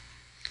player?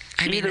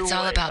 I mean, it's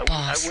all way, about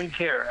balls. I wouldn't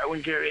care.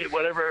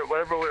 Whatever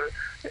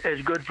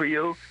is good for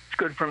you, it's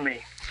good for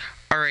me.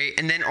 All right,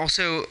 and then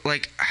also,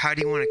 like, how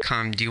do you want to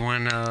come? Do you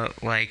want to,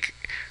 like,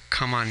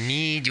 come on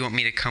me? Do you want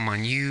me to come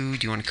on you?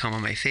 Do you want to come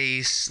on my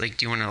face? Like,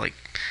 do you want to, like,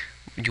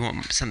 do you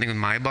want something with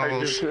my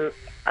balls?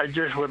 I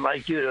just would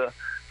like you to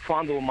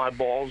fondle my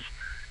balls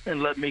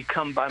and let me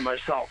come by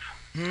myself.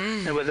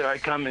 And whether I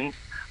come in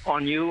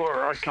on you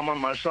or I come on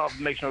myself,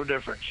 it makes no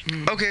difference.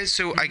 Okay,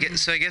 so I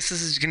guess this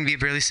is gonna be a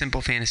really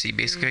simple fantasy.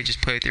 Basically, I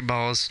just play with your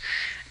balls,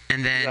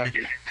 and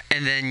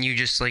then you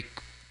just like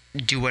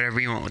do whatever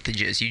you want with the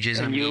jizz. You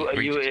jizz on me.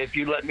 If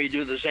you let me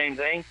do the same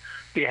thing,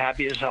 be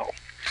happy as hell.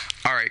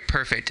 All right,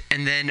 perfect.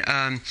 And then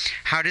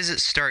how does it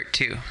start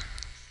too?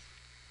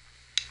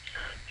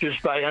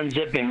 Just by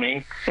unzipping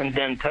me and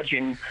then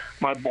touching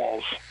my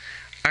balls.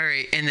 All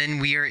right, and then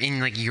we are in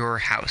like your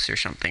house or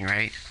something,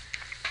 right?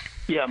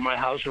 Yeah, my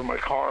house or my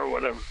car or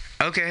whatever.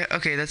 Okay,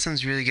 that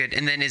sounds really good.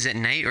 And then is it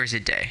night or is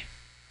it day?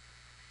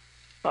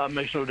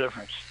 Makes no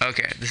difference.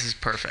 Okay, this is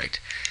perfect.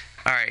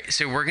 All right,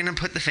 so we're gonna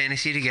put the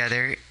fantasy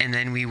together, and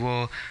then we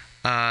will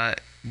get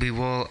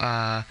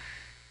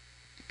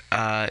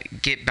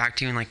back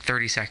to you in like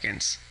 30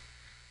 seconds.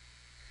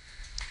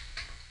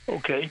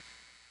 Okay.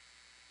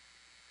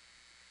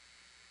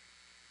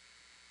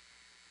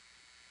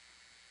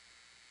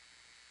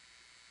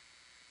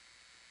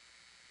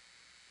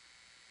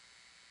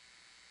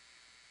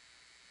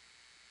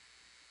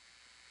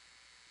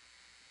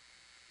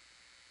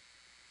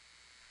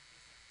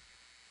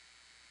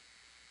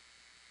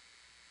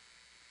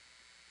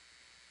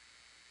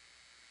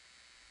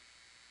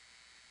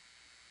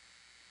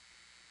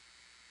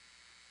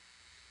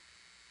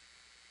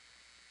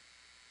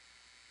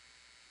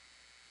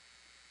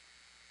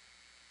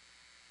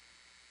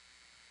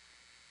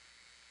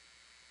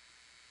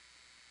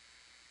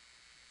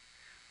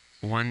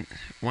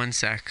 One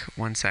sec.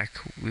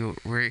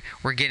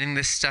 We're getting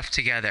this stuff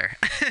together.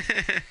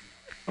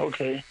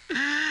 Okay.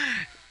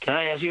 Can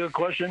I ask you a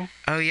question?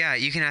 Oh yeah,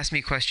 you can ask me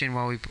a question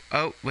while we.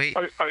 Oh wait.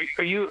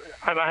 Are you?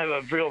 I have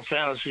a real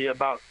fantasy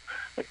about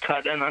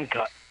cut and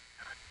uncut.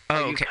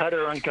 Oh, Are you cut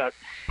or uncut?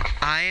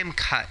 I am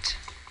cut.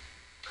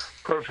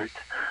 Perfect.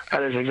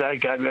 That is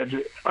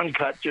exactly.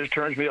 Uncut just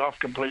turns me off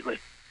completely.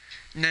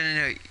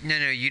 No.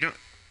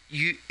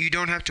 You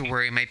don't have to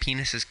worry. My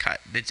penis is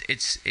cut.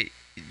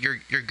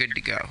 You're good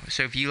to go.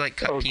 So if you like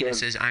cut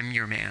penises, I'm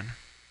your man.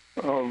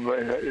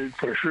 Oh,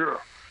 for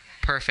sure.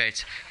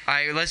 Perfect. All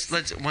right,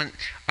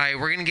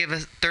 we're gonna give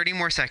us 30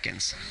 more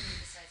seconds.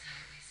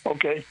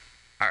 Okay.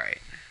 All right.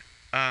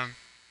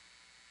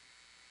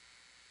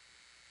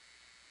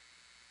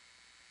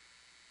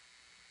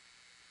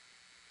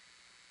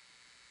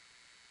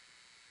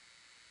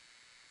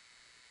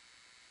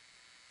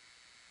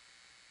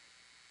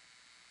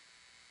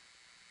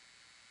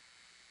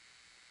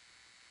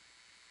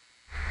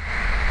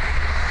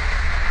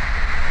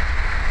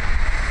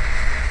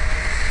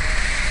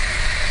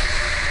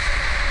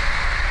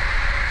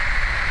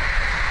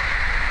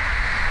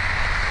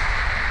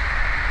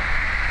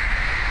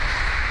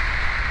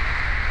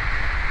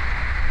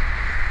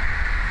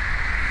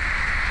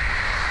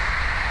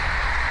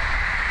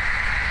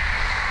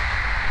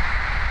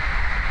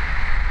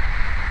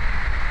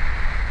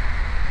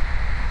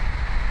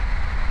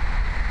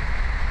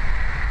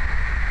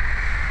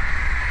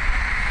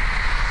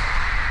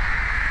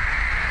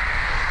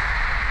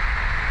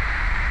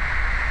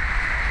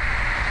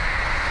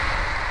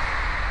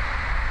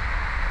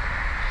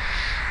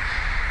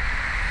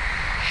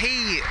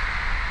 Hey,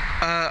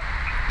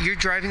 you're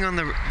driving on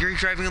the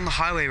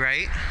highway,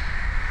 right?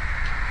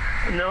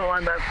 No,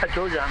 I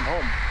told you I'm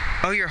home.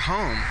 Oh, you're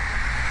home.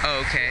 Oh,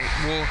 okay.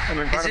 Well, I'm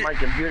in front of my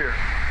computer.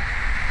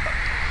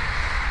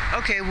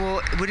 Okay.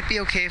 Well, would it be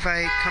okay if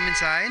I come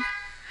inside?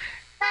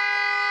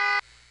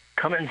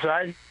 Come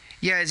inside?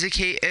 Yeah. Is it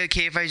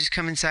okay if I just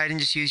come inside and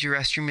just use your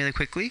restroom really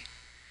quickly?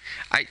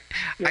 I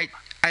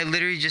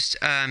literally just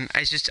I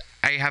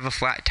have a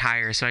flat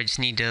tire, so I just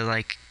need to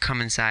like come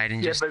inside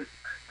and just. Yeah,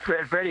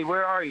 but Freddie,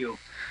 where are you?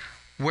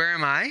 Where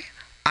am I?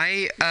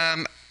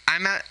 I'm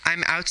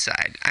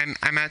outside.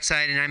 I'm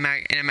outside, and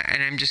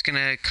I'm just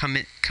gonna come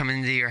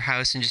into your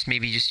house and just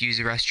maybe just use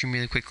the restroom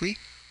really quickly.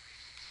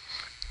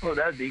 Oh,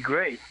 that'd be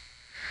great.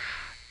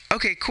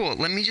 Okay, cool.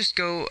 Let me just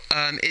go.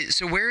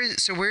 So where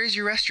is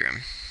your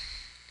restroom?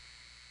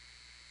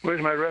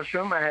 Where's my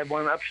restroom? I have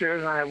one upstairs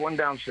and I have one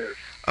downstairs.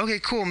 Okay,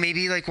 cool.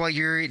 Maybe like while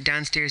you're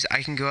downstairs,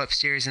 I can go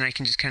upstairs and I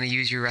can just kind of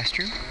use your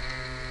restroom.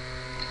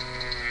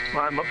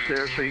 Well, I'm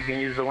upstairs, so you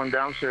can use the one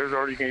downstairs,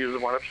 or you can use the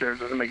one upstairs.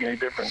 Doesn't make any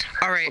difference.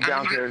 All right,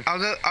 downstairs. I'll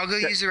go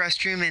use the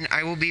restroom, and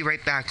I will be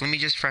right back. Let me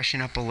just freshen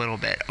up a little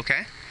bit,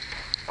 okay?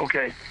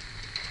 Okay.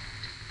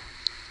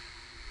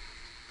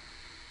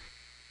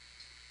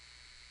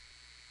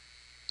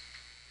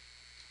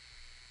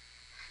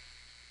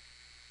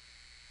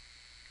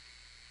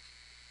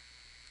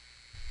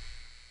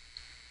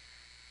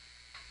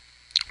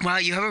 Wow,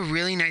 you have a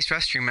really nice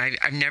restroom.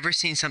 I've never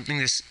seen something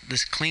this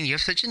clean. You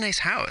have such a nice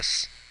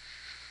house.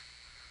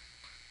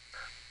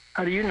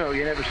 How do you know?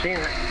 You never seen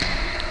it?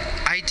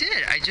 I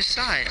did. I just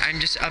saw it. I'm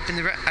just up in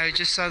the. I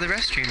just saw the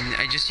restroom.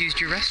 I just used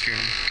your restroom.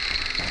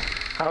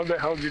 How the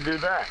hell did you do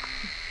that?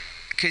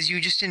 Because you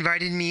just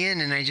invited me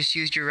in, and I just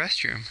used your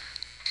restroom.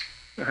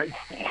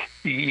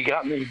 You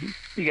got me.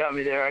 You got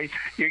me there.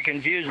 You're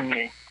confusing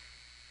me.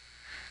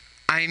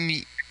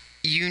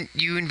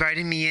 You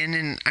invited me in,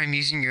 and I'm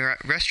using your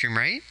restroom,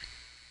 right?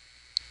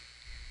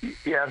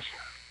 Yes.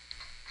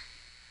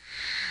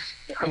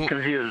 I'm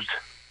confused.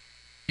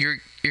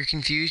 You're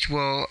confused?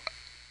 Well,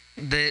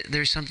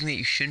 there's something that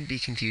you shouldn't be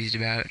confused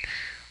about,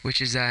 which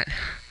is that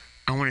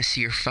I want to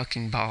see your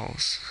fucking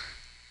balls.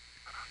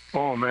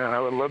 Oh, man, I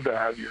would love to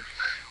have you.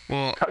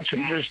 Well, touch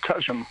them. Just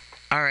touch them.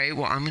 All right,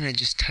 well, I'm going to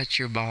just touch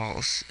your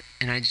balls,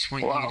 and I just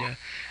want you to...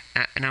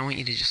 And I want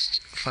you to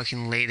just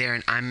fucking lay there,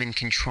 and I'm in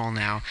control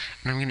now,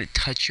 and I'm going to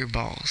touch your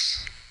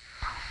balls.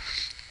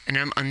 And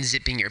I'm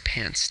unzipping your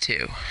pants,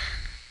 too.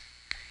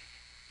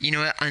 You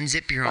know what?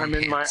 Unzip your own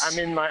pants. I'm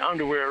in my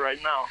underwear right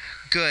now.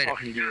 Good.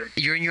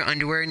 You're in your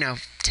underwear? Now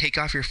take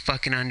off your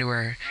fucking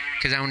underwear,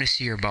 because I want to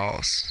see your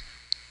balls.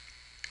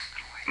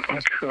 Oh,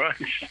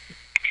 Christ.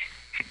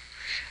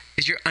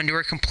 Is your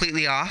underwear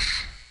completely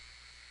off?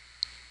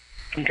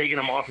 I'm taking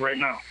them off right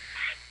now.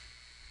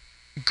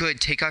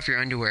 Good, take off your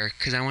underwear,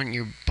 because I want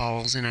your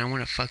balls, and I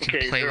want to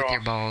fucking play with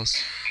your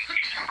balls.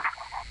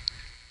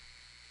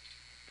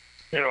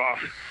 They're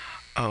off.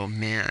 Oh,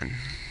 man.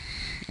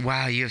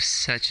 Wow, you have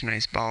such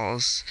nice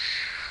balls.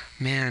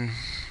 Man,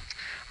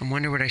 I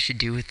wonder what I should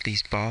do with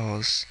these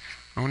balls.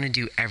 I want to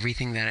do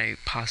everything that I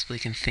possibly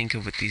can think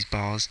of with these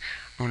balls.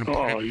 I want to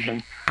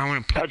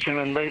touch them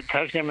and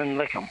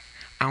lick them.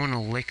 I want to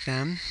lick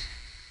them.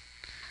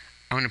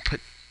 I want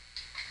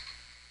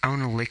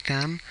to lick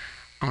them.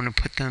 I want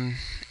to put them,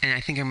 and I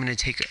think I'm going to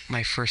take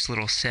my first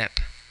little sip.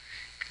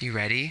 You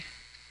ready?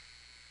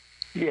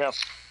 Yep.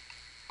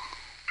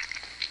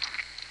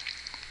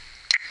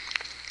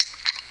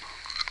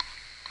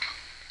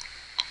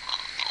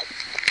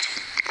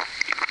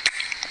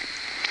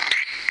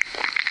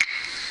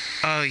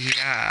 Oh,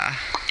 yeah.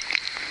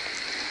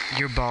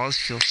 Your balls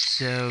feel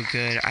so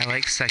good. I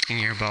like sucking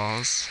your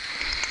balls.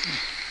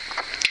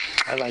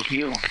 I like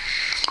you.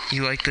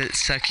 You like the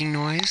sucking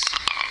noise?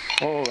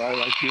 Oh, I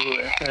like you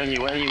any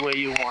way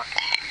you want.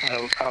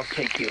 I'll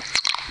take you.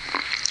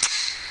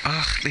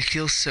 Ugh, they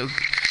feel so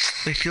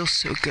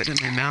good in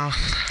my mouth.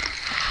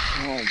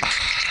 Oh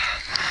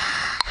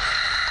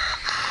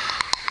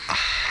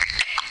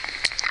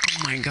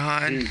my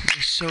God,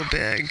 they're so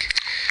big.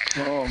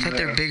 Oh, I thought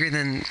they're bigger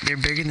than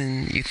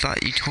you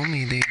thought. You told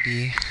me they'd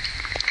be.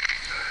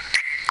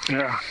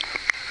 Yeah.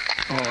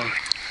 Oh,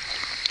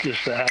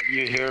 just to have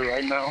you here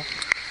right now.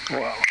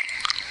 Wow.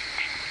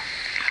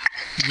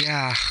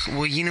 Yeah,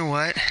 well, you know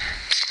what?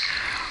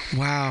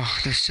 Wow,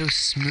 they're so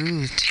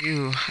smooth,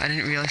 too. I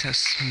didn't realize how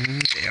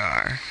smooth they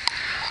are.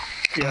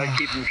 Yeah, I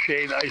keep them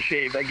shaved. I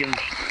shave. I can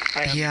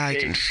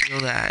feel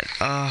that.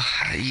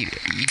 You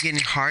getting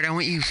hard? I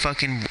want you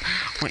fucking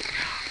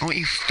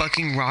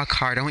rock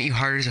hard. I want you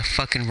hard as a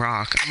fucking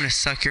rock. I'm gonna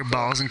suck your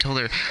balls until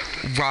they're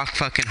rock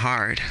fucking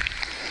hard.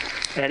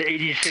 At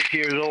 86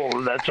 years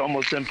old, that's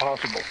almost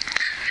impossible.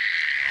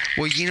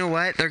 Well, you know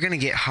what? They're gonna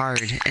get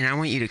hard, and I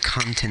want you to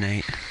come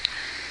tonight.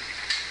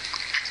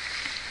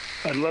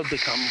 I'd love to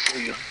come for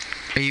you.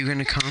 Are you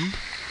gonna come?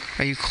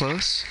 Are you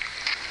close?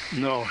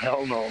 No,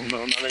 hell no,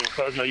 not even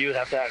close. No, you'd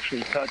have to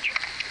actually touch.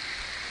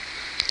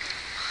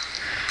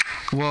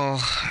 Well,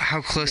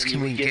 how close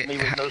can we get? Me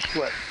with no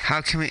sweat.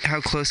 How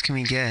close can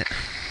we get?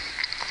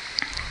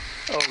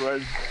 Oh,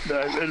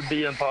 it'd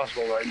be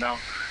impossible right now,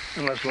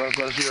 unless you're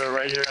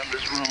right here in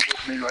this room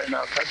with me right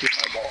now, touching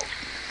my balls.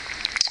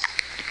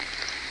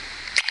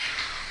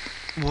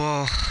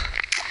 Well,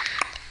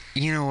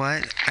 you know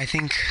what? I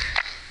think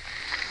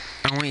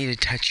I want you to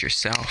touch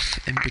yourself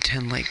and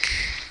pretend like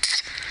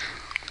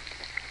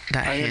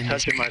that. I am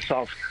touching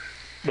myself,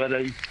 but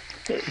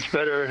it's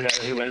better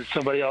when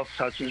somebody else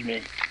touches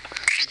me.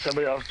 When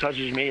somebody else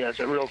touches me, that's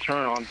a real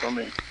turn on for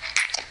me.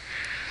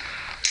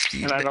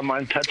 And I don't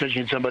mind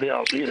touching somebody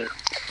else either,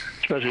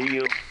 especially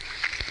you.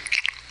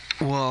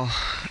 Well,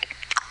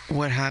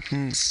 what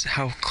happens?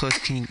 How close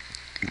can you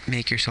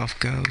make yourself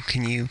go?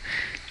 Can you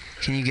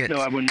get?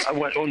 No, I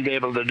wouldn't be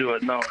able to do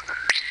it. No,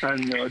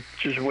 and it's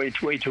just way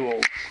too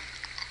old.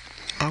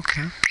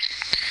 Okay.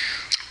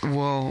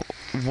 Well,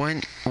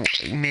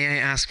 may I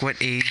ask what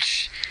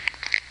age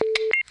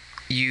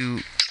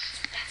you?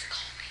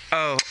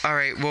 Oh, all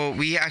right. Well,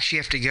 we actually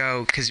have to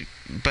go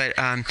but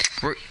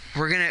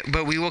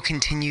we will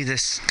continue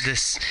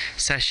this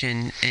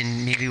session,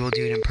 and maybe we'll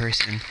do it in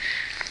person.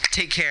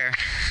 Take care.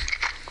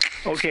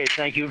 Okay,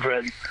 thank you,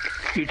 Fred.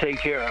 You take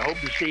care. I hope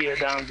to see you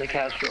down at the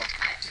Castro.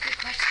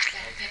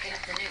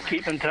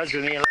 Keep in touch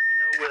with me and let me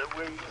know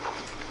where you go.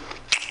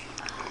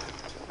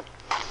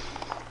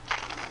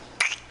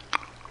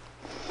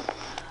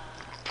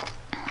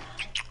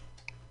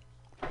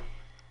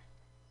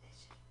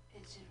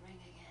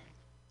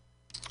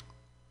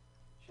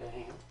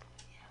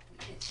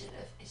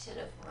 It should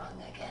have rung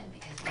again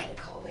because we had a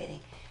call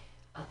waiting.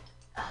 Well,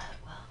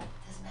 it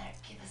doesn't matter.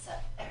 Give us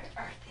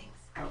our things.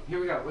 Here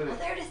we go. Wait. Oh,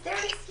 there it is. There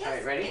it is. Yes. All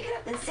right, ready? Pick it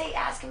up and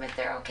ask them if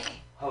they're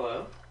okay.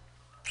 Hello?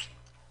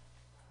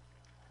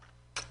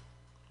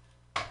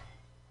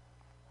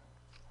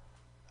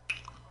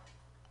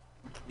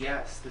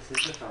 Yes, this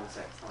is the phone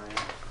sex line.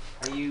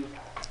 Are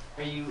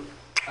you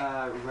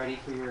ready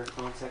for your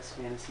phone sex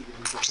fantasy to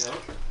be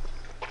fulfilled?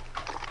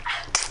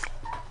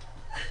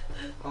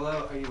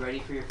 Hello, are you ready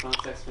for your phone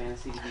sex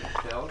fantasy to be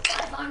fulfilled?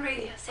 Live on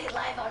radio. Say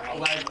live on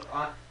radio. Live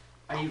on.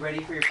 Are you ready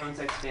for your phone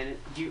sex fantasy?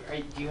 Do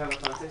you have a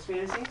phone sex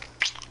fantasy?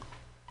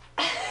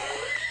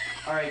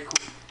 All right,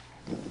 cool.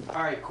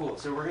 All right, cool.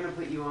 So we're gonna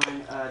put you on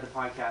the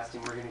podcast,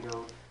 and we're gonna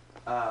go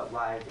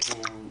live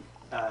in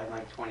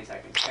like 20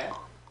 seconds. Okay.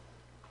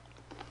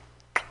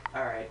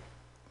 All right.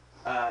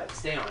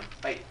 Stay on.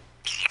 Bye.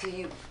 So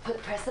you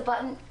press the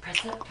button.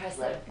 Press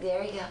the.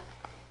 There you go.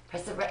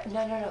 Press the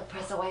no.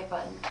 Press the white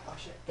button. Oh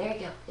shit. There you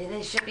go.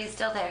 They should be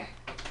still there.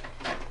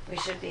 We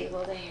should be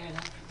able to hear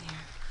them from here.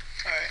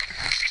 All right.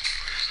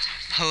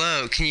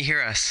 Hello. Can you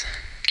hear us?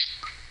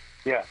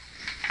 Yeah.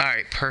 All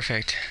right.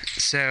 Perfect.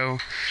 So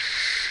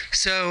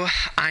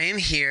I am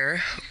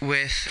here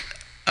with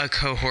a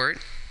cohort,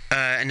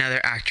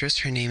 another actress.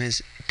 Her name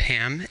is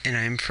Pam, and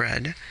I'm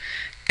Fred.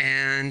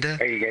 And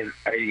are you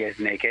guys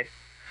naked?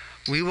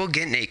 We will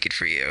get naked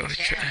for you.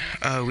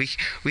 Yeah.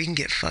 We can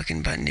get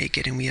fucking butt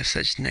naked, and we have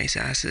such nice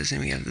asses,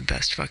 and we have the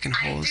best fucking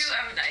holes. I do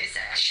have a nice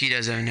ass. She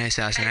does have a nice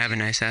ass, and I have a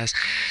nice ass.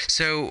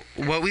 So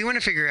what we want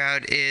to figure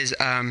out is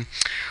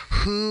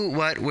who,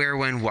 what, where,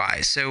 when, why.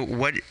 So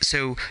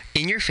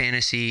in your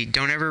fantasy,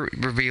 don't ever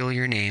reveal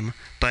your name,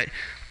 but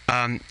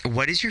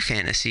what is your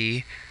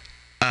fantasy?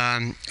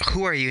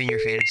 Who are you in your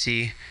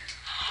fantasy?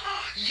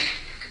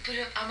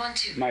 I'm on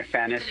two. My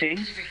fantasy?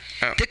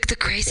 Oh. The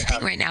crazy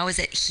thing right now is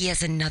that he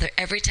has another.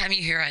 Every time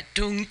you hear a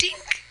dung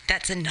dink,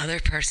 that's another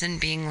person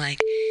being like,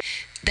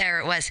 there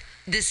it was.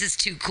 This is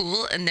too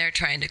cool, and they're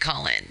trying to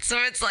call in. So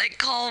it's like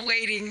call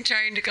waiting,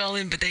 trying to call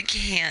in, but they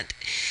can't.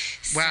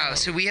 Wow,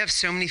 so we have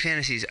so many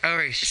fantasies. All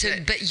right, shit.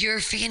 So, but your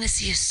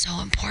fantasy is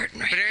so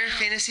important right now. But our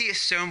fantasy is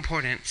so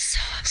important.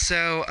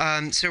 So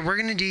we're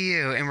going to do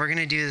you, and we're going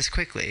to do this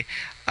quickly.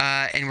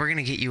 And we're going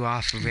to get you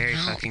off very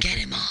fucking get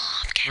quickly. him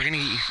off. We're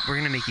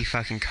going to make you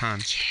fucking come.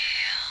 Yeah.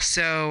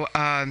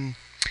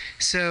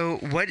 So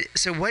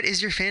what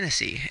is your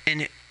fantasy?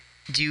 And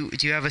do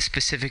you have a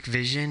specific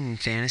vision and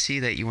fantasy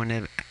that you want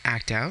to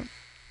act out?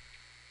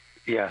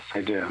 Yes,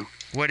 I do.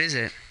 What is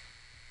it?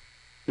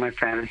 My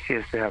fantasy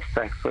is to have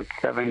sex with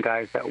 7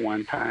 guys at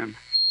one time.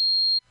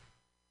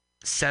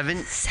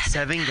 Seven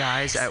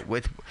guys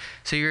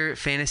so your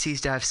fantasy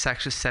is to have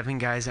sex with 7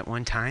 guys at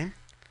one time?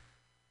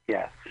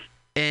 Yes.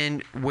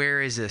 And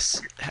where is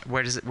this?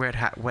 What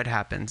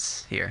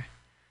happens here?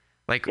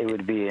 Like it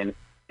would be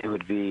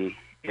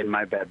in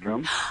my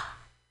bedroom,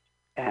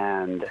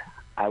 and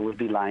I would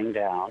be lying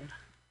down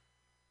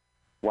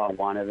while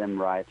one of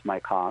them rides my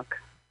cock.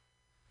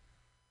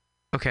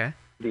 Okay.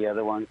 The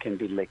other one can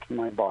be licking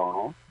my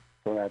ball,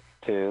 so that's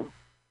 2.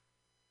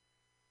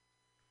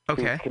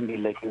 Okay. 2 can be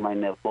licking my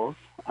nipples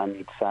on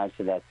each side,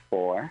 so that's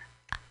 4.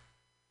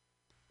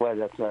 Well,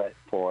 that's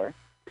 4.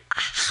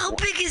 How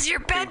big is your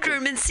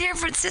bedroom in San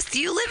Francisco?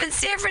 You live in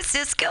San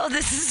Francisco.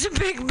 This is a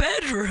big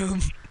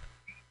bedroom.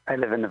 I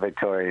live in the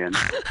Victorian.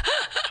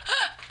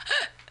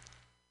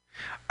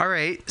 All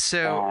right,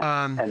 so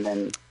and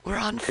then we're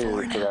on 2, 4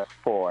 so now. that's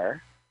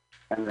 4,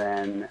 and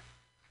then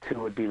 2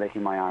 would be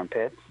licking my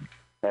armpits.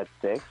 That's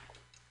 6,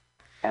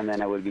 and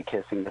then I would be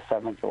kissing the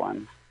 7th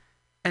one.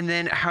 And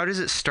then how does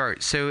it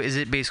start? So is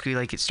it basically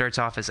like it starts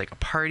off as like a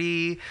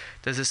party?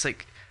 Does this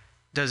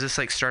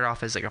start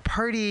off as like a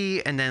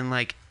party, and then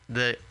like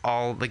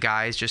all the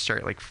guys just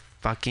start like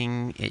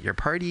fucking at your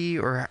party,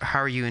 or how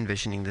are you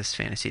envisioning this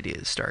fantasy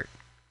to start?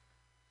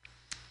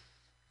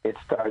 It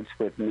starts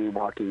with me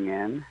walking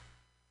in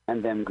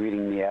and them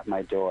greeting me at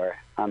my door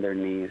on their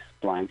knees,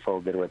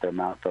 blindfolded with their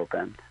mouth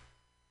open.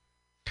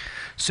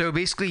 So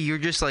basically you're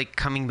just like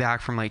coming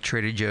back from like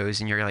Trader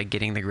Joe's and you're like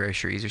getting the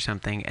groceries or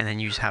something, and then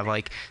you just have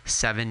like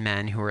 7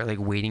 men who are like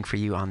waiting for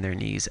you on their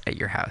knees at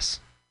your house.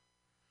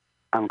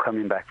 I'm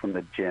coming back from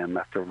the gym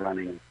after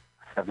running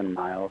 7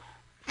 miles,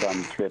 so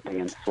I'm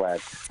dripping in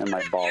sweat and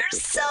my balls are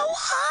So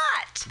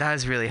hot. That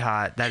is really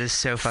hot. That is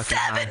so fucking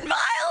hot. 7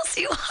 miles,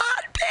 you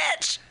hot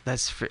bitch.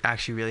 That's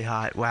actually really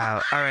hot.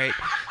 Wow. All right.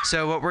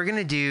 So what we're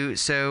gonna do?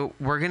 What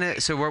we're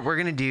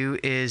gonna do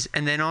is,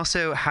 and then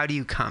also, how do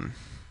you come?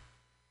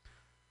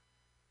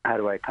 How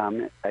do I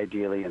come?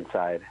 Ideally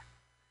inside.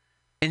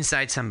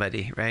 Inside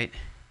somebody, right?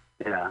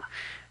 Yeah.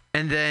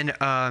 And then,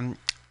 all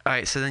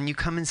right. So then you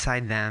come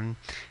inside them,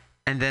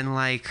 and then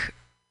like,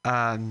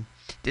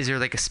 is there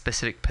like a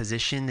specific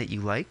position that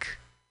you like?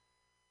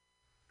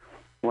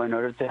 Well, in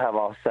order to have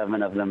all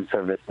 7 of them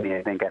service me,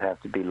 I think I'd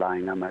have to be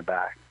lying on my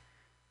back.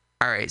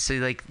 All right, so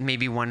like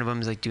maybe one of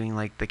them is like doing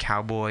like the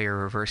cowboy or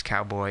reverse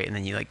cowboy, and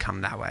then you like come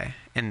that way,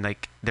 and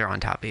like they're on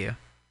top of you.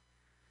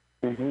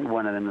 Mm-hmm.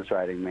 One of them is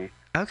riding me.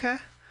 Okay,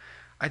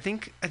 I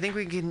think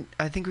we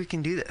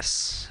can do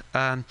this.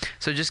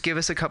 So just give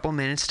us a couple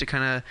minutes to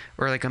kind of,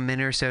 or like a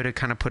minute or so to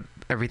kind of put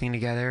everything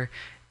together,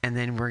 and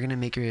then we're gonna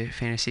make your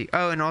fantasy.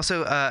 Oh, and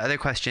also other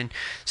question.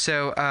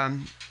 So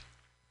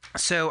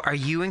so are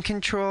you in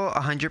control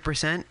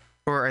 100%,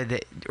 or are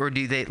they, or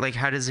do they, like,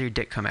 how does your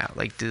dick come out?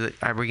 Like,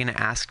 are we gonna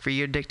ask for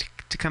your dick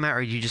to come out,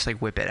 or do you just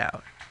like whip it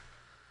out?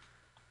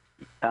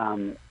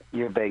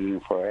 You're begging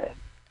for it.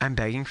 I'm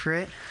begging for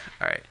it.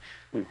 All right.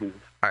 Mm-hmm.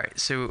 All right.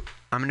 So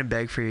I'm gonna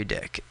beg for your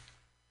dick.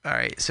 All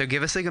right. So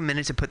give us like a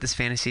minute to put this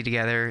fantasy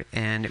together,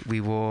 and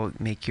we will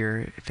make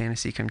your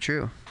fantasy come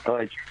true.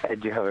 Oh, I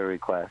do have a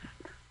request.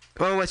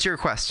 Oh, what's your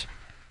request?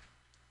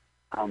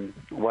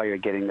 While you're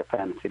getting the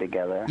fantasy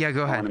together. Yeah,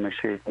 go ahead. I want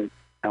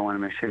to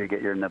make sure you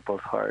get your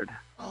nipples hard.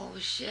 Oh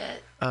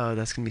shit. Oh,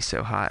 that's gonna be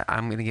so hot.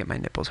 I'm gonna get my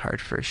nipples hard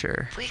for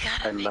sure.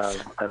 I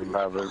love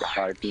a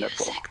hard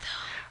nipple.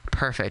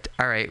 Perfect.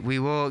 All right. We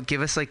will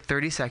give us like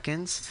 30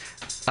 seconds,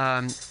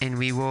 and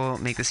we will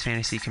make this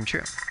fantasy come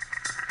true.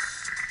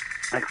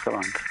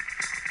 Excellent.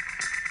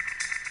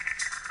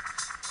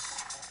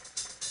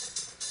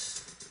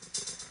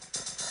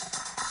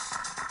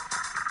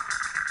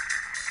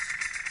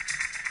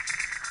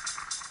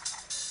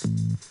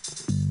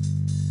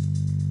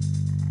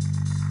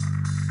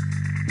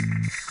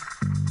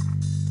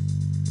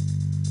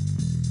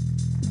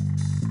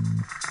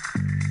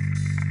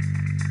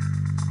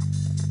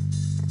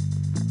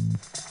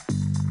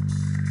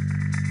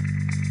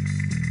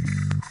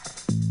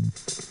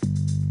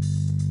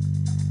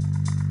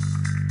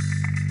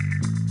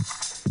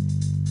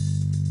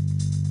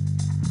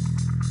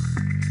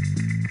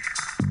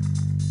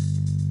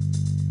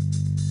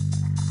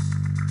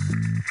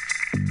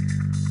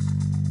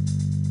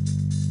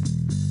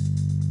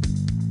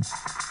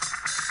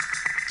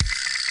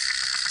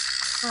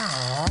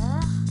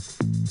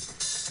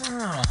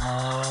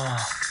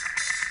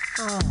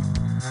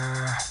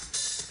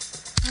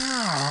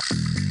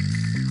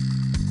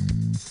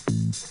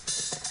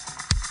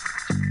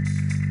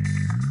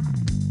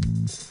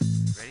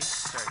 Ready?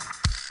 Start.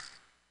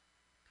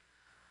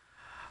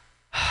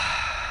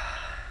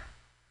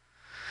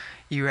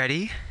 You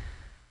ready?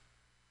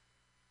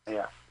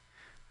 Yeah.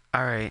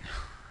 All right.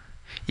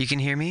 You can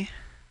hear me?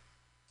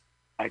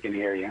 I can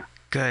hear you.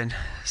 Good.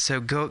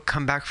 So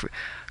come back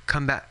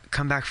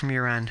from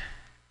your end.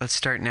 Let's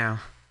start now.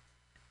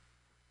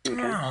 Okay.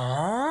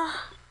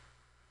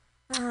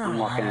 I'm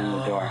walking in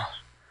the door.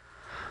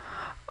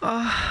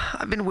 Oh,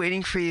 I've been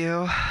waiting for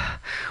you.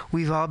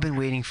 We've all been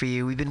waiting for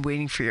you. We've been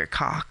waiting for your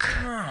cock.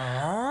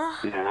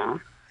 Yeah.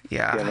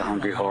 Yeah. You have a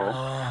hungry hole.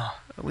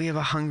 We have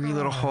a hungry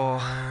little hole.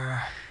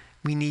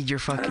 We need your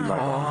fucking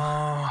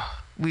hole.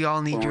 We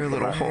all need your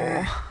little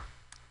hole.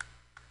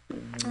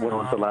 When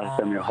was the last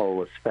time your hole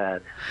was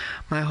fed?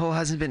 My hole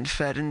hasn't been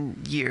fed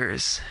in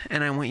years,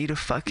 and I want you to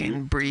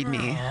fucking breed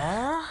me.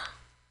 Oh.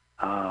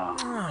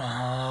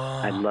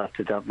 I'd love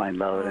to dump my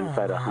load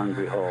inside a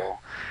hungry hole.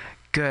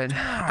 Good.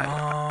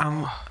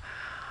 I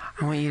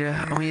want you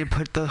to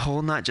put the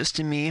hole not just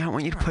in me. I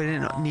want you to put it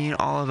in me and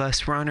all of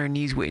us. We're on our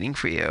knees waiting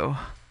for you.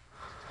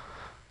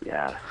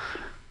 Yeah.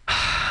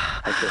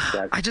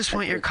 I just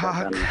want your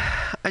cock.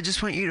 I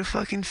just want you to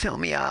fucking fill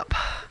me up.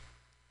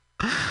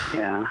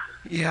 Yeah.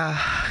 Yeah.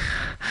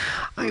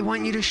 I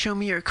want you to show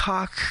me your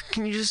cock.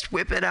 Can you just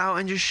whip it out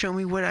and just show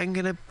me what I'm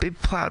gonna be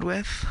plowed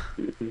with?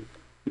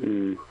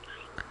 Mm-hmm.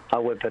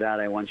 I'll whip it out.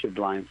 I want you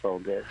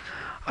blindfolded.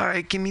 All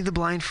right, give me the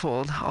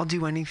blindfold. I'll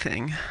do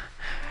anything.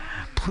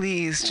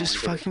 Please, just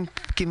fucking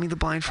give me the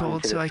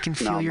blindfold so I can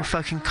feel your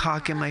fucking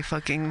cock in my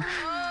fucking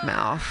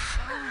mouth.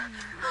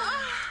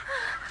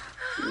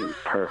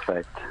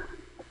 Perfect.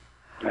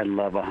 I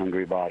love a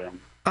hungry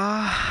bottom.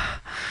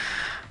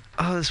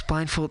 Oh, this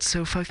blindfold's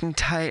so fucking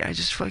tight. I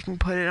just fucking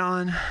put it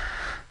on.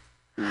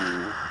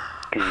 Can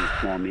you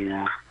smell me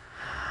now?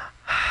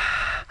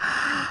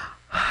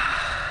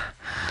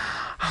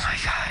 Oh my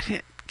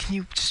god. Can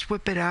you just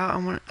whip it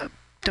out?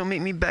 Don't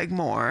make me beg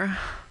more.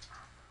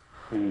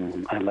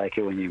 I like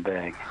it when you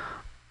beg.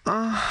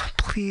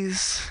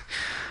 Please.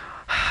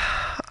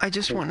 I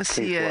just want to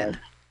see it.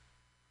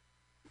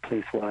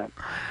 Please what?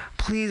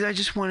 Please, I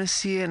just want to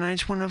see it, and I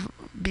just want to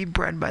be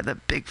bred by the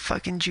big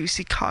fucking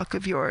juicy cock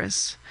of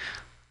yours.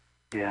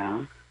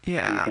 Yeah?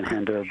 Yeah. You can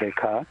handle a big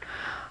cock?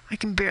 I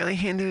can barely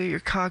handle your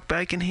cock, but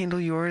I can handle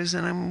yours,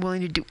 and I'm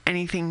willing to do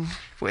anything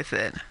with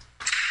it.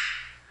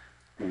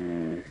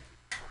 I'm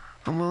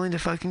willing to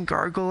fucking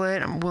gargle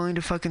it. I'm willing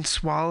to fucking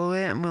swallow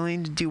it. I'm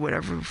willing to do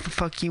whatever the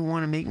fuck you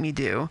want to make me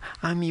do.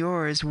 I'm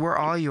yours. We're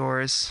all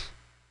yours.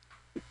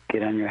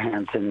 Get on your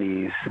hands and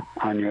knees,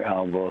 on your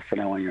elbows,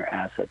 and I want your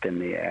ass up in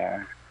the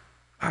air.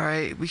 All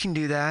right, we can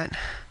do that.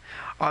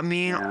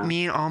 Me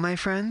and all my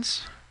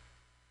friends?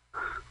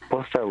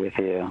 We'll start with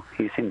you.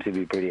 You seem to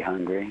be pretty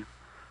hungry.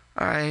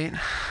 All right.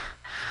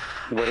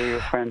 What are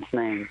your friends'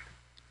 names?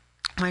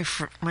 My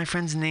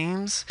friends'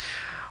 names?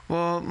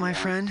 Well, my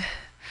friend...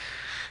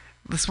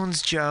 This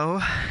one's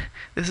Joe.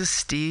 This is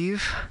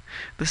Steve.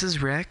 This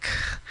is Rick.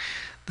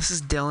 This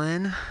is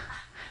Dylan.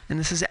 And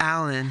this is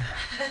Alan.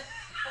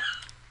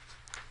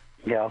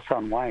 Yeah, all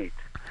sound white.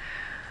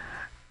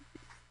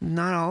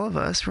 Not all of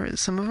us.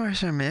 Some of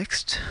us are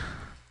mixed.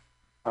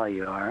 Oh,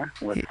 you are?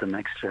 What's the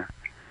mixture?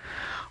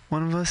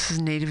 One of us is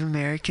Native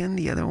American.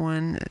 The other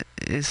one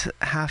is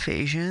half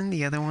Asian.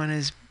 The other one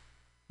is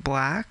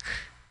black.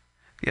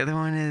 The other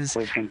one is...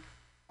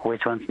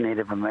 Which one's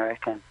Native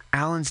American?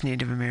 Alan's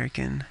Native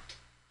American.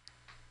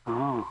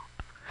 Oh.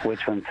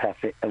 Which one's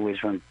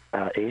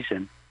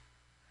Asian?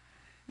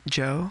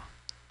 Joe?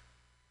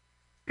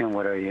 And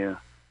what are you?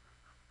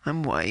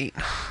 I'm white.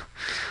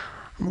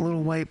 I'm a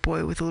little white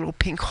boy with a little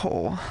pink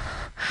hole.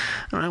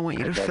 And I want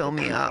you to fill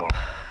me up.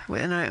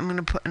 And I'm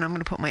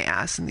gonna put my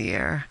ass in the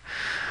air.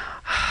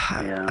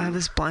 I have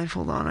this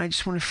blindfold on. I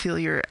just want to feel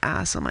your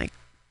ass on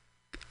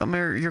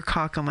your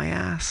cock on my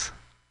ass.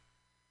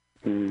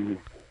 I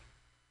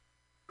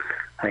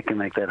can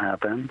make that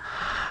happen.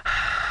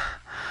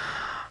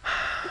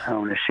 I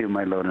want to shoot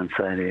my load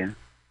inside of you.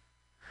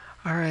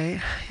 All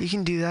right, you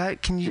can do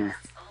that. Can you?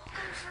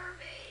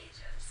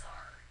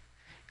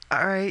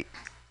 All right,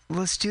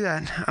 let's do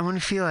that. I want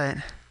to feel it.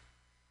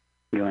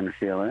 You want to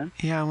feel it?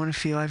 Yeah, I want to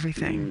feel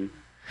everything.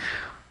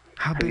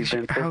 How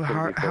big? How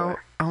hard?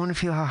 I want to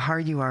feel how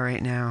hard you are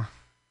right now.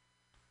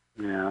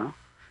 Yeah.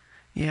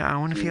 Yeah, I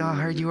want to feel how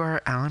hard you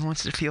are. Alan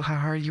wants to feel how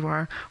hard you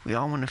are. We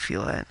all want to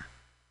feel it.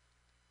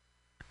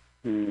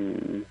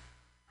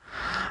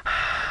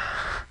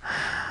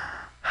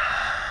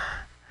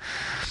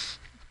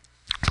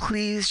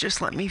 Please,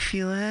 just let me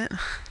feel it.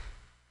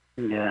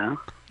 Yeah.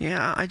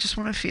 Yeah, I just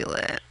want to feel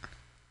it.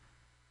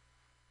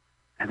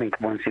 I think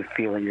once you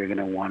feel it, you're going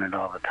to want it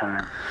all the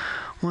time.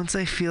 Once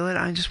I feel it,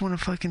 I just want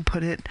to fucking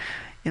put it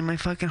in my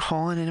fucking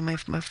hole and in my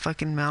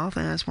fucking mouth,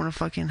 and I just want to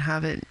fucking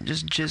have it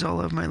just jizz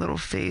all over my little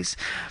face.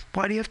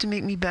 Why do you have to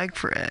make me beg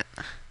for it?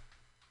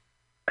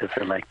 Because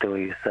I like the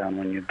way you sound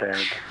when you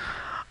beg.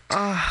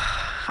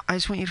 I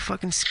just want you to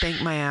fucking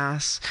spank my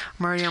ass.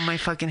 I'm already on my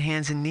fucking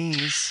hands and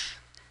knees.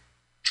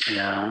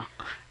 Yeah?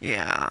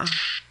 Yeah.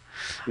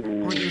 I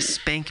want you to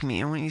spank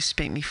me. I want you to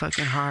spank me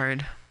fucking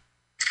hard.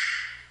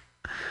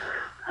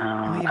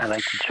 I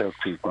like to choke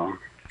people.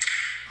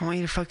 I want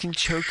you to fucking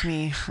choke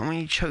me. I want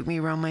you to choke me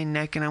around my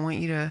neck, and I want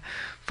you to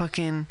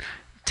fucking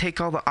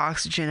take all the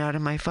oxygen out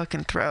of my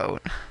fucking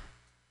throat.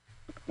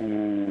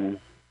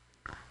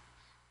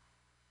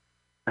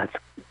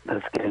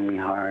 That's getting me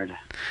hard.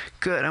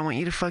 Good. I want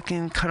you to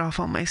fucking cut off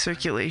all my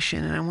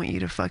circulation, and I want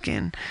you to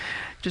fucking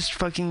just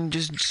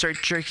start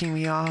jerking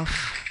me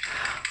off.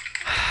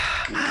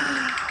 You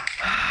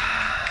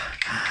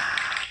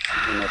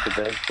have to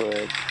beg for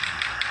it.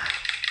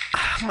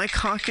 My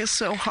cock is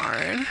so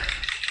hard.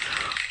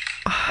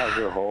 How's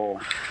your hole?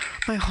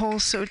 My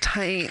hole's so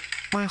tight.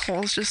 My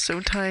hole's just so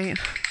tight.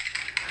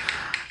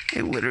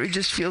 It literally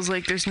just feels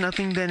like there's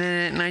nothing been in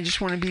it, and I just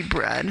want to be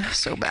bred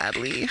so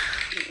badly.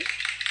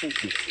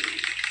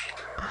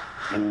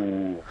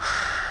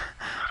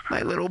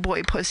 My little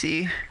boy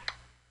pussy.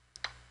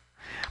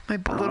 My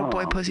little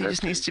boy pussy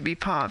just needs to be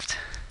popped.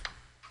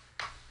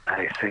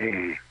 I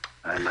see.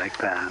 I like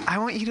that. I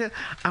want you to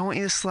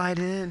slide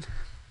in.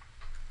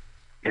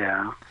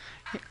 Yeah.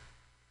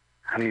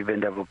 Have you been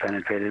double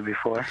penetrated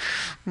before?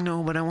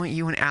 No, but I want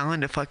you and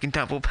Alan to fucking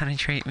double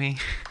penetrate me.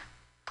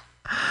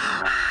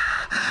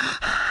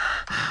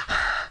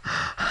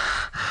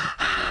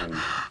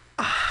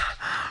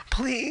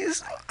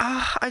 Please.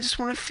 I just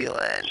want to feel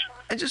it.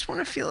 I just want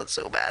to feel it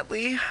so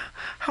badly.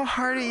 How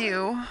hard are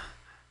you?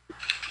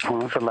 When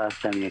was the last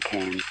time you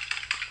came?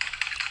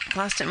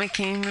 Last time I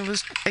came, it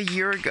was a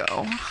year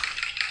ago.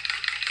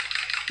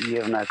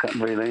 You have not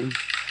come, really?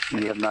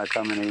 You have not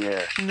come in a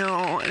year?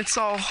 No, it's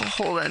all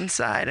hold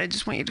inside. I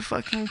just want you to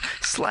fucking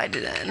slide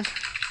it in.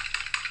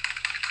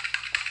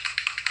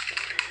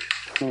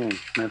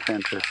 That's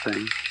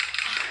interesting.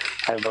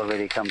 I've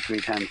already come 3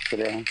 times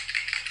today.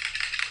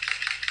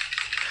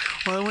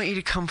 Well, I want you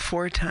to come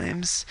 4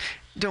 times.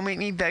 Don't make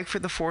me beg for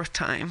the 4th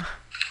time.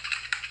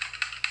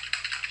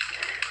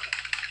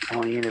 I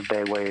want you to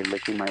beg while you're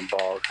licking my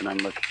balls and I'm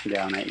looking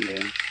down at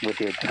you with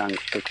your tongue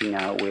sticking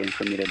out, waiting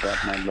for me to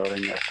drop my load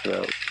in your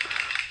throat.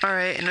 All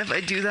right, and if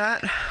I do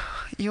that,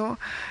 you'll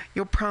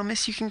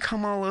promise you can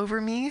come all over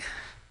me?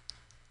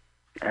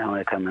 I want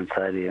to come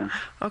inside of you.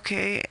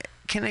 Okay,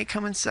 can I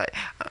come inside?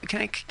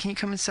 Can you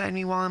come inside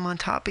me while I'm on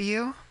top of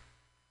you?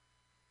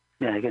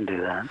 Yeah, I can do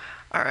that.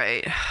 All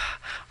right,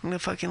 I'm gonna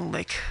fucking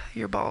lick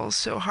your balls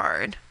so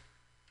hard.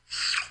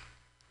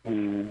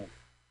 And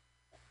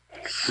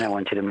I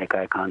want you to make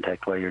eye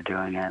contact while you're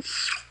doing it.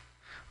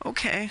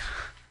 Okay.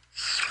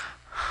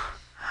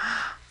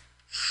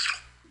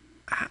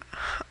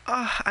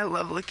 I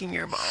love licking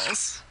your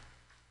balls.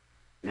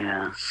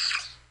 Yeah.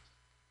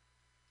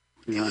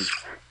 You want to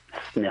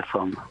sniff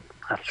them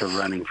after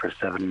running for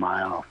 7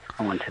 miles.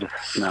 I want you to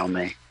smell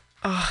me.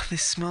 Oh, they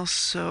smell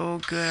so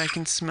good. I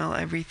can smell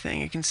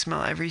everything. I can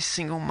smell every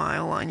single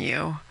mile on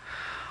you.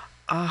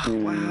 Oh,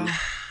 wow.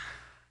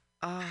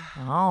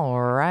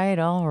 All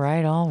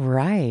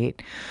right.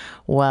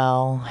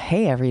 Well,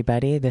 hey,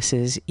 everybody. This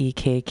is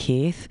EK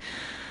Keith.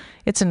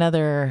 It's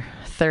another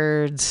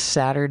third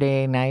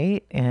Saturday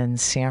night in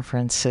San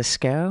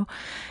Francisco,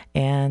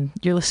 and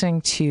you're listening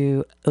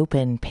to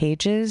Open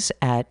Pages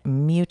at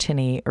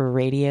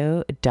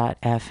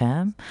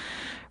MutinyRadio.fm.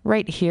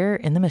 right here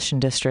in the Mission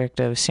District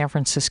of San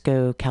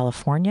Francisco,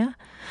 California.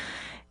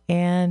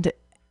 And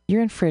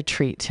you're in for a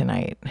treat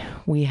tonight.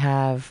 We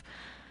have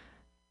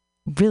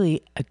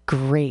really a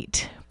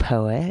great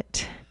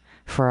poet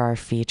for our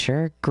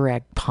feature,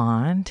 Greg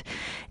Pond.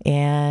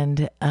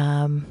 And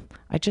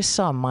I just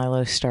saw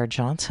Milo Star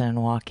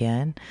Johnson walk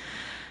in.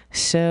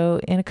 So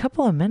in a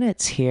couple of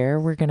minutes here,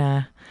 we're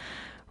gonna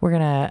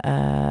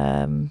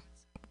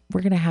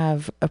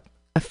have a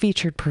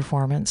featured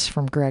performance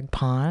from Greg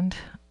Pond,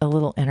 a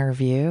little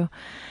interview,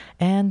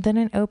 and then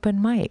an open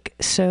mic.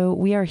 So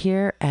we are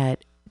here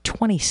at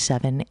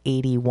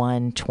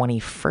 2781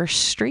 21st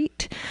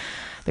Street.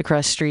 The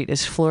cross street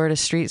is Florida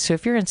Street. So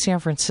if you're in San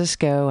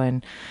Francisco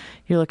and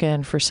you're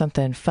looking for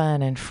something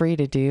fun and free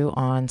to do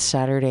on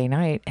Saturday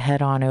night,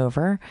 head on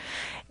over.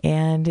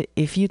 And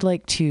if you'd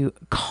like to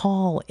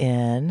call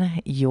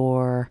in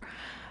your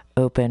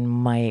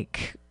open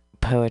mic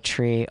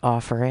poetry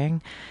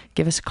offering,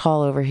 give us a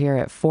call over here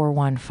at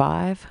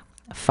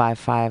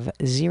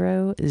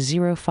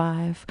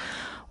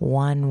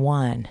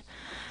 415-550-0511.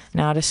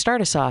 Now, to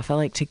start us off, I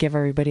like to give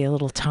everybody a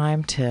little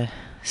time to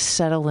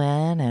settle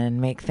in and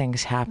make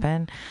things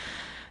happen.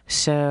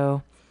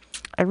 So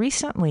I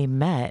recently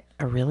met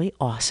a really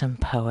awesome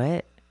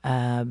poet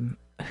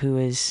who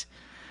is,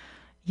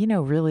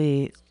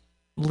 really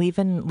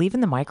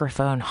leaving the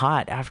microphone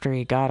hot after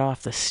he got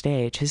off the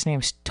stage. His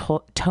name's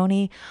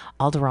Tony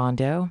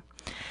Alderondo,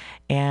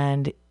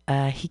 and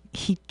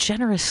he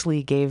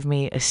generously gave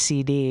me a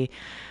CD,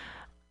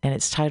 and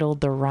it's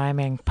titled The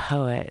Rhyming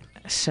Poet.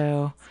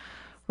 So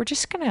we're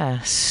just going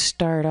to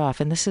start off,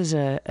 and this is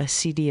a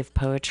CD of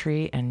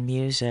poetry and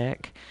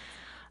music.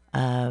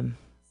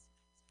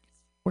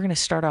 We're going to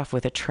start off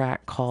with a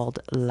track called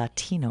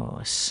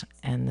Latinos,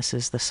 and this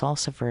is the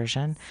salsa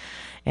version.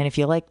 And if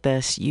you like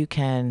this, you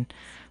can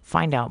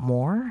find out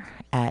more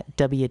at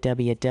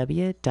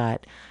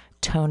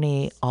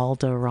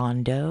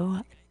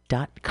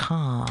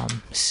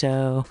www.tonyalderondo.com.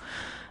 So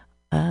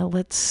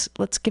let's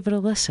give it a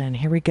listen.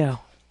 Here we go.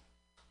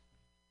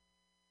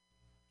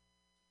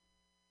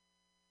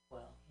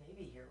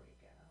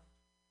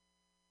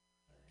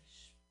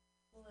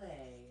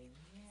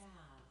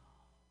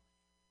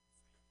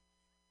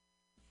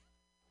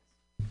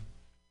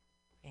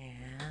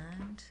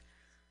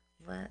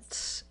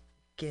 Let's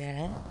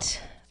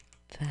get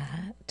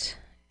that.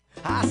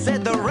 I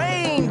said the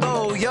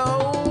rainbow,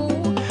 yo.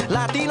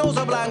 Latinos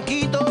are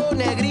blanquito,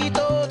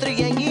 negrito,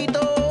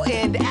 trigueñito,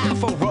 and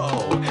afro.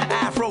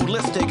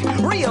 Afrolistic,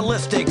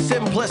 realistic,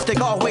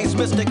 simplistic, always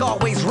mystic,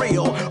 always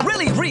real.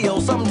 Really real,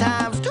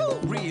 sometimes too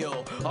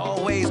real.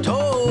 Always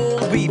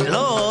told we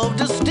love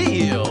to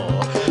steal.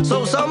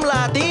 So some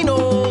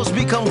Latinos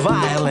become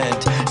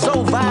violent.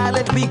 So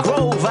violent we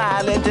grow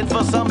violent. And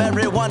for some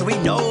everyone we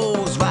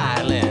know's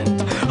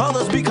violent.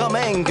 Others become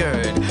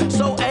angered,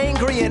 so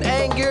angry and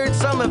angered,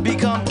 some have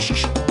become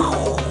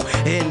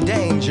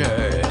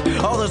endangered.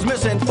 Others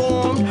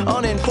misinformed,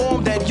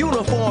 uninformed, and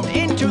uniformed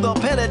into the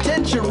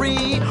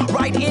penitentiary,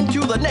 right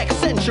into the next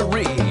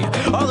century.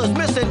 Others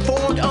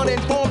misinformed,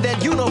 uninformed,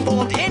 and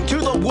uniformed into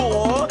the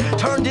war,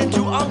 turned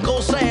into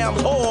Uncle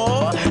Sam's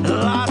whore.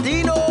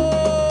 Latinos,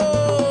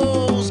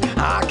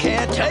 I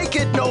can't take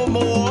it no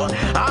more.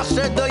 I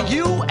said the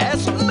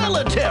U.S.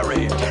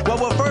 military. Well,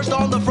 we're first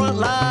on the front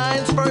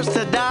lines, first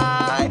to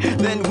die,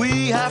 then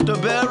we have to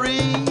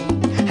bury.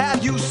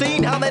 Have you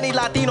seen how many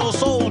Latino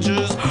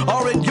soldiers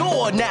are in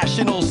your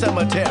national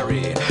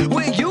cemetery?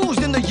 We're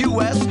used in the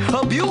U.S.,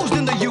 abused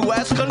in the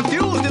U.S.,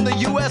 confused in the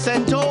U.S.,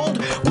 and told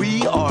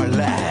we are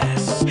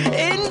last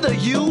in the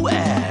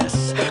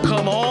U.S.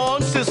 Come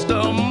on,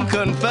 system,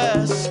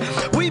 confess.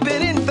 We've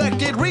been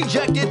infected,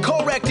 rejected,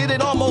 corrected,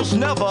 and almost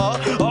never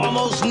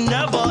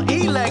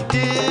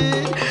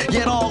elected,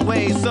 yet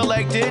always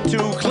selected to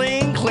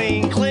clean,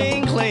 clean,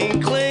 clean,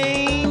 clean,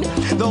 clean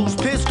those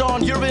pissed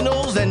on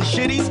urinals and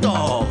shitty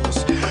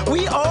stalls.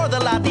 We are the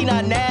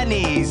Latina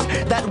nannies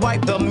that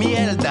wipe the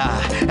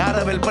mierda out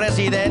of el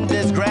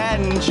presidente's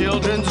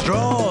grandchildren's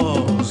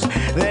drawers,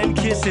 then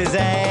kiss his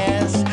ass